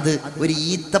 അത് ഒരു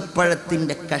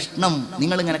ഈത്തപ്പഴത്തിന്റെ കഷ്ണം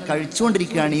നിങ്ങൾ ഇങ്ങനെ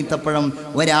കഴിച്ചുകൊണ്ടിരിക്കുകയാണ്. ഈത്തപ്പഴം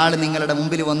ഒരാൾ നിങ്ങളുടെ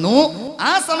മുമ്പിൽ വന്നു,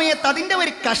 ആ സമയത്ത് അതിന്റെ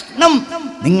ഒരു കഷ്ണം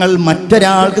നിങ്ങൾ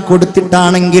മറ്റൊരാൾക്ക്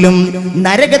കൊടുത്തിട്ടാണെങ്കിലും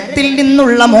നരകത്തിൽ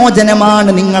നിന്നുള്ള മോചനമാണ്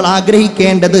നിങ്ങൾ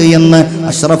ആഗ്രഹിക്കേണ്ടത് എന്ന്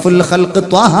അഷ്റഫുൽ ഖൽഖ്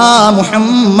ത്വഹ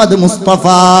മുഹമ്മദ് മുസ്തഫ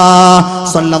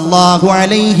സല്ലല്ലാഹു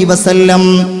അലൈഹി വസല്ലം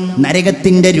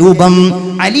നരകത്തിന്റെ രൂപം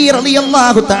അലി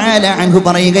റളിയല്ലാഹു തആല അൻഹു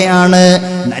പറയുകയാണ്,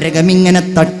 നരകം ഇങ്ങനെ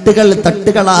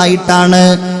തട്ടുകളായിട്ടാണ്.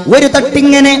 ഒരു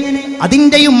തട്ടിങ്ങനെ,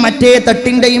 അതിന്റെയും മറ്റേ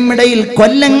തട്ടിന്റെയും ഇടയിൽ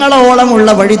കൊല്ലങ്ങളോളമുള്ള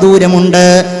വഴി ദൂരമുണ്ട്.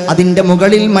 അതിന്റെ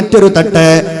മുകളിൽ മറ്റൊരു തട്ട്,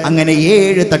 അങ്ങനെ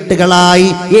 7 തട്ടുകളായി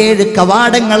 7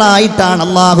 കവാടങ്ങളായിട്ടാണ്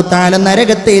അല്ലാഹു തആല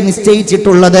നരകത്തെ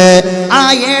നിശ്ചയിച്ചിട്ടുള്ളത്. ആ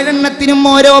 7 എണ്ണത്തിനും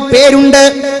ഓരോ പേരുണ്ട്.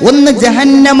 ഒന്ന്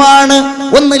ജഹന്നമാണ്,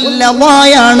 ഒന്ന്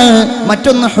ലവായാണ്,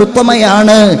 മറ്റൊന്ന്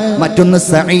ഹുത്തമയാണ്, മറ്റൊന്ന്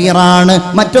സഈറാണ്,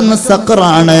 മറ്റൊന്ന്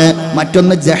സഖറാണ്,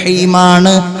 മറ്റൊന്ന്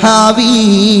ജഹീമാണ്, ഹാവീൻ.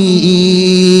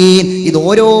 ഇത്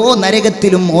ഓരോ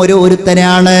നരകത്തിലും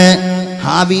ഓരോരുത്തരാണ്.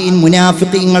 ഹാവീൻ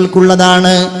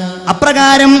മുനാഫിഖീങ്ങൾക്കുള്ളതാണ്.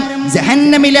 അപ്രകാരം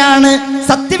ജഹന്നമിലാണ്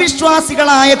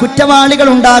സത്യവിശ്വാസികളായ കുറ്റവാളികൾ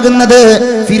ഉണ്ടാകുന്നത്.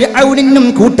 ഫിർഔനിനും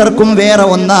കൂട്ടർക്കും വേറെ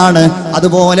ഒന്നാണ്,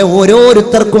 അതുപോലെ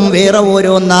ഓരോരുത്തർക്കും വേറെ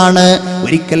ഓരോന്നാണ്.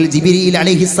 ഒരിക്കൽ ജിബ്രീൽ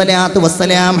അലൈഹിസ്സലാത്തു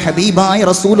വസ്സലാം ഹബീബായ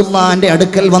റസൂലുള്ളാഹിന്റെ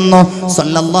അടുക്കൽ വന്നു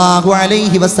സല്ലല്ലാഹു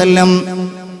അലൈഹി വസല്ലം.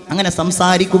 അങ്ങനെ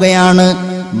സംസാരിക്കുകയാണ്.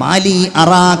 മാലി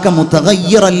അറാക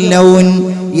മുതഗയ്യിറൽ ലൗൻ,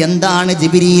 എന്താണ്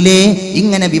ജിബ്രീലേ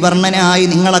ഇങ്ങനെ വിവർണനായി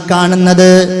നിങ്ങളെ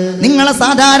കാണുന്നത്? നിങ്ങളെ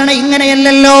സാധാരണ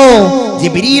ഇങ്ങനെയല്ലല്ലോ.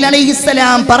 ജിബ്രീൽ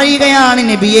അലൈഹിസ്സലാം പറയുകയാണ്,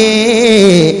 നബിയേ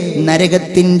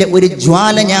നരകത്തിന്റെ ഒരു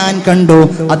ജ്വാല ഞാൻ കണ്ടു.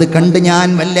 അത് കണ്ട് ഞാൻ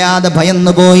വല്ലാതെ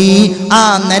ഭയന്നുപോയി. ആ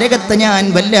നരകത്തെ ഞാൻ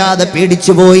വല്ലാതെ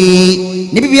പേടിച്ചുപോയി.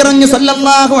 നബി പറഞ്ഞു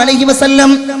സല്ലല്ലാഹു അലൈഹി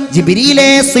വസല്ലം,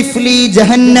 ജിബ്രീലേ സിഫ്ലി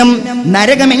ജഹന്നം,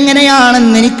 നരകം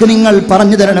എങ്ങനെയാണെന്ന് എനിക്ക് നിങ്ങൾ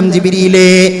പറഞ്ഞു തരണം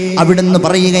ജിബ്രീലേ. അവിടുന്ന്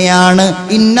പറയുകയാണ്,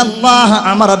 ഇന്നല്ലാഹ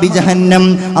അമറ ബി ജഹന്നം,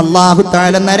 അല്ലാഹു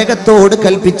തആല നരകത്തോട്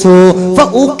കൽപ്പിച്ചു.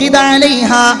 ഫഊഖിദ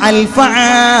അലൈഹാ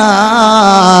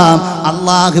അൽഫആം,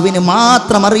 അല്ലാഹുവിന്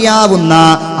മാത്രം അറിയാവുന്ന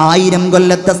 1000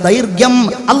 കൊല്ലത്തെ ദൈർഘ്യം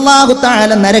അല്ലാഹു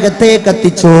തആല നരകത്തെ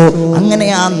കത്തിച്ചു. അങ്ങനെ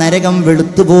ആ നരകം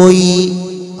വെളുത്തുപോയി.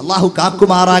 അല്ലാഹു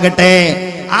കാക്കുമാറാകട്ടെ.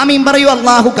 ആമീൻ പറയൂ.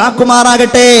 അല്ലാഹു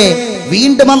കാക്കുമാറാകട്ടെ.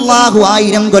 വീണ്ടും അല്ലാഹു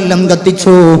 1000 കൊല്ലം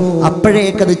കത്തിച്ചു.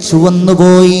 അപ്പോഴേക്കത്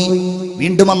ചുവന്നുപോയി.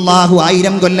 വീണ്ടും അല്ലാഹു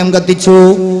 1000 കൊല്ലം കത്തിച്ചു.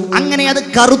 അങ്ങനെ അത്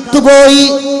കറുത്തുപോയി.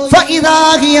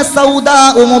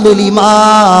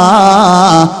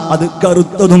 അത്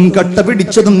കറുത്തതും കട്ട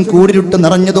പിടിച്ചതും കൂരിരുട്ട്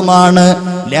നിറഞ്ഞതുമാണ്.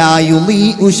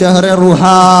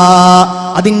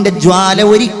 അതിന്റെ ജ്വാല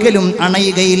ഒരിക്കലും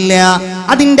അണയുകയില്ല,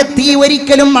 അതിന്റെ തീ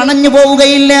ഒരിക്കലും അണഞ്ഞു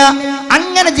പോവുകയില്ല.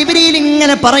 അങ്ങനെ ജിബ്രീൽ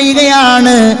ഇങ്ങനെ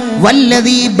പറയുകയാണ്,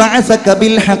 വല്ലദീ ബഅസക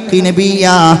ബിൽ ഹഖ്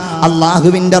നബിയാ,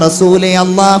 അല്ലാഹുവിന്റെ റസൂലേ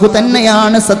അല്ലാഹു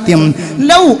തന്നെയാണ് സത്യം.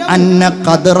 ലൗ അന്ന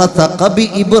ഖദ്റ തഖബി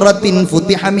ഇബ്റത്തിൻ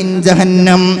ഫുതിഹ മിൻ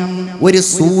ജഹന്നം, ഒരു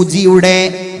സൂചിയുടെ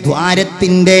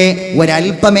ദ്വാരത്തിന്റെ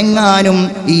ഒരൽപ്പമെങ്ങാനും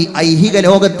ഈ ഐഹിക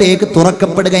ലോകത്തേക്ക്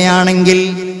തുറക്കപ്പെടുകയാണെങ്കിൽ,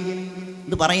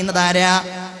 ഇത്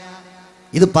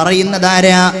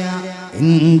പറയുന്നതാരാ?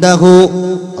 ഇൻദഹു,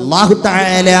 അല്ലാഹു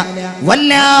തആല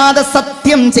വല്ലാതെ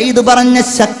സത്യം ചെയ്തു പറഞ്ഞ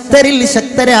ശക്തരിൽ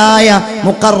ശക്തരായ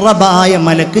മുഖറബായ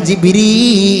മലക്ക്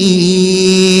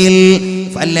ജിബ്രീൽ.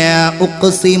 ഫലാ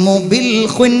ഉഖ്സിമു ബിൽ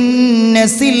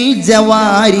ഖുന്നസിൽ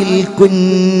ജവാരിൽ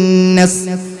കുന്നസ്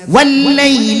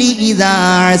വല്ലൈലി ഇദാ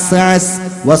അസ്അസ്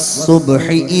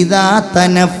വസ്സുബ്ഹി ഇദാ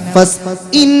തനഫസ്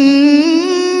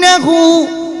ഇന്നഹു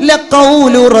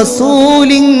ലഖൗലു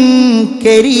റസൂലിൻ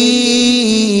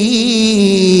കരീം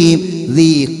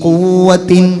ദീ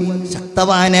ഖുവ്വത്തിൻ,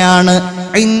 സത്തവാനാണ്.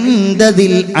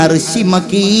 ഇൻദദിൽ അർശി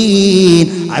മകീൻ,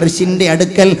 അർശിന്റെ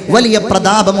അടുക്കൽ വലിയ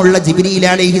പ്രതാപമുള്ള ജിബ്രീൽ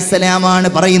അലൈഹിസ്സലാമാണ്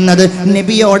പറയുന്നത്,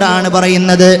 നബിയോടാണ്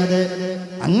പറയുന്നത്.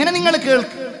 അങ്ങനെ നിങ്ങൾ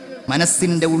കേൾക്ക്,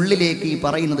 മനസ്സിന്റെ ഉള്ളിലേക്ക് ഈ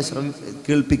പറയുന്നത്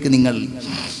കേൾപ്പിക്ക് നിങ്ങൾ.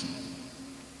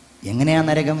 എങ്ങനെയാ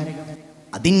നരകം?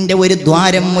 അതിന്റെ ഒരു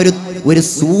ദ്വാരം, ഒരു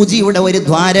സൂചിയുടെ ഒരു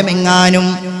ദ്വാരം എങ്ങാനും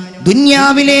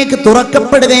ദുനിയാവിലേക്ക്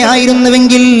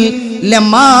തുറക്കപ്പെടുകയായിരുന്നുവെങ്കിൽ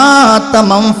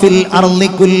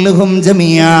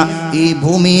ഈ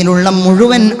ഭൂമിയിലുള്ള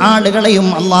മുഴുവൻ ആളുകളെയും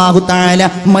അല്ലാഹു തആല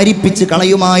മരിപ്പിച്ച്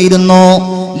കളയുമായിരുന്നു.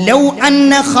 ലൗ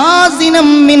അന്ന ഖാസിനം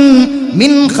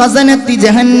മിൻ ഖസനത്തി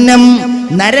ജഹന്നം,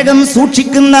 നരകം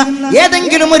സൂക്ഷിക്കുന്ന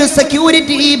ഏതെങ്കിലും ഒരു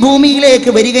സെക്യൂരിറ്റി ഈ ഭൂമിയിലേക്ക്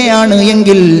വരികയാണ്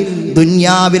എങ്കിൽ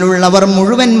ദുനിയാവിലുള്ളവർ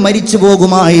മുഴുവൻ മരിച്ചു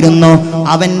പോകുമായിരുന്നു.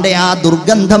 അവന്റെ ആ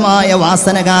ദുർഗന്ധമായ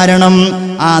വാസന കാരണം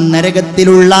ആ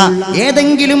നരകത്തിലുള്ള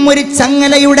ഏതെങ്കിലും ഒരു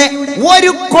ചങ്ങലയുടെ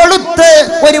ഒരു കൊളുത്ത്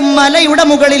ഒരു മലയുടെ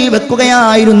മുകളിൽ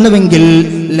വെക്കുകയായിരുന്നുവെങ്കിൽ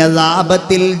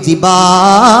ലദാബത്തിൽ ജിബാൽ,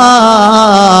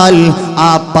 ആ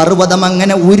പർവ്വതം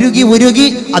അങ്ങനെ ഉരുകി ഉരുകി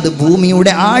അത്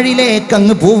ഭൂമിയുടെ ആഴിലേക്ക്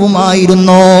അങ്ങ്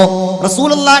പോവുമായിരുന്നു.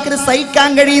 റസൂലുള്ളാഹിക്ക് സഹിക്കാൻ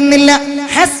കഴിയുന്നില്ല.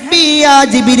 ഹസ്ബി യാ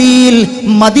ജിബ്രീൽ,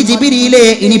 മതി ജിബ്രീലേ,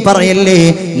 ഇനി പറയല്ലേ.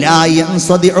 ലാ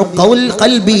യൻസദിഉ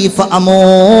ഖൽബി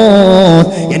ഫഅമൂത്,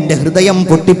 എൻ്റെ ഹൃദയം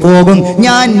പൊട്ടിപ്പോകും,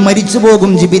 ഞാൻ മരിച്ചു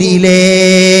പോകും ജിബ്രീലേ.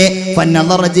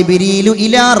 ഫനളറ ജിബ്രീലു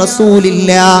ഇലാ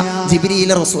റസൂലില്ലാ, ജിബ്രീൽ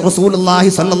റസൂലുള്ളാഹി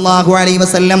സ്വല്ലല്ലാഹു അലൈഹി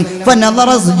വസല്ലം, ഫനളറ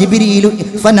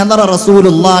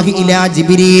റസൂലുള്ളാഹി ഇലാ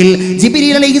ജിബ്രീൽ,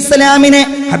 ജിബ്രീൽ അലൈഹിസ്സലാമിനെ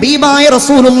ഹബീബായ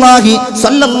റസൂലുള്ളാഹി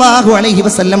സ്വല്ലല്ലാഹു അലൈഹി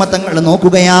വസല്ലം തങ്ങൾ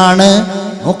നോക്കുകയാണ്.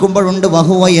 നോക്കുമ്പോഴുണ്ട്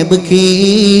വഹുവ യബ്കീ,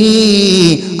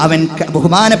 അവൻ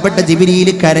ബഹുമാനപ്പെട്ട ജിബ്രീൽ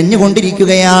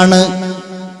കരഞ്ഞുകൊണ്ടിരിക്കുകയാണ്.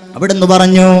 അവിടുന്ന്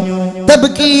പറഞ്ഞു,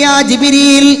 തബ്കീ യാ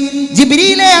ജിബ്രീൽ,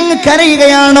 ജിബ്രീലേ അങ്ങ്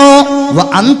കരയുകയാണോ? വ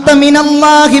അൻത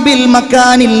മിനല്ലാഹി ബിൽ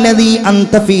മക്കാനില്ലദീ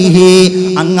അൻത ഫീഹി,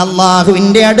 അങ്ങ്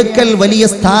അല്ലാഹുവിന്റെ അടുക്കൽ വലിയ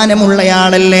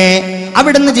സ്ഥാനമുള്ളയാളല്ലേ.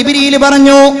 അവിടുന്ന് ജിബ്രീൽ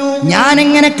പറഞ്ഞു, ഞാൻ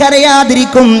എങ്ങനെ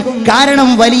കരയാതിരിക്കും? കാരണം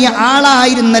വലിയ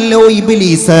ആളായിരുന്നല്ലോ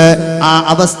ഇബ്ലീസ്, ആ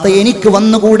അവസ്ഥ എനിക്ക്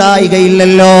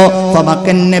വന്നുകൂടായികയില്ലല്ലോ.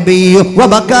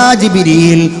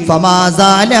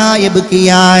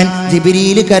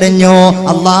 ജിബ്രീൽ കരഞ്ഞു,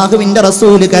 അല്ലാഹുവിന്റെ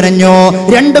റസൂൽ കരഞ്ഞു,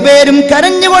 രണ്ടുപേരും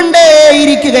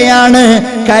കരഞ്ഞുകൊണ്ടേയിരിക്കുകയാണ്.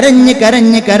 കരഞ്ഞ്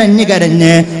കരഞ്ഞ് കരഞ്ഞ്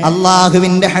കരഞ്ഞ്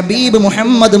അല്ലാഹുവിന്റെ ഹബീബ്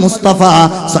മുഹമ്മദ് മുസ്തഫ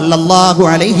സല്ലല്ലാഹു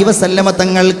അലൈഹി വസല്ലമ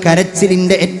തങ്ങൾ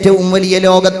കരച്ചിലിന്റെ ഏറ്റവും വലിയ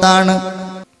ലോകത്താണ്.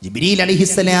 ജിബ്രീൽ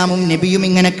അലൈഹിസ്സലാമും നബിയും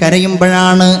ഇങ്ങനെ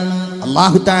കരയുമ്പോഴാണ്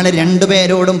അല്ലാഹു തആല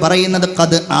രണ്ടുപേരോടും പറയുന്നത്,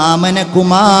 ഖദ്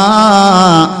ആമനകുമാ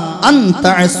അൻ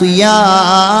തഅസിയാ.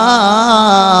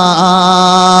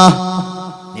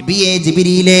 നബിയേ,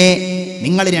 ജിബ്രീലേ,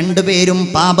 നിങ്ങൾ രണ്ടുപേരും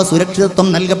പാപസുരക്ഷിതത്വം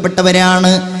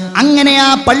നൽകപ്പെട്ടവരാണ്. അങ്ങനെ ആ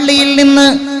പള്ളിയിൽ നിന്ന്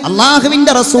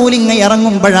അല്ലാഹുവിന്റെ റസൂൽ ഇങ്ങ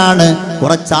ഇറങ്ങുമ്പോഴാണ്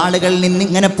കുറച്ചാളുകൾ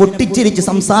നിന്നിങ്ങനെ പൊട്ടിച്ചിരിച്ച്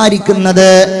സംസാരിക്കുന്നത്.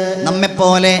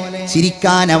 നമ്മെപ്പോലെ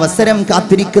ചിരിക്കാൻ അവസരം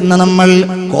കാത്തിരിക്കുന്ന നമ്മൾ,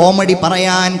 കോമഡി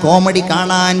പറയാൻ, കോമഡി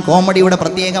കാണാൻ, കോമഡിയുടെ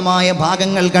പ്രത്യേകമായ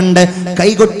ഭാഗങ്ങൾ കണ്ട്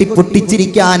കൈകൊട്ടി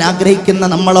പൊട്ടിച്ചിരിക്കാൻ ആഗ്രഹിക്കുന്ന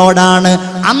നമ്മളോടാണ്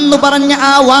അന്ന് പറഞ്ഞ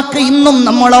ആ വാക്ക് ഇന്നും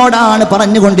നമ്മളോടാണ്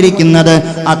പറഞ്ഞുകൊണ്ടിരിക്കുന്നത്.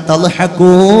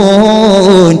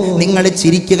 അതൽഹഖൂൻ, നിങ്ങൾ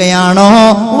ചിരിക്കുകയാണോ?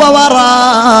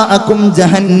 വവറാഅകും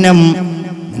ജഹന്നം,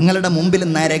 നിങ്ങളുടെ മുമ്പിൽ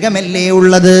നരകമല്ലേ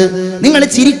ഉള്ളത്, നിങ്ങൾ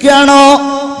ചിരിക്കുകയാണോ?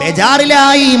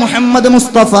 ബേജാറിലായി മുഹമ്മദ്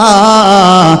മുസ്തഫ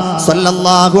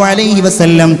സല്ലല്ലാഹു അലൈഹി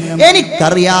വസല്ലം,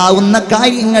 എനിക്കറിയാവുന്ന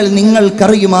കാര്യങ്ങൾ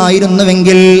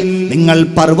നിങ്ങൾക്കറിയുമായിരുന്നുവെങ്കിൽ നിങ്ങൾ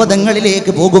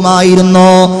പർവ്വതങ്ങളിലേക്ക് പോകുമായിരുന്നോ?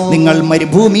 നിങ്ങൾ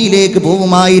മരുഭൂമിയിലേക്ക്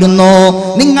പോകുമായിരുന്നോ?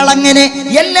 നിങ്ങൾ അങ്ങനെ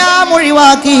എല്ലാം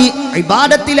ഒഴിവാക്കി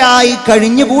ഇബാദത്തിലായി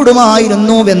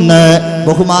കഴിഞ്ഞുകൂടുമായിരുന്നുവെന്ന്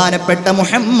ബഹുമാനപ്പെട്ട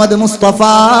മുഹമ്മദ് മുസ്തഫ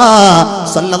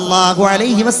സല്ലല്ലാഹു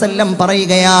അലൈഹി വസല്ലം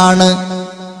പറയുകയാണ്.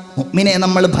 മുഅ്മിനെ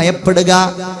നമ്മൾ ഭയപ്പെടുക.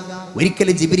 ഒരിക്കൽ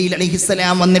ജിബ്രീൽ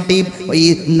അലൈഹിസ്സലാം വന്നിട്ട് ഈ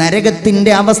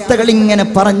നരകത്തിന്റെ അവസ്ഥകൾ ഇങ്ങനെ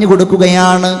പറഞ്ഞു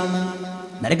കൊടുക്കുകയാണ്.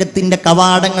 നരകത്തിന്റെ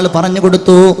കവാടങ്ങൾ പറഞ്ഞു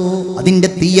കൊടുത്തു. അതിന്റെ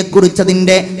തീയെക്കുറിച്ച്,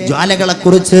 അതിന്റെ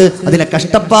ജ്വാലകളെക്കുറിച്ച്, അതിലെ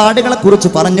കഷ്ടപ്പാടുകളെ കുറിച്ച്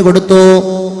പറഞ്ഞു കൊടുത്തു.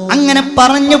 അങ്ങനെ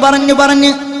പറഞ്ഞു പറഞ്ഞു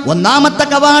പറഞ്ഞ് ഒന്നാമത്തെ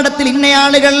കവാടത്തിൽ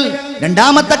ഇന്നയാളുകൾ,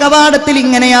 രണ്ടാമത്തെ കവാടത്തിൽ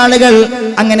ഇങ്ങനെയാളുകൾ,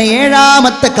 അങ്ങനെ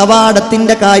ഏഴാമത്തെ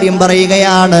കവാടത്തിന്റെ കാര്യം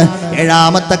പറയുകയാണ്.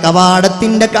 ഏഴാമത്തെ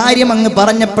കവാടത്തിന്റെ കാര്യം അങ്ങ്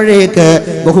പറഞ്ഞപ്പോഴേക്ക്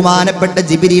ബഹുമാനപ്പെട്ട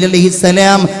ജിബ്രീൽ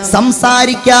അലൈഹിസ്സലാം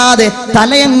സംസാരിക്കാതെ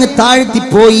തലയങ്ങ്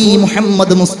താഴ്ത്തിപ്പോയി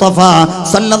മുഹമ്മദ് മുസ്തഫ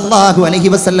സല്ലല്ലാഹു അലൈഹി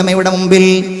വസല്ലമയുടെ മുമ്പിൽ.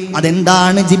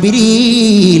 അതെന്താണ്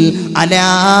ജിബ്രീൽ?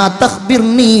 അലാ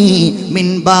തഖ്ബിർനി മിൻ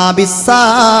ബാബിസ്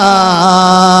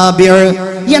സാബിർ,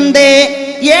 എന്തേ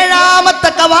ഏഴാമത്തെ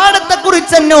കവാടത്തെ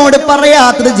കുറിച്ച് എന്നോട്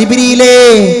പറയാത്തത് ജിബ്രീലേ?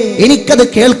 എനിക്കത്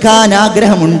കേൾക്കാൻ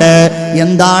ആഗ്രഹമുണ്ട്.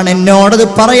 എന്താണ് എന്നോടത്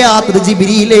പറയാത്തത്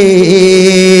ജിബ്രീലേ?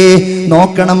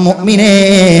 നോക്കണം മുഅ്മിനേ,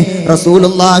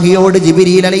 റസൂലുള്ളാഹിയോട്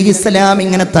ജിബ്രീൽ അലൈഹിസ്സലാം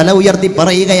ഇങ്ങനെ തല ഉയർത്തി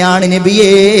പറയുകയാണ്,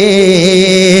 നബിയേ,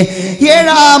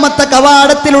 ഏഴാമത്തെ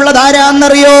കവാടത്തിലുള്ളത്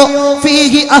ആരാന്നറിയോ?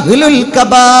 ഫീഹി അഹ്ലുൽ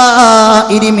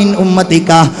കബാഇരി മിൻ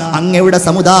ഉമ്മതിക, അങ്ങയുടെ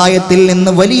സമുദായത്തിൽ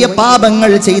നിന്ന് വലിയ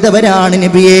പാപങ്ങൾ ചെയ്തവരാണ്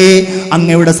നബിയേ.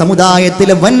 അങ്ങയുടെ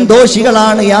സമുദായത്തിലെ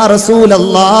വൻദോഷികളാണ് യാ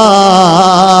റസൂലല്ലാഹ്.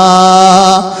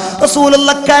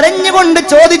 റസൂലുള്ള കരഞ്ഞുകൊണ്ട്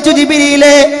ചോദിച്ചു,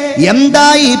 ജിബ്രീലേ,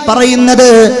 എന്തായി പറയുന്നത്?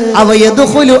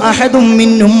 അവയദ്ഖുലു അഹദും മിൻ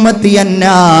ഉമ്മത്തി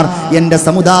അന്നാർ, എന്റെ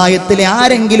സമുദായത്തിലെ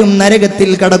ആരെങ്കിലും നരകത്തിൽ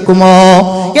കടക്കുമോ?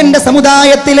 എന്റെ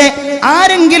സമുദായത്തിലെ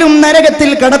ആരെങ്കിലും നരകത്തിൽ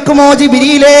കടക്കുമോ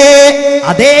ജിബ്രീലേ?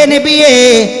 അതേ നബിയേ,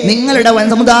 നിങ്ങളുടെ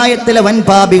സമുദായത്തിലെ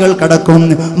വൻപാപികൾ കടക്കും.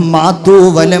 മാതു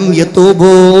വലം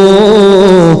യതൂബൂ,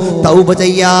 തൗബ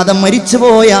ചെയ്യാതെ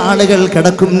മരിച്ചുപോയ ആളുകൾ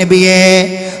കടക്കും നബിയേ.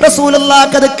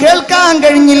 റസൂലുള്ളാഹിക്ക് അത് കേൾക്കാൻ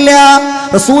കഴിഞ്ഞില്ല.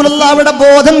 റസൂലുള്ളാഹി അവിടെ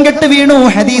ബോധം കെട്ട് വീണു.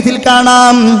 ഹദീസിൽ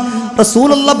കാണാം,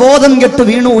 റസൂലുള്ള ബോധം കെട്ട്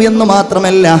വീണു എന്ന്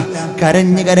മാത്രമല്ല,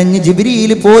 കരഞ്ഞു കരഞ്ഞ്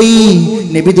ജിബ്രീൽ പോയി.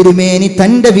 നബി തിരുമേനി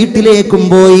തന്റെ വീട്ടിലേക്കും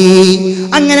പോയി.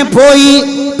 അങ്ങനെ പോയി.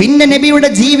 പിന്നെ നബിയുടെ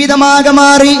ജീവിതമാകെ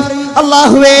മാറി.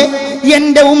 അല്ലാഹുവേ,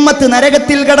 എന്റെ ഉമ്മത്ത്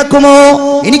നരകത്തിൽ കടക്കുമോ?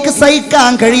 എനിക്ക്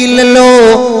സഹിക്കാൻ കഴിയില്ലല്ലോ.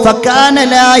 ഫകാന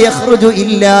ലാ യഖ്റുജു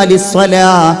ഇല്ലാ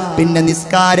ലിസ്സലാ, പിന്നെ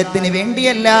നിസ്കാരത്തിന്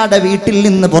വേണ്ടിയല്ലാതെ വീട്ടിൽ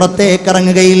നിന്ന് പുറത്തേക്ക്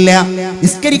ഇറങ്ങുകയില്ല.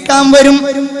 നിസ്കരിക്കാൻ വരും,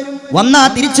 വന്നാ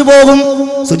തിരിച്ചു പോകും,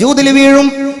 സുജൂദിൽ വീഴും,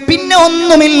 പിന്നെ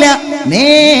ഒന്നുമില്ല.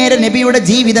 നേരെ നബിയുടെ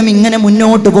ജീവിതം ഇങ്ങനെ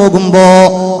മുന്നോട്ട് പോകുമ്പോ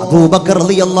അബൂബക്കർ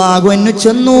റളിയല്ലാഹു അൻഹു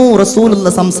ചെന്നു,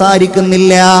 റസൂലുള്ളാഹി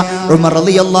സംസാരിക്കുന്നില്ല. ഉമർ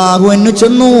റളിയല്ലാഹു അൻഹു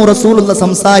ചെന്നു, റസൂലുള്ളാഹി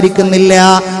സംസാരിക്കുന്നില്ല.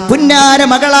 പുന്നാര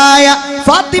മകളായ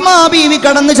ഫാത്തിമ ബീവി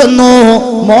കടന്നു ചെന്നു.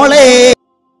 മോളെ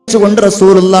കൊണ്ട്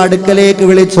റസൂലുള്ളാഹി അടുക്കലേക്ക്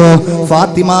വിളിച്ചു.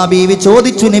 ഫാത്തിമ ബീവി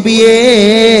ചോദിച്ചു, നബിയേ,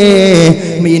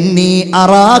 മിന്നി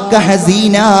അറാക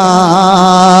ഹസീനാ,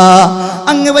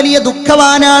 അങ്ങ് വലിയ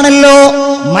ദുഃഖവാനാണല്ലോ.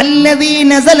 മല്ലദീ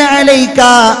നസല അലൈക,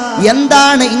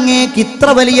 എന്താണ് ഇങ്ങേക്ക് ഇത്ര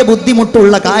വലിയ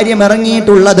ബുദ്ധിമുട്ടുള്ള കാര്യം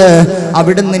ഇറങ്ങിയിട്ടുള്ളത്?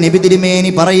 അവിടുന്ന് നബി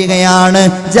തിരുമേനി പറയുകയാണ്,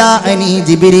 ജാഅനി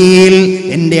ജിബ്രീൽ,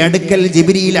 എന്റെ അടുക്കൽ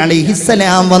ജിബ്രീൽ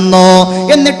അലൈഹിസ്സലാം വന്നു.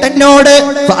 എന്നിട്ട് എന്നോട്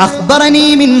ഫഅഖ്ബറനി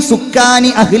മിൻ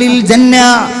സുക്കാനി അഹ്ലിൽ ജന്ന,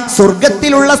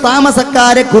 സ്വർഗ്ഗത്തിലുള്ള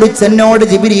താമസക്കാരെ കുറിച്ച് എന്നോട്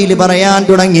ജിബ്രീൽ പറയാൻ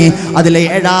തുടങ്ങി. അതിലെ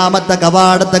ഏഴാമത്തെ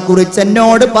കവാടത്തെ കുറിച്ച്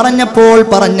എന്നോട് പറഞ്ഞപ്പോൾ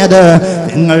പറഞ്ഞത്,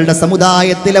 നിങ്ങളുടെ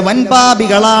സമുദായത്തിലെ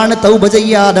വൻപാപികളാണ്, തൗബ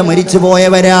ചെയ്യാതെ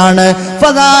മരിച്ചുപോയവരാണ്.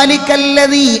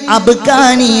 ഫദാലികല്ലദീ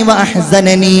അബ്കാനി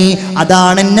വഅഹ്സനനി,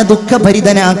 അതാണ് എന്നെ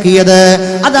ദുഃഖഭരിതനാക്കിയത്,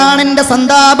 അതാണ് എന്റെ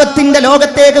സന്താപത്തിന്റെ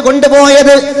ലോകത്തേക്ക്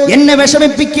കൊണ്ടുപോയത്. എന്നെ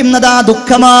വിഷമിപ്പിക്കുന്നത് ആ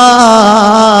ദുഃഖമാ.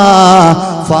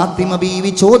 ഫാത്തിമ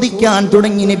ബീവി ചോദിക്കാൻ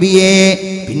തുടങ്ങി, നബിയേ,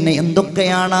 പിന്നെ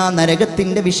എന്തൊക്കെയാണ് ആ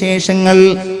നരകത്തിന്റെ വിശേഷങ്ങൾ?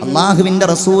 അള്ളാഹുവിന്റെ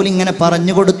റസൂൽ ഇങ്ങനെ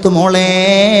പറഞ്ഞു കൊടുത്തു, മോളെ.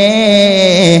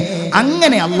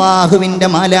 അങ്ങനെ അള്ളാഹുവിന്റെ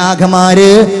മാലാഖമാര്,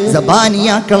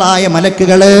 സബാനിയാക്കളായ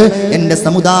മലക്കുകള് എന്റെ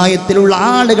സമുദായത്തിലുള്ള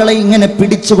ആളുകളെ ഇങ്ങനെ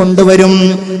പിടിച്ചു കൊണ്ടുവരും.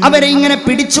 അവരെ ഇങ്ങനെ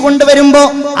പിടിച്ചു കൊണ്ടുവരുമ്പോ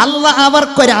അള്ളാഹ്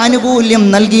അവർക്കൊരു ആനുകൂല്യം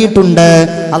നൽകിയിട്ടുണ്ട്.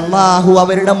 അള്ളാഹു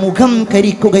അവരുടെ മുഖം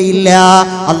കരിക്കുകയില്ല,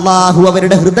 അള്ളാഹു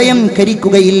അവരുടെ ഹൃദയം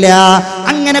കരിക്കുകയില്ല.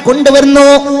 അങ്ങനെ കൊണ്ടുവരുന്നു.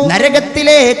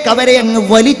 നരകത്തിലേക്ക് അവരെ അങ്ങ്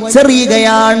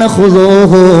വലിച്ചെറിയുകയാണ്.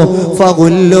 ഖുദൂഹു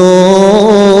ഫഗുല്ലൂ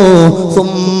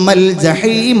സുമ്മൽ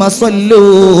ജഹീമ സല്ലൂ,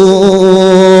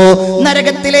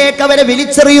 നരകത്തിലേക്ക് അവരെ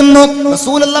വലിച്ചെറിയുന്നു.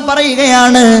 റസൂലുള്ളാഹി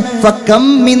പറയുകയാണ്, ഫകം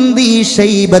മിൻ ദീ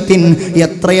ശൈബത്തിൻ,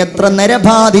 എത്രയെത്ര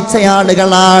നരബാധിച്ച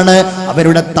ആളുകളാണ്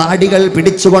അവരുടെ താടികൾ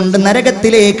പിടിച്ചുകൊണ്ട്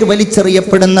നരകത്തിലേക്ക്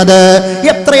വലിച്ചെറിയപ്പെടുന്നത്.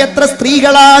 എത്രയെത്ര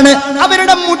സ്ത്രീകളാണ്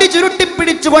അവരുടെ മുടി ചുരുട്ടി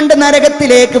പിടിച്ചുകൊണ്ട്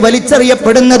നരകത്തിലേക്ക്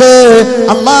വലിച്ചെറിയപ്പെടുന്നത്.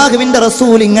 അള്ളാഹുവിന്റെ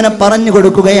റസൂൽ ഇങ്ങനെ പറഞ്ഞു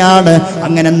കൊടുക്കുകയാണ്.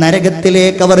 അങ്ങനെ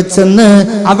നരകത്തിലേക്ക് അവർ ചെന്ന്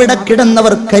അവിടെ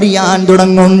കിടന്നവർ കരിയാൻ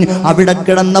തുടങ്ങും, അവിടെ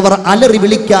കിടന്നവർ അലറി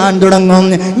വിളിക്കാൻ തുടങ്ങും,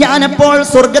 ഞാനപ്പോൾ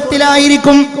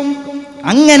സ്വർഗത്തിലായിരിക്കും.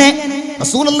 അങ്ങനെ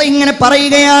റസൂലുള്ളാഹി ഇങ്ങനെ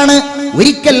പറയുകയാണ്.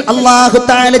 ഒരിക്കൽ അല്ലാഹു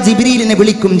തആല ജിബ്രീലിനെ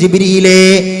വിളിക്കും, ജിബ്രീലേ,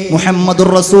 മുഹമ്മദുർ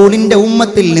റസൂലിന്റെ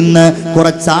ഉമ്മത്തിൽ നിന്ന്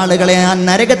കുറച്ചാളുകളെ ആ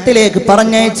നരകത്തിലേക്ക്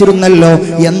പറഞ്ഞയച്ചിരുന്നല്ലോ,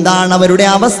 എന്താണ് അവരുടെ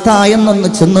അവസ്ഥ എന്നൊന്ന്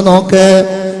ചെന്ന് നോക്ക്.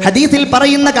 ഹദീസിൽ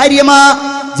പറയുന്ന കാര്യമാ.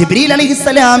 ജിബ്രീൽ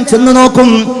അലൈഹിസ്സലാം ചെന്ന് നോക്കും.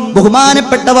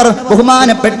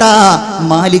 ബഹുമാനപ്പെട്ട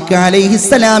മാലിക്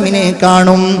അലൈഹിസ്സലാമിനെ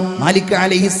കാണും. മാലിക്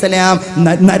അലൈഹിസ്സലാം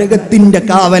നരകത്തിന്റെ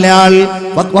കാവലാൾ.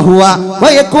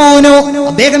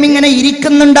 അദ്ദേഹം ഇങ്ങനെ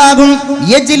ഇരിക്കുന്നുണ്ടാകും.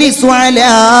 യജ്ലിസു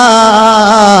അലാ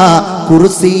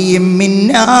കുർസിയിൻ മിൻ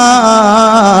നാർ,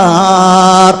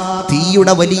 തീ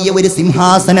തീയുടെ വലിയ ഒരു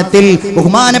സിംഹാസനത്തിൽ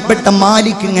ബഹുമാനപ്പെട്ട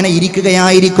മാലിക് ഇങ്ങനെ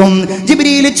ഇരിക്കുകയായിരിക്കും.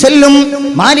 ജിബ്രീൽ ചെല്ലും.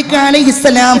 മാലിക്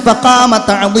അലൈഹിസ്സലാം ഫഖാമ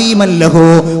തഅദീമൻ ലഹു,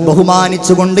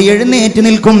 ബഹുമാനിച്ചുകൊണ്ട് എഴുന്നേറ്റ്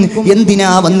നിൽക്കും.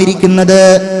 എന്തിനാ വന്നിരിക്കുന്നത്?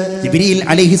 ജിബ്രീൽ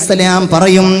അലൈഹിസ്സലാം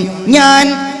പറയും, ഞാൻ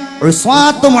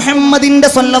മുഹമ്മദിന്റെ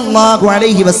സല്ലല്ലാഹു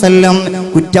അലൈഹി വസല്ലം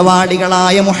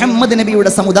കുറ്റവാളികളായ മുഹമ്മദ്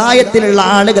നബിയുടെ സമുദായത്തിലുള്ള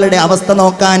ആളുകളുടെ അവസ്ഥ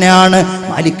നോക്കാനാണ്.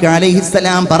 മാലിക്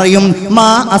അലൈഹിസ്സലാം പറയും, മാ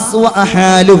അസ്വഅ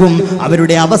ഹാലുഹും,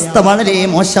 അവരുടെ അവസ്ഥ വളരെ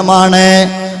മോശമാണ്,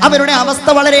 അവരുടെ അവസ്ഥ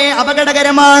വളരെ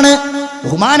അപകടകരമാണ്.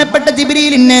 ബഹുമാനപ്പെട്ട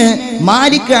ജിബ്രീലിന്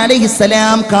മാലിക്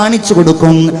അലൈഹിസ്സലാം കാണിച്ചു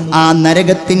കൊടുക്കും. ആ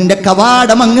നരകത്തിന്റെ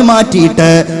കവാടം അങ്ങ് മാറ്റിയിട്ട്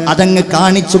അതങ്ങ്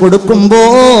കാണിച്ചു കൊടുക്കുമ്പോൾ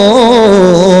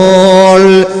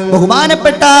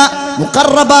ബഹുമാനപ്പെട്ട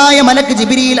മുഖറബായ മലക്ക്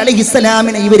ജിബ്രീൽ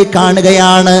അലൈഹിസ്സലാമിനെ ഇവർ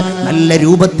കാണുകയാണ്. നല്ല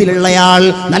രൂപത്തിലുള്ളയാൾ,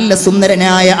 നല്ല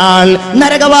സുന്ദരനായ ആൾ.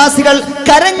 നരകവാസികൾ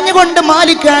കരഞ്ഞുകൊണ്ട്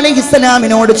മാലിക്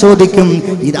അലൈഹിസ്സലാമിനോട് ചോദിക്കും,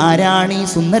 ഇതാരാണ് ഈ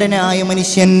സുന്ദരനായ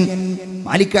മനുഷ്യൻ?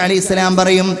 മാലിക് അലൈഹിസ്സലാം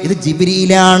പറയും, ഇത്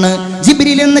ജിബ്രീലാണ്.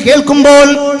 ജിബ്രീൽ എന്ന് കേൾക്കുമ്പോൾ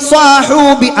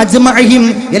സ്വഹൂബി അജ്മഇഹിം,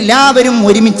 എല്ലാവരും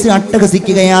ഒരുമിച്ച്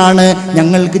അട്ടഹസിക്കുകയാണ്.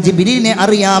 ഞങ്ങൾക്ക് ജിബ്രീലിനെ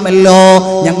അറിയാമല്ലോ,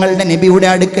 ഞങ്ങളുടെ നബിയുടെ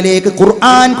അടുക്കലേക്ക്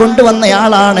ഖുർആൻ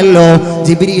കൊണ്ടുവന്നയാളാണല്ലോ.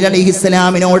 ജിബ്രീൽ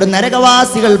അലൈഹിസ്സലാമിനോട്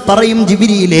നരകവാസികൾ പറയും,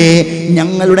 ജിബ്രീലേ,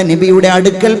 ഞങ്ങളുടെ നബിയുടെ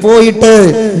അടുക്കൽ പോയിട്ട്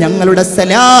ഞങ്ങളുടെ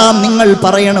സലാം നിങ്ങൾ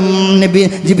പറയണം. നബി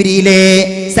ജിബ്രീലേ,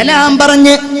 സലാം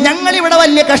പറഞ്ഞ് ഞങ്ങളിവിടെ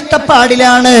വലിയ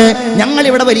കഷ്ടപ്പാടിലാണ്,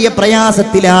 ഞങ്ങളിവിടെ വലിയ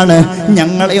പ്രയാസത്തിലാണ്,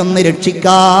 ഞങ്ങളെ ഒന്ന്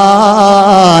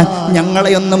രക്ഷിക്കാൻ,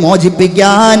 ഞങ്ങളെ ഒന്ന്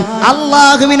മോചിപ്പിക്കാൻ,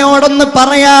 അള്ളാഹുവിനോടൊന്ന്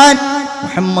പറയാൻ,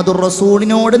 മുഹമ്മദുർ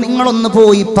റസൂലിനോട് നിങ്ങളൊന്ന്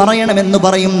പോയി പറയണമെന്ന്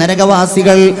പറയും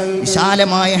നരകവാസികൾ.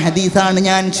 വിശാലമായ ഹദീസാണ്,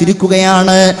 ഞാൻ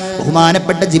ചുരുക്കുകയാണ്.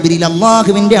 ബഹുമാനപ്പെട്ട ജിബ്രീൽ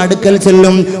അള്ളാഹുവിന്റെ അടുക്കൽ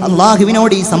ചെല്ലും.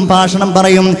 അള്ളാഹുവിനോട് ഈ സംഭാഷണം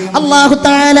പറയും. അള്ളാഹു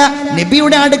തആല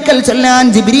നബിയുടെ അടുക്കൽ ചെല്ലാൻ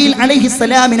ജിബ്രീൽ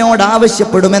അലൈഹിസ്സലാമിനോട്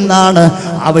ആവശ്യപ്പെടുമെന്നാണ്.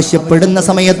 ആവശ്യപ്പെടുന്ന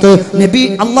സമയത്ത് നബി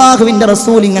അള്ളാഹുവിന്റെ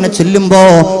റസൂൽ ഇങ്ങനെ ചെല്ലുമ്പോ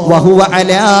വഹുവ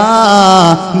അലാ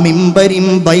മിമ്പരിൻ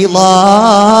ബൈളാ,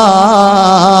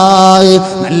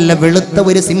 നല്ല വെളുത്ത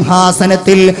ഒരു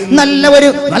സിംഹാസനത്തിൽ, നല്ല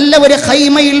ഒരു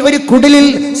ഖൈമയിൽ, ഒരു കുടിലിൽ,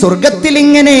 സ്വർഗത്തിൽ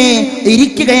ഇങ്ങനെ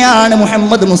ഇരിക്കുകയാണ്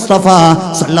മുഹമ്മദ് മുസ്തഫ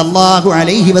സല്ലല്ലാഹു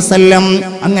അലൈഹി വസല്ലം.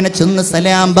 അങ്ങനെ ചെന്ന്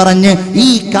സലാം പറഞ്ഞ് ഈ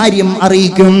കാര്യം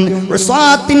അറിയിക്കും,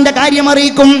 ഉസ്വാത്തിന്റെ കാര്യം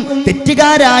അറിയിക്കും,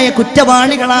 തെറ്റുകാരായ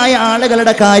കുറ്റവാളികളായ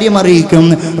ആളുകളുടെ കാര്യം അറിയിക്കും.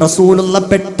 റസൂലുള്ള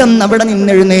പെട്ടെന്ന് അവിടെ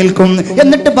നിന്നെഴുന്നേൽക്കും.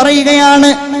 എന്നിട്ട് പറയുകയാണ്,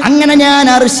 അങ്ങനെ ഞാൻ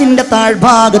അർശിന്റെ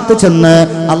താഴ്ഭാഗത്ത് ചെന്ന്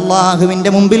അള്ളാഹുവിന്റെ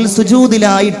മുമ്പിൽ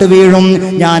സുജൂദിലായിട്ട് വീഴും.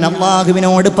 ഞാൻ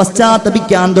അള്ളാഹുവിനോട്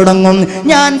പശ്ചാത്തപിക്കാൻ തുടങ്ങും.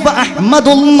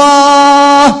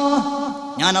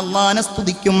 ഞാൻ അള്ളാഹനെ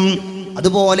സ്തുതിക്കും.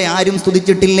 അതുപോലെ ആരും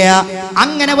സ്തുതിച്ചിട്ടില്ല.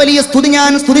 അങ്ങനെ വലിയ സ്തുതി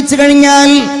ഞാൻ സ്തുതിച്ചു കഴിഞ്ഞാൽ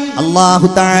അല്ലാഹു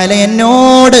തആല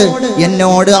എന്നോട്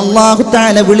അല്ലാഹു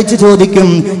തആല വിളിച്ചു ചോദിക്കും,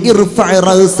 ഇർഫഅ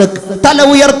റഅസക്, തല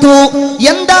ഉയർത്തു,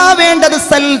 എന്താ വേണ്ടത്?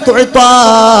 സൽ തുഅതാ.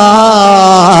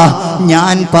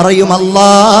 ഞാൻ പറയും,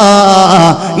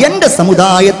 അല്ലാഹ്, എന്റെ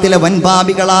സമുദായത്തിലെ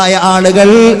വൻപാപികളായ ആളുകൾ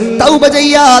തൗബ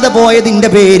ചെയ്യാതെ പോയതിന്റെ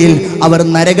പേരിൽ അവർ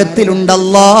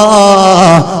നരകത്തിലുണ്ടല്ലോ,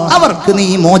 അവർക്ക് നീ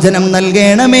മോചനം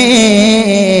നൽകണമേ.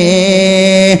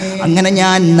 അങ്ങനെ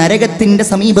ഞാൻ നരകത്തിന്റെ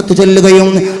സമീപത്ത് ചെല്ലുകയും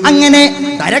അങ്ങനെ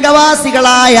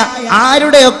നരകവാസികളായ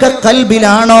ആരുടെയൊക്കെ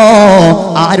കൽബിലാണോ,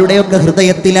 ആരുടെയൊക്കെ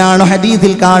ഹൃദയത്തിലാണോ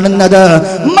ഹദീസിൽ കാണുന്നത്,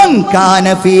 മൻ കാന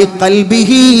ഫീ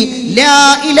ഖൽബിഹി ലാ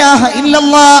ഇലാഹ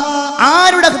ഇല്ലല്ലാഹ്,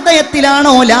 ആരുടെ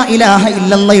ഹൃദയത്തിലാണോ ലാ ഇലാഹ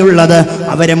ഇല്ലല്ലാഹുള്ളത്,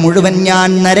 അവരെ മുഴുവൻ ഞാൻ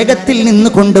നരകത്തിൽ നിന്ന്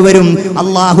കൊണ്ടുവരും.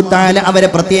 അല്ലാഹു തആല അവരെ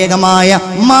പ്രത്യേകമായ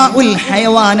മാഉൽ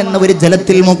ഹയവാൻ എന്ന ഒരു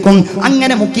ജലത്തിൽ മുക്കും.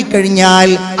 അങ്ങനെ മുക്കിക്കഴിഞ്ഞാൽ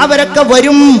അവരൊക്കെ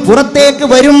വരും, പുറത്തേക്ക്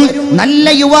വരും. നല്ല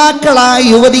യുവാക്കളായി,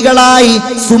 യുവതികളായി,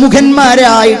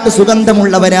 സുമുഖന്മാരായിട്ട്,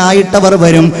 സുഗന്ധമുള്ളവരായിട്ട് അവർ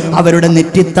വരും. അവരുടെ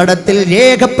നെറ്റിത്തടത്തിൽ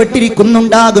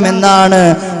രേഖപ്പെട്ടിരിക്കുന്നുണ്ടാകുമെന്നാണ്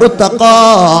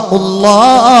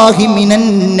ഉത്തഖാഉല്ലാഹി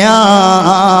മിനന്നാർ,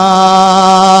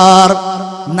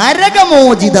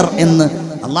 നരകമോചിതർ എന്ന്.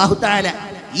 അല്ലാഹു തആല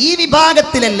ഈ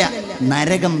വിഭാഗത്തിലല്ല,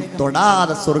 നരകം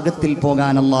തൊടാതെ സ്വർഗത്തിൽ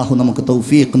പോകാൻ അല്ലാഹു നമുക്ക്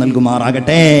തൗഫീഖ്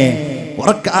നൽകുമാറാകട്ടെ.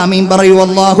 ആമീൻ പറയൂ.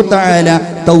 അല്ലാഹു തആല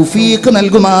തൗഫീഖ്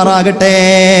നൽകുമാറാകട്ടെ.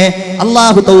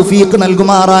 അല്ലാഹു തൗഫീഖ്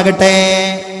നൽകുമാറാകട്ടെ.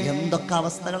 എന്തൊക്കെ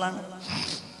അവസ്ഥകളാണ്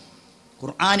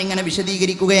ഖുർആൻ ഇങ്ങനെ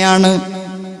വിശദീകരിക്കുകയാണ്.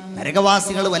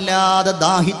 നരകവാസികൾ വല്ലാതെ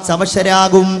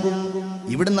ദാഹിച്ചവശരാകും.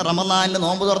 ഇവിടുന്ന് റമളാനിൽ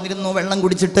നോമ്പ് തുറന്നിരുന്നു, വെള്ളം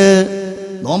കുടിച്ചിട്ട്.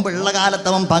 നോമ്പുള്ള കാലത്ത്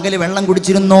അവൻ പകല് വെള്ളം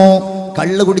കുടിച്ചിരുന്നു,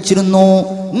 കള്ള് കുടിച്ചിരുന്നു.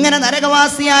 ഇങ്ങനെ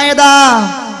നരകവാസിയായതാ.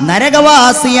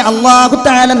 നരകവാസിയെ അല്ലാഹു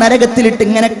തആല നരകത്തിലിട്ട്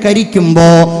ഇങ്ങനെ കരിക്കുമ്പോ,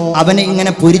 അവനെ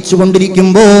ഇങ്ങനെ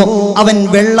പൊരിച്ചുകൊണ്ടിരിക്കുമ്പോ അവൻ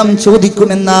വെള്ളം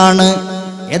ചോദിക്കുമെന്നാണ്.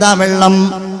 ഏതാ വെള്ളം?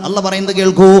 അല്ലാഹ് പറയുന്നത്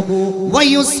കേൾക്കൂ.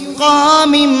 വയുസ്ഖാ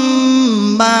മിൻ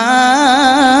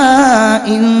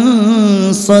മാഇൻ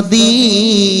സദീദ്.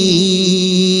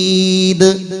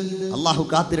 അല്ലാഹു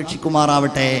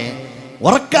കാത്തുരക്ഷിക്കുമാറാവട്ടെ.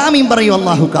 ഉറക്കാമീൻ പറയൂ,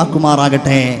 അല്ലാഹു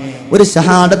കാക്കുമാറാകട്ടെ. ഒരു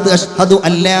ഷഹാദത്ത്, അഷ്ഹദു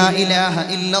അല്ലാ ഇലാഹ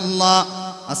ഇല്ലല്ലാഹ്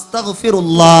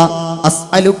അസ്തഗ്ഫിറുല്ലാഹ്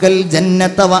അസ്അലുകൽ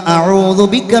ജന്നത വ അഊദു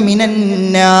ബിക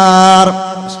മിനന്നാർ.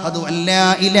 അഷ്ഹദു അല്ലാ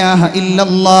ഇലാഹ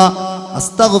ഇല്ലല്ലാഹ്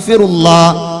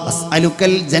അസ്തഗ്ഫിറുല്ലാഹ്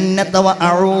അസ്അലുകൽ ജന്നത വ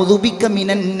അഊദു ബിക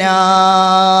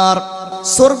മിനന്നാർ.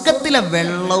 സ്വർഗത്തിലെ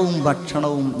വെള്ളവും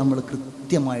ഭക്ഷണവും നമ്മൾ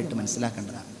കൃത്യമായിട്ട്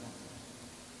മനസ്സിലാക്കേണ്ടതാണ്.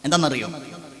 എന്താണെന്നറിയോ?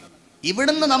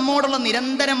 ഇവിടുന്ന് നമ്മോടുള്ള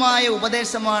നിരന്തരമായ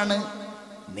ഉപദേശമാണ്,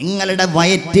 നിങ്ങളുടെ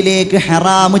വയറ്റിലേക്ക്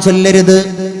ഹറാമ് ചൊല്ലരുത്.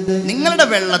 നിങ്ങളുടെ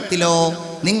വെള്ളത്തിലോ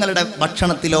നിങ്ങളുടെ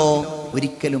ഭക്ഷണത്തിലോ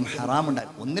ഒരിക്കലും ഹറാം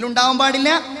ഉണ്ടാകും. ഒന്നിലുണ്ടാവാൻ പാടില്ല,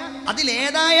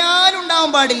 അതിലേതായാലും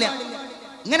ഉണ്ടാവാൻ പാടില്ല.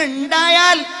 ഇങ്ങനെ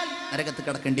ഉണ്ടായാൽ നരകത്ത്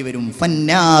കിടക്കേണ്ടി വരും.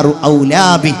 ഫന്നാറു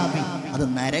ഔലാബി, അത്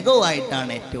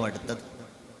നരകവുമായിട്ടാണ് ഏറ്റവും അടുത്തത്.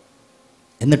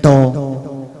 എന്നിട്ടോ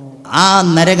ആ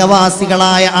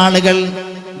നരകവാസികളായ ആളുകൾ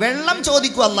വെള്ളം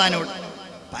ചോദിക്കും അല്ലാഹുവിനോട്.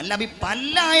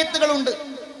 പല ആയത്തുകളുണ്ട്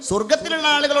സ്വർഗത്തിലുള്ള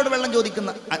ആളുകളോട് വെള്ളം ചോദിക്കുന്ന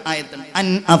ആയത്തുണ്ട്. അൻ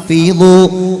അഫീദു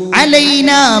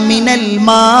അലൈനാ മിനൽ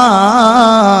മാ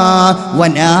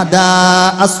വനാദാ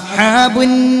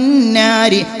അസ്ഹാബുൻ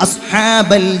നാരി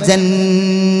അസ്ഹാബൽ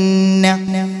ജന്ന.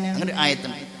 അങ്ങനെ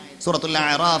ആയത്തുണ്ട് സൂറത്തുൽ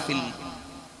അറാഫിൽ.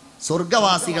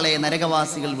 സ്വർഗവാസികളെ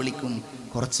നരകവാസികൾ വിളിക്കും,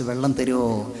 കുറച്ച് വെള്ളം തരുമോ?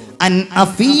 അൻ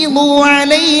അഫീദു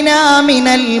അലൈനാ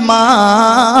മിനൽ മാ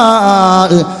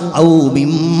ഔ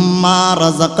മിമ്മാ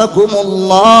റസഖകുമുല്ലാഹ്.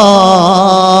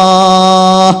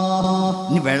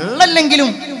 ഇനി വെള്ളമല്ലെങ്കിലും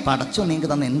പടച്ചോ നിങ്ങൾക്ക്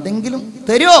തന്ന എന്തെങ്കിലും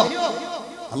തരുമോ?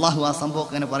 അള്ളാഹു ആ സംഭവം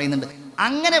അങ്ങനെ പറയുന്നുണ്ട്.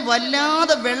 അങ്ങനെ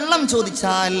വല്ലാതെ വെള്ളം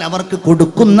ചോദിച്ചാൽ അവർക്ക്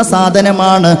കൊടുക്കുന്ന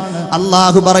സാധനമാണ്.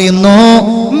 അള്ളാഹു പറയുന്നു,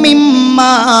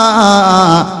 മിമ്മാ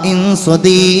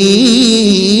ഇൻസുദീദ്,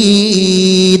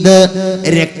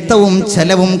 രക്തവും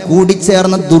ചലവും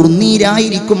കൂടിച്ചേർന്ന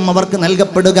ദുർനീരായിരിക്കും അവർക്ക്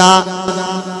നൽകപ്പെടുക.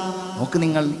 നോക്ക്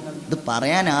നിങ്ങൾ, ഇത്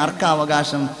പറയാൻ ആർക്കാ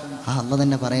അവകാശം? അള്ളാഹ്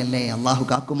തന്നെ പറയല്ലേ. അള്ളാഹു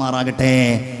കാക്കുമാറാകട്ടെ.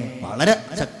 വളരെ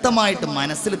ശക്തമായിട്ട്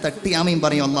മനസ്സിൽ തട്ടിയാമയും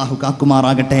പറയും, അള്ളാഹു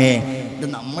കാക്കുമാറാകട്ടെ. ഇത്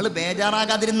നമ്മൾ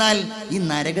ബേജാറാകാതിരുന്നാൽ ഈ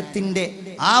നരകത്തിന്റെ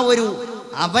ആ ഒരു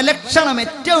അവലക്ഷണം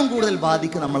ഏറ്റവും കൂടുതൽ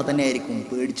ബാധിക്കുക നമ്മൾ തന്നെ ആയിരിക്കും.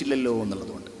 പേടിച്ചില്ലല്ലോ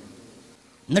എന്നുള്ളതുകൊണ്ട്.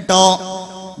 എന്നിട്ടോ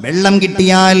വെള്ളം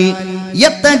കിട്ടിയാൽ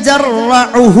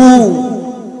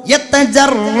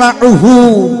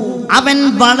അവൻ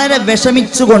വളരെ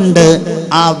വിഷമിച്ചുകൊണ്ട്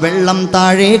ആ വെള്ളം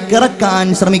താഴേക്കിറക്കാൻ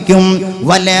ശ്രമിക്കും.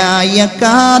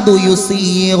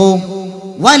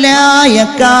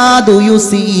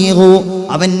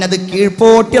 അവനത്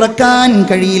കീഴ്പോട്ടിറക്കാൻ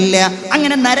കഴിയില്ല.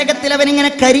 അങ്ങനെ നരകത്തിൽ അവൻ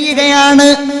ഇങ്ങനെ കരിയുകയാണ്.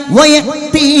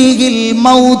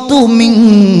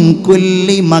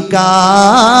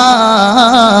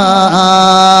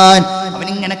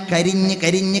 അവനിങ്ങനെ കരിഞ്ഞ്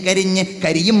കരിഞ്ഞ് കരിഞ്ഞ്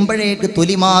കരിയുമ്പോഴേക്ക്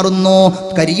തൊലി മാറുന്നു,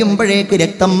 കരിയുമ്പോഴേക്ക്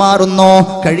രക്തം മാറുന്നു,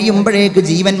 കഴിയുമ്പോഴേക്ക്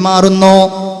ജീവൻ മാറുന്നു.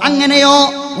 അങ്ങനെയോ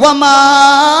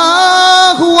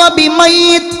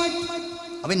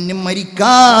അവന്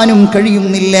മരിക്കാനും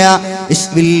കഴിയുന്നില്ല.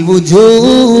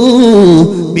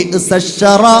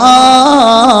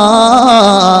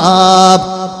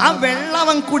 ആ വെള്ളം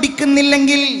അവൻ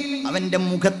കുടിക്കുന്നില്ലെങ്കിൽ അവന്റെ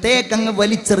മുഖത്തേക്ക് അങ്ങ്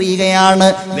വലിച്ചെറിയുകയാണ്.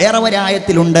 വേറെ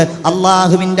ഒരായത്തിലുണ്ട്,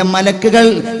 അള്ളാഹുവിന്റെ മലക്കുകൾ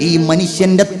ഈ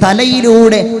മനുഷ്യന്റെ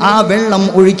തലയിലൂടെ ആ വെള്ളം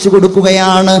ഒഴിച്ചു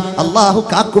കൊടുക്കുകയാണ്. അള്ളാഹു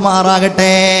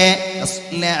കാക്കുമാറാകട്ടെ.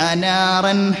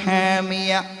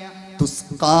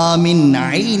 تسقى من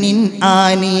عين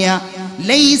آنية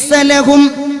ليس لهم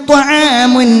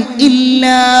طعام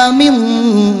إلا من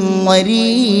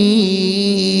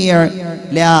ضريع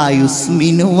لا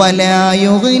يسمن ولا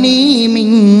يغني من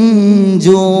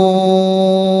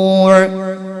جوع.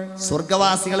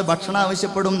 സ്വർഗവാസികൾ ഭക്ഷണം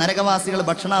ആവശ്യപ്പെടും, നരകവാസികൾ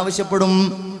ഭക്ഷണം ആവശ്യപ്പെടും.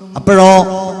 അപ്പോഴോ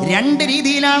രണ്ട്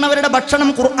രീതിയിലാണ് അവരുടെ ഭക്ഷണം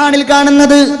ഖുർആനിൽ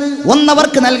കാണുന്നത്.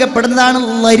 ഒന്നവർക്ക് നൽകപ്പെടുന്നതാണ്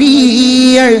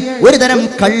ഒരു തരം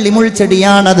കള്ളിമുൾ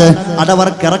ചെടിയാണത്.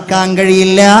 അതവർക്ക് ഇറക്കാൻ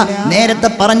കഴിയില്ല. നേരത്തെ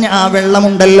പറഞ്ഞ ആ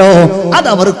വെള്ളമുണ്ടല്ലോ,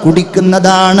 അതവർ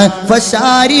കുടിക്കുന്നതാണ്.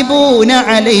 ഫശാരിബൂന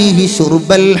അലൈഹി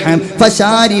ശുർബൽ ഹം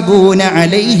ഫശാരിബൂന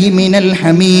അലൈഹി മിനൽ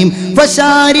ഹമീം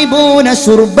ഫശാരിബൂന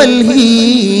ശുർബൽ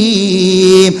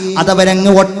ഹീം.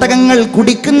 അതവരങ്ങ് ഒട്ടകങ്ങൾ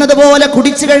കുടിക്കുന്നത് പോലെ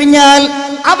കുടിച്ചു കഴിഞ്ഞാൽ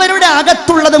അവരുടെ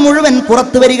അകത്തുള്ളത് മുഴുവൻ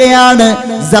പുറത്തു വരികയാണ്.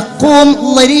 സഖൂം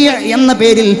ലരിയ എന്ന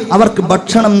പേരിൽ അവർക്ക്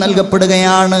ഭക്ഷണം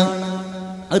നൽകപ്പെടുകയാണ്.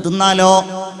 അത് തിന്നാലോ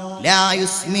ലാ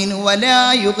യുസ്മിനു വലാ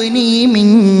യുഗ്നി മിൻ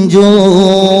ജൂ'.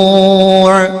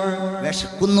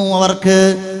 വിശക്കുന്നു അവർക്ക്,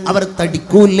 അവർ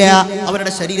തടിക്കൂല,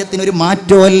 അവരുടെ ശരീരത്തിന് ഒരു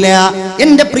മാറ്റവുമില്ല.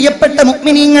 എന്റെ പ്രിയപ്പെട്ട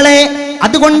മുഅ്മിനീങ്ങളെ,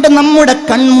 അതുകൊണ്ട് നമ്മുടെ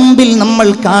കൺമുമ്പിൽ നമ്മൾ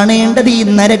കാണേണ്ടത് ഈ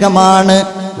നരകമാണ്.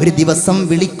 ഒരു ദിവസം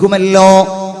വിളിക്കുമല്ലോ,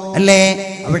 അല്ലേ?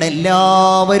 അവിടെ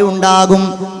എല്ലാവരും ഉണ്ടാകും.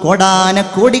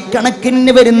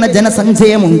 കോടാനക്കോടിക്കണക്കിന് വരുന്ന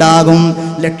ജനസഞ്ചയമുണ്ടാകും,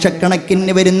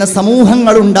 ലക്ഷക്കണക്കിന് വരുന്ന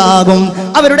സമൂഹങ്ങളുണ്ടാകും,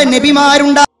 അവരുടെ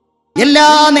നബിമാരുണ്ടാകും, എല്ലാ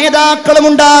നേതാക്കളും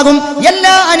ഉണ്ടാകും,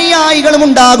 എല്ലാ അനുയായികളും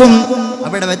ഉണ്ടാകും.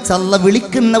 അവിടെ വെച്ച് അല്ലാഹു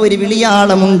വിളിക്കുന്ന ഒരു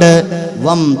വിളിയാളമുണ്ട്.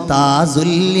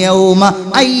 വംതാസുൽ യൗമ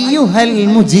അയ്യുഹൽ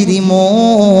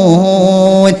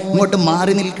മുജ്രിമൂൻ, ഇങ്ങോട്ട്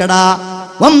മാറി നിൽക്കടാ.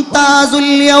 വംതാസുൽ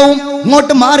യൗം,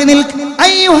 ഇങ്ങോട്ട് മാറി നിൽക്ക്.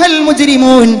 അയ്യുഹൽ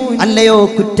മുജ്രിമൂൻ, അല്ലയോ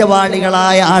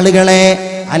കുറ്റവാളികളായ ആളുകളെ.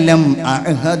 അലം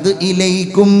അഅഹദ്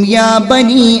ഇലൈക്കും യാ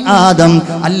ബനി ആദം,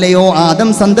 അല്ലയോ ആദം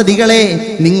സന്തതികളെ,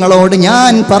 നിങ്ങളോട്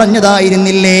ഞാൻ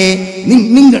പറഞ്ഞതായിരുന്നില്ലേ,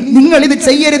 നിങ്ങൾ ഇത്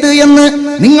ചെയ്യരുത് എന്ന്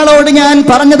നിങ്ങളോട് ഞാൻ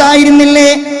പറഞ്ഞതായിരുന്നില്ലേ,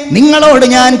 നിങ്ങളോട്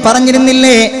ഞാൻ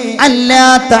പറഞ്ഞിരുന്നില്ലേ. അല്ലാ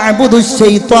തഅബുദു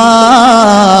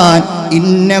ശൈത്വാൻ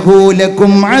ഇന്നഹു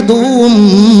ലക്കും അദുവ്വും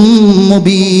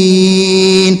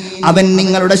മുബീൻ, അവൻ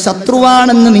നിങ്ങളുടെ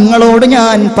ശത്രുവാണെന്ന് നിങ്ങളോട്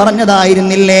ഞാൻ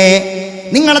പറഞ്ഞതായിരുന്നില്ലേ,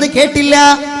 നിങ്ങളത് കേട്ടില്ല.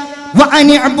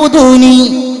 വഅനിഅ്ബുദൂനി,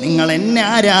 നിങ്ങൾ എന്നെ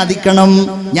ആരാധിക്കണം,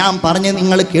 ഞാൻ പറഞ്ഞ്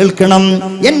നിങ്ങൾ കേൾക്കണം,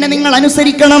 എന്നെ നിങ്ങൾ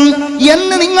അനുസരിക്കണം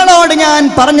എന്ന് നിങ്ങളോട് ഞാൻ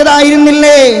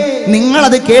പറഞ്ഞതായിരുന്നില്ലേ,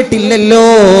 നിങ്ങളത് കേട്ടില്ലല്ലോ.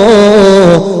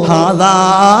 ഹാദാ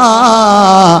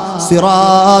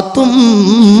സിറാത്തും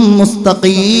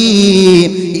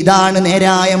മുസ്തഖീം, ഇതാണ്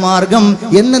നേരായ മാർഗം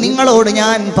എന്ന് നിങ്ങളോട്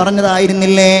ഞാൻ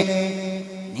പറഞ്ഞതായിരുന്നില്ലേ,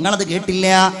 നിങ്ങളത് കേട്ടില്ല,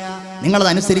 നിങ്ങളത്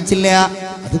അനുസരിച്ചില്ല.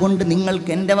 അതുകൊണ്ട് നിങ്ങൾക്ക്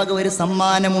എൻ്റെ വക ഒരു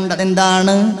സമ്മാനമുണ്ട്.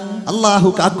 അതെന്താണ്? അല്ലാഹു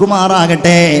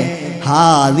കാക്കുമാറാകട്ടെ.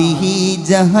 ഹാദിഹി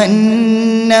ജഹന്നമുല്ലതി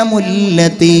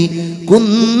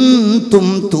കുന്തും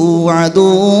തുഅദൂൻ,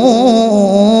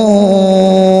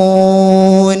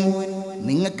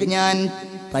 നിങ്ങൾക്ക് ഞാൻ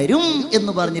തരും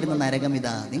എന്ന് പറഞ്ഞിരുന്ന നരകം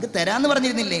ഇതാ. നിങ്ങൾക്ക് തരാന്ന്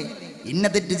പറഞ്ഞിരുന്നില്ലേ? ഇന്ന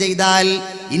തെറ്റ് ചെയ്താൽ,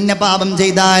 ഇന്ന പാപം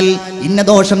ചെയ്താൽ, ഇന്ന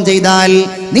ദോഷം ചെയ്താൽ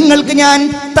നിങ്ങൾക്ക് ഞാൻ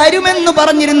തരുമെന്ന്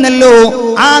പറഞ്ഞിരുന്നല്ലോ.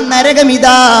 ആ നരകം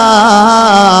ഇതാ.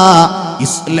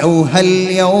 ഇസ്ലൗഹൽ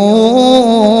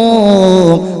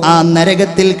യൗം, ആ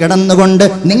നരകത്തിൽ കിടന്നുകൊണ്ട്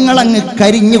നിങ്ങൾ അങ്ങ്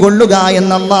കരിഞ്ഞുകൊള്ളുക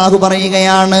എന്ന് അല്ലാഹു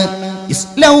പറയുകയാണ്.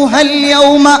 ഇസ്ലൗഹൽ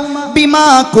യൗമ ബിമാ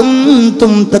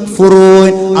കുന്തും തക്ഫുറൂൻ,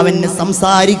 അവന്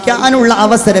സംസാരിക്കാനുള്ള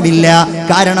അവസരമില്ല.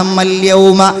 കാരണം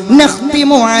അൽയൗമ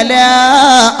നഖ്തിമു അലാ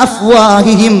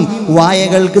അഫ്വാഹിഹിം,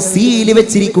 വായകൾക്ക് സീല്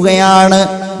വെച്ചിരിക്കുകയാണ്.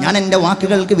 ഞാൻ എൻ്റെ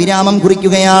വാക്കുകൾക്ക് വിരാമം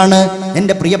കുറിക്കുകയാണ്.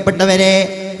 എൻ്റെ പ്രിയപ്പെട്ടവരെ,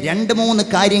 2-3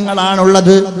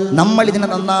 കാര്യങ്ങളാണുള്ളത്. നമ്മൾ ഇതിനെ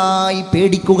നന്നായി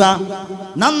പേടിക്കുക,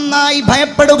 നന്നായി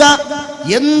ഭയപ്പെടുക.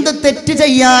 എന്ത് തെറ്റ്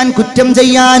ചെയ്യാൻ, കുറ്റം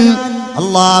ചെയ്യാൻ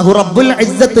അല്ലാഹു റബ്ബുൽ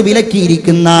ഇസ്സത്ത്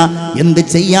വിലക്കിയിരിക്കുന്ന എന്ത്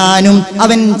ചെയ്യാനും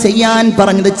അവൻ ചെയ്യാൻ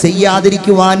പറഞ്ഞത്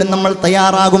ചെയ്യാതിരിക്കുവാനും നമ്മൾ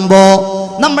തയ്യാറാകുമ്പോ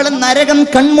നമ്മൾ നരകം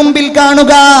കൺമുമ്പിൽ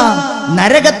കാണുക,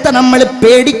 നരകത്തെ നമ്മൾ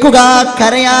പേടിക്കുക.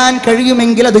 കരയാൻ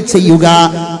കഴിയുമെങ്കിൽ അത് ചെയ്യുക.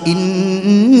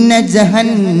 ഇന്ന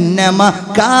ജഹന്നമ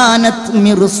കാനത്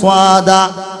മിർസ്വാദ,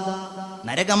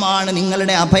 നരകമാണ്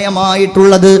നിങ്ങളുടെ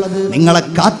അഭയമായിട്ടുള്ളത്, നിങ്ങളെ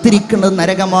കാത്തിരിക്കുന്നത്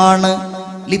നരകമാണ്.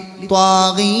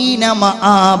 ലിത്വാഗീന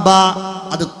മആബ,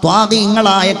 അത്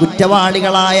ത്വാഗീങ്ങളായ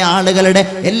കുറ്റവാളികളായ ആളുകളുടെ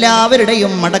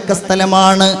എല്ലാവരുടെയും മടക്ക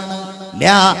സ്ഥലമാണ്.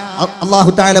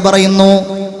 അല്ലാഹു തആല പറയുന്നു,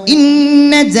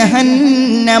 ഇന്ന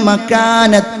ജഹന്നമ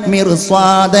കാനത്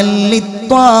മിർസ്വാദൻ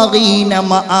ലിത്വാഗീന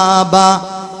മആബ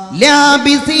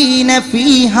ലാബിസീന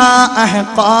ഫീഹാ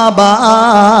അഹ്ഖാബാ,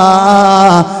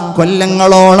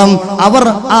 കൊല്ലങ്ങളോളം അവർ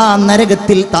ആ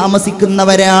നരകത്തിൽ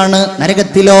താമസിക്കുന്നവരാണ്.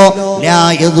 നരകത്തിലോ ലാ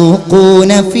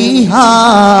യദൂഖൂന ഫീഹാ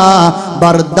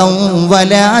ബർദൻ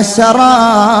വലാ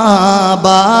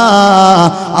ശറാബാ,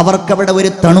 അവർക്കവിടെ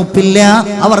ഒരു തണുപ്പില്ല,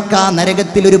 അവർക്ക് ആ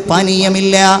നരകത്തിൽ ഒരു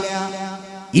പാനീയമില്ല.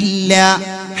 ഇല്ല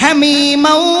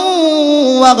ഹമീമൻ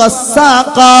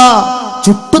വഗസ്സാഖാ,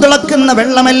 ചുട്ടുതിളക്കുന്ന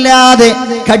വെള്ളമല്ലാതെ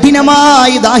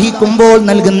കഠിനമായി ദാഹിക്കുമ്പോൾ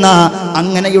നൽകുന്ന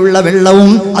അങ്ങനെയുള്ള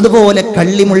വെള്ളവും അതുപോലെ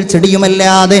കള്ളിമുൾ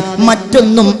ചെടിയുമല്ലാതെ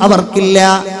മറ്റൊന്നും അവർക്കില്ല.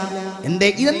 എന്താ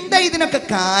ഇതിനൊക്കെ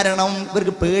കാരണം?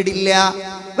 ഇവർക്ക് പേടില്ല,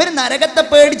 ഇവർ നരകത്തെ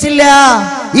പേടിച്ചില്ല,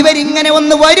 ഇവരിങ്ങനെ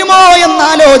ഒന്ന് വരുമോ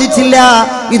എന്നാലോചിച്ചില്ല.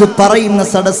 ഇത് പറയുന്ന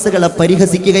സദസ്സുകളെ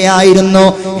പരിഹസിക്കുകയായിരുന്നു.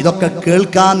 ഇതൊക്കെ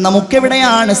കേൾക്കാൻ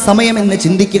നമുക്കെവിടെയാണ് സമയമെന്ന്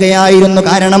ചിന്തിക്കുകയായിരുന്നു.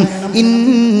 കാരണം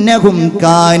ഇന്നഹും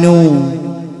കാനൂ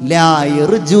ലാ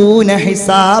യർജൂന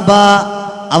ഹിസാബാ,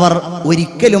 അവർ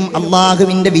ഒരിക്കലും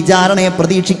അള്ളാഹുവിന്റെ വിചാരണയെ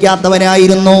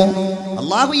പ്രതീക്ഷിക്കാത്തവരായിരുന്നു.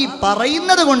 അള്ളാഹു ഈ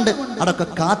പറയുന്നത് കൊണ്ട് അതൊക്കെ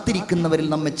കാത്തിരിക്കുന്നവരിൽ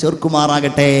നമ്മെ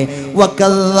ചേർക്കുമാറാകട്ടെ.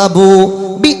 വകല്ലബു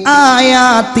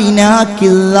ബിആയാതിനാ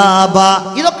കില്ലാബ,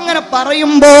 ഇതൊക്കെ ഇങ്ങനെ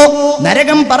പറയുമ്പോ,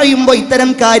 നരകം പറയുമ്പോ, ഇത്തരം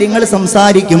കാര്യങ്ങൾ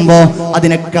സംസാരിക്കുമ്പോ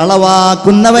അതിനെ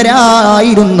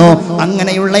കളവാക്കുന്നവരായിരുന്നു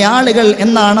അങ്ങനെയുള്ള ആളുകൾ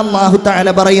എന്നാണ് അല്ലാഹു തആല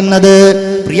പറയുന്നത്.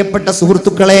 പ്രിയപ്പെട്ട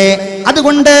സുഹൃത്തുക്കളെ,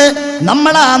 അതുകൊണ്ട്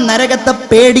നമ്മൾ ആ നരകത്തെ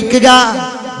പേടിക്കുക,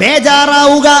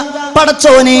 ബേജാറാവുക.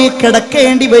 പടച്ചോനെ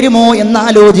കിടക്കേണ്ടി വരുമോ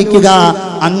എന്നാലോചിക്കുക.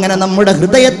 അങ്ങനെ നമ്മുടെ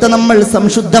ഹൃദയത്തെ നമ്മൾ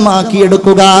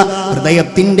സംശുദ്ധമാക്കിയെടുക്കുക.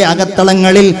 ഹൃദയത്തിന്റെ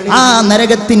അകത്തളങ്ങളിൽ ആ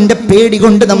നരകത്തിന്റെ പേടി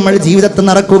കൊണ്ട് നമ്മൾ ജീവിതത്തെ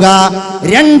നിറക്കുക.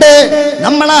 2,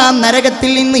 നമ്മൾ ആ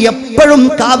നരകത്തിൽ നിന്ന് എപ്പോഴും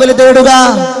കാവൽ തേടുക.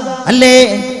 അല്ലേ?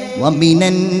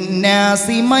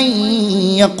 വമിനന്നാസി മൻ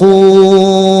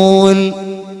യഖൂൽ,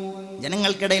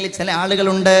 ജനങ്ങൾക്കിടയിൽ ചില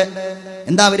ആളുകളുണ്ട്,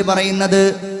 എന്താ അവർ പറയുന്നത്?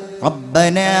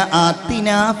 റബ്ബന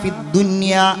ആതിനാ ഫിദ്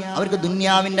ദുനിയ, അവർക്ക്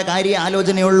ദുനിയാവിന്റെ കാര്യ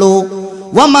ആലോചനയുള്ളൂ.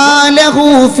 വമാ ലഹു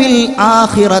ഫിൽ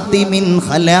ആഖിറതി മിൻ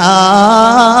ഖലാഖ്,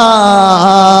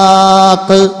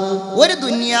 ഒരു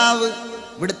ദുനിയാവ്,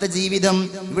 ഇവിടുത്തെ ജീവിതം,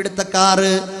 ഇവിടുത്തെ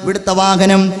കാറ്, ഇവിടുത്തെ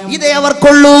വാഹനം, ഇതേ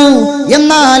അവർക്കുള്ളൂ.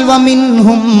 എന്നാൽ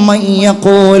വമിൻഹും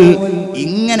മയ്യഖൂൽ,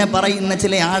 ഇങ്ങനെ പറയുന്ന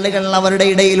ചില ആളുകൾ അവരുടെ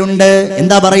ഇടയിലുണ്ട്.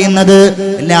 എന്താ പറയുന്നത്?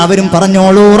 എല്ലാവരും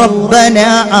പറഞ്ഞോളൂ, റബ്ബന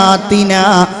ആതിനാ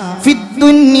ഫിദ്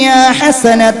ദുനിയ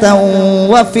ഹസനതൻ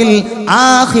വഫിൽ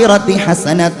ആഖിറതി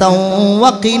ഹസനതൻ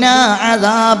വഖിനാ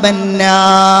അദാബന്നാർ.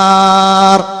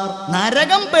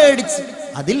 നരകം പേടിച്ച്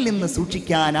അതിൽ നിന്ന്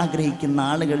സൂക്ഷിക്കാൻ ആഗ്രഹിക്കുന്ന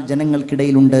ആളുകൾ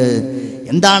ജനങ്ങൾക്കിടയിലുണ്ട്.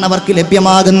 എന്താണ് അവർക്ക്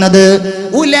ലഭ്യമാകുന്നത്?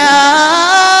 ഉലൈക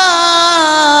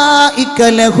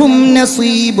ലഹും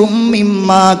നസീബും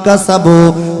മിമ്മാ കസബു,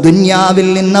 ദുനിയാവിൽ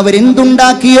നിന്ന്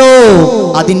അവരെന്തുണ്ടാക്കിയോ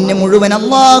അതിന് മുഴുവൻ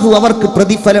അല്ലാഹു അവർക്ക്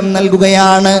പ്രതിഫലം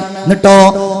നൽകുകയാണ്. എന്നിട്ടോ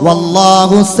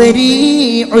വല്ലാഹു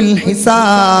സരീഉൽ ഹിസാബ്,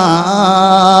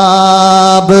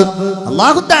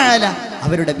 അല്ലാഹു തആല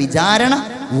അവരുടെ വിചാരണ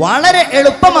വളരെ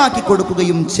എളുപ്പമാക്കി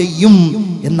കൊടുക്കുകയും ചെയ്യും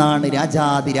എന്നാണ്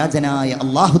രാജാതിരാജനായ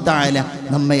അല്ലാഹു തആല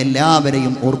നമ്മെ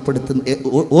എല്ലാവരെയും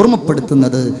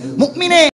ഓർമ്മപ്പെടുത്തുന്നത്. മുഅ്മിനേ,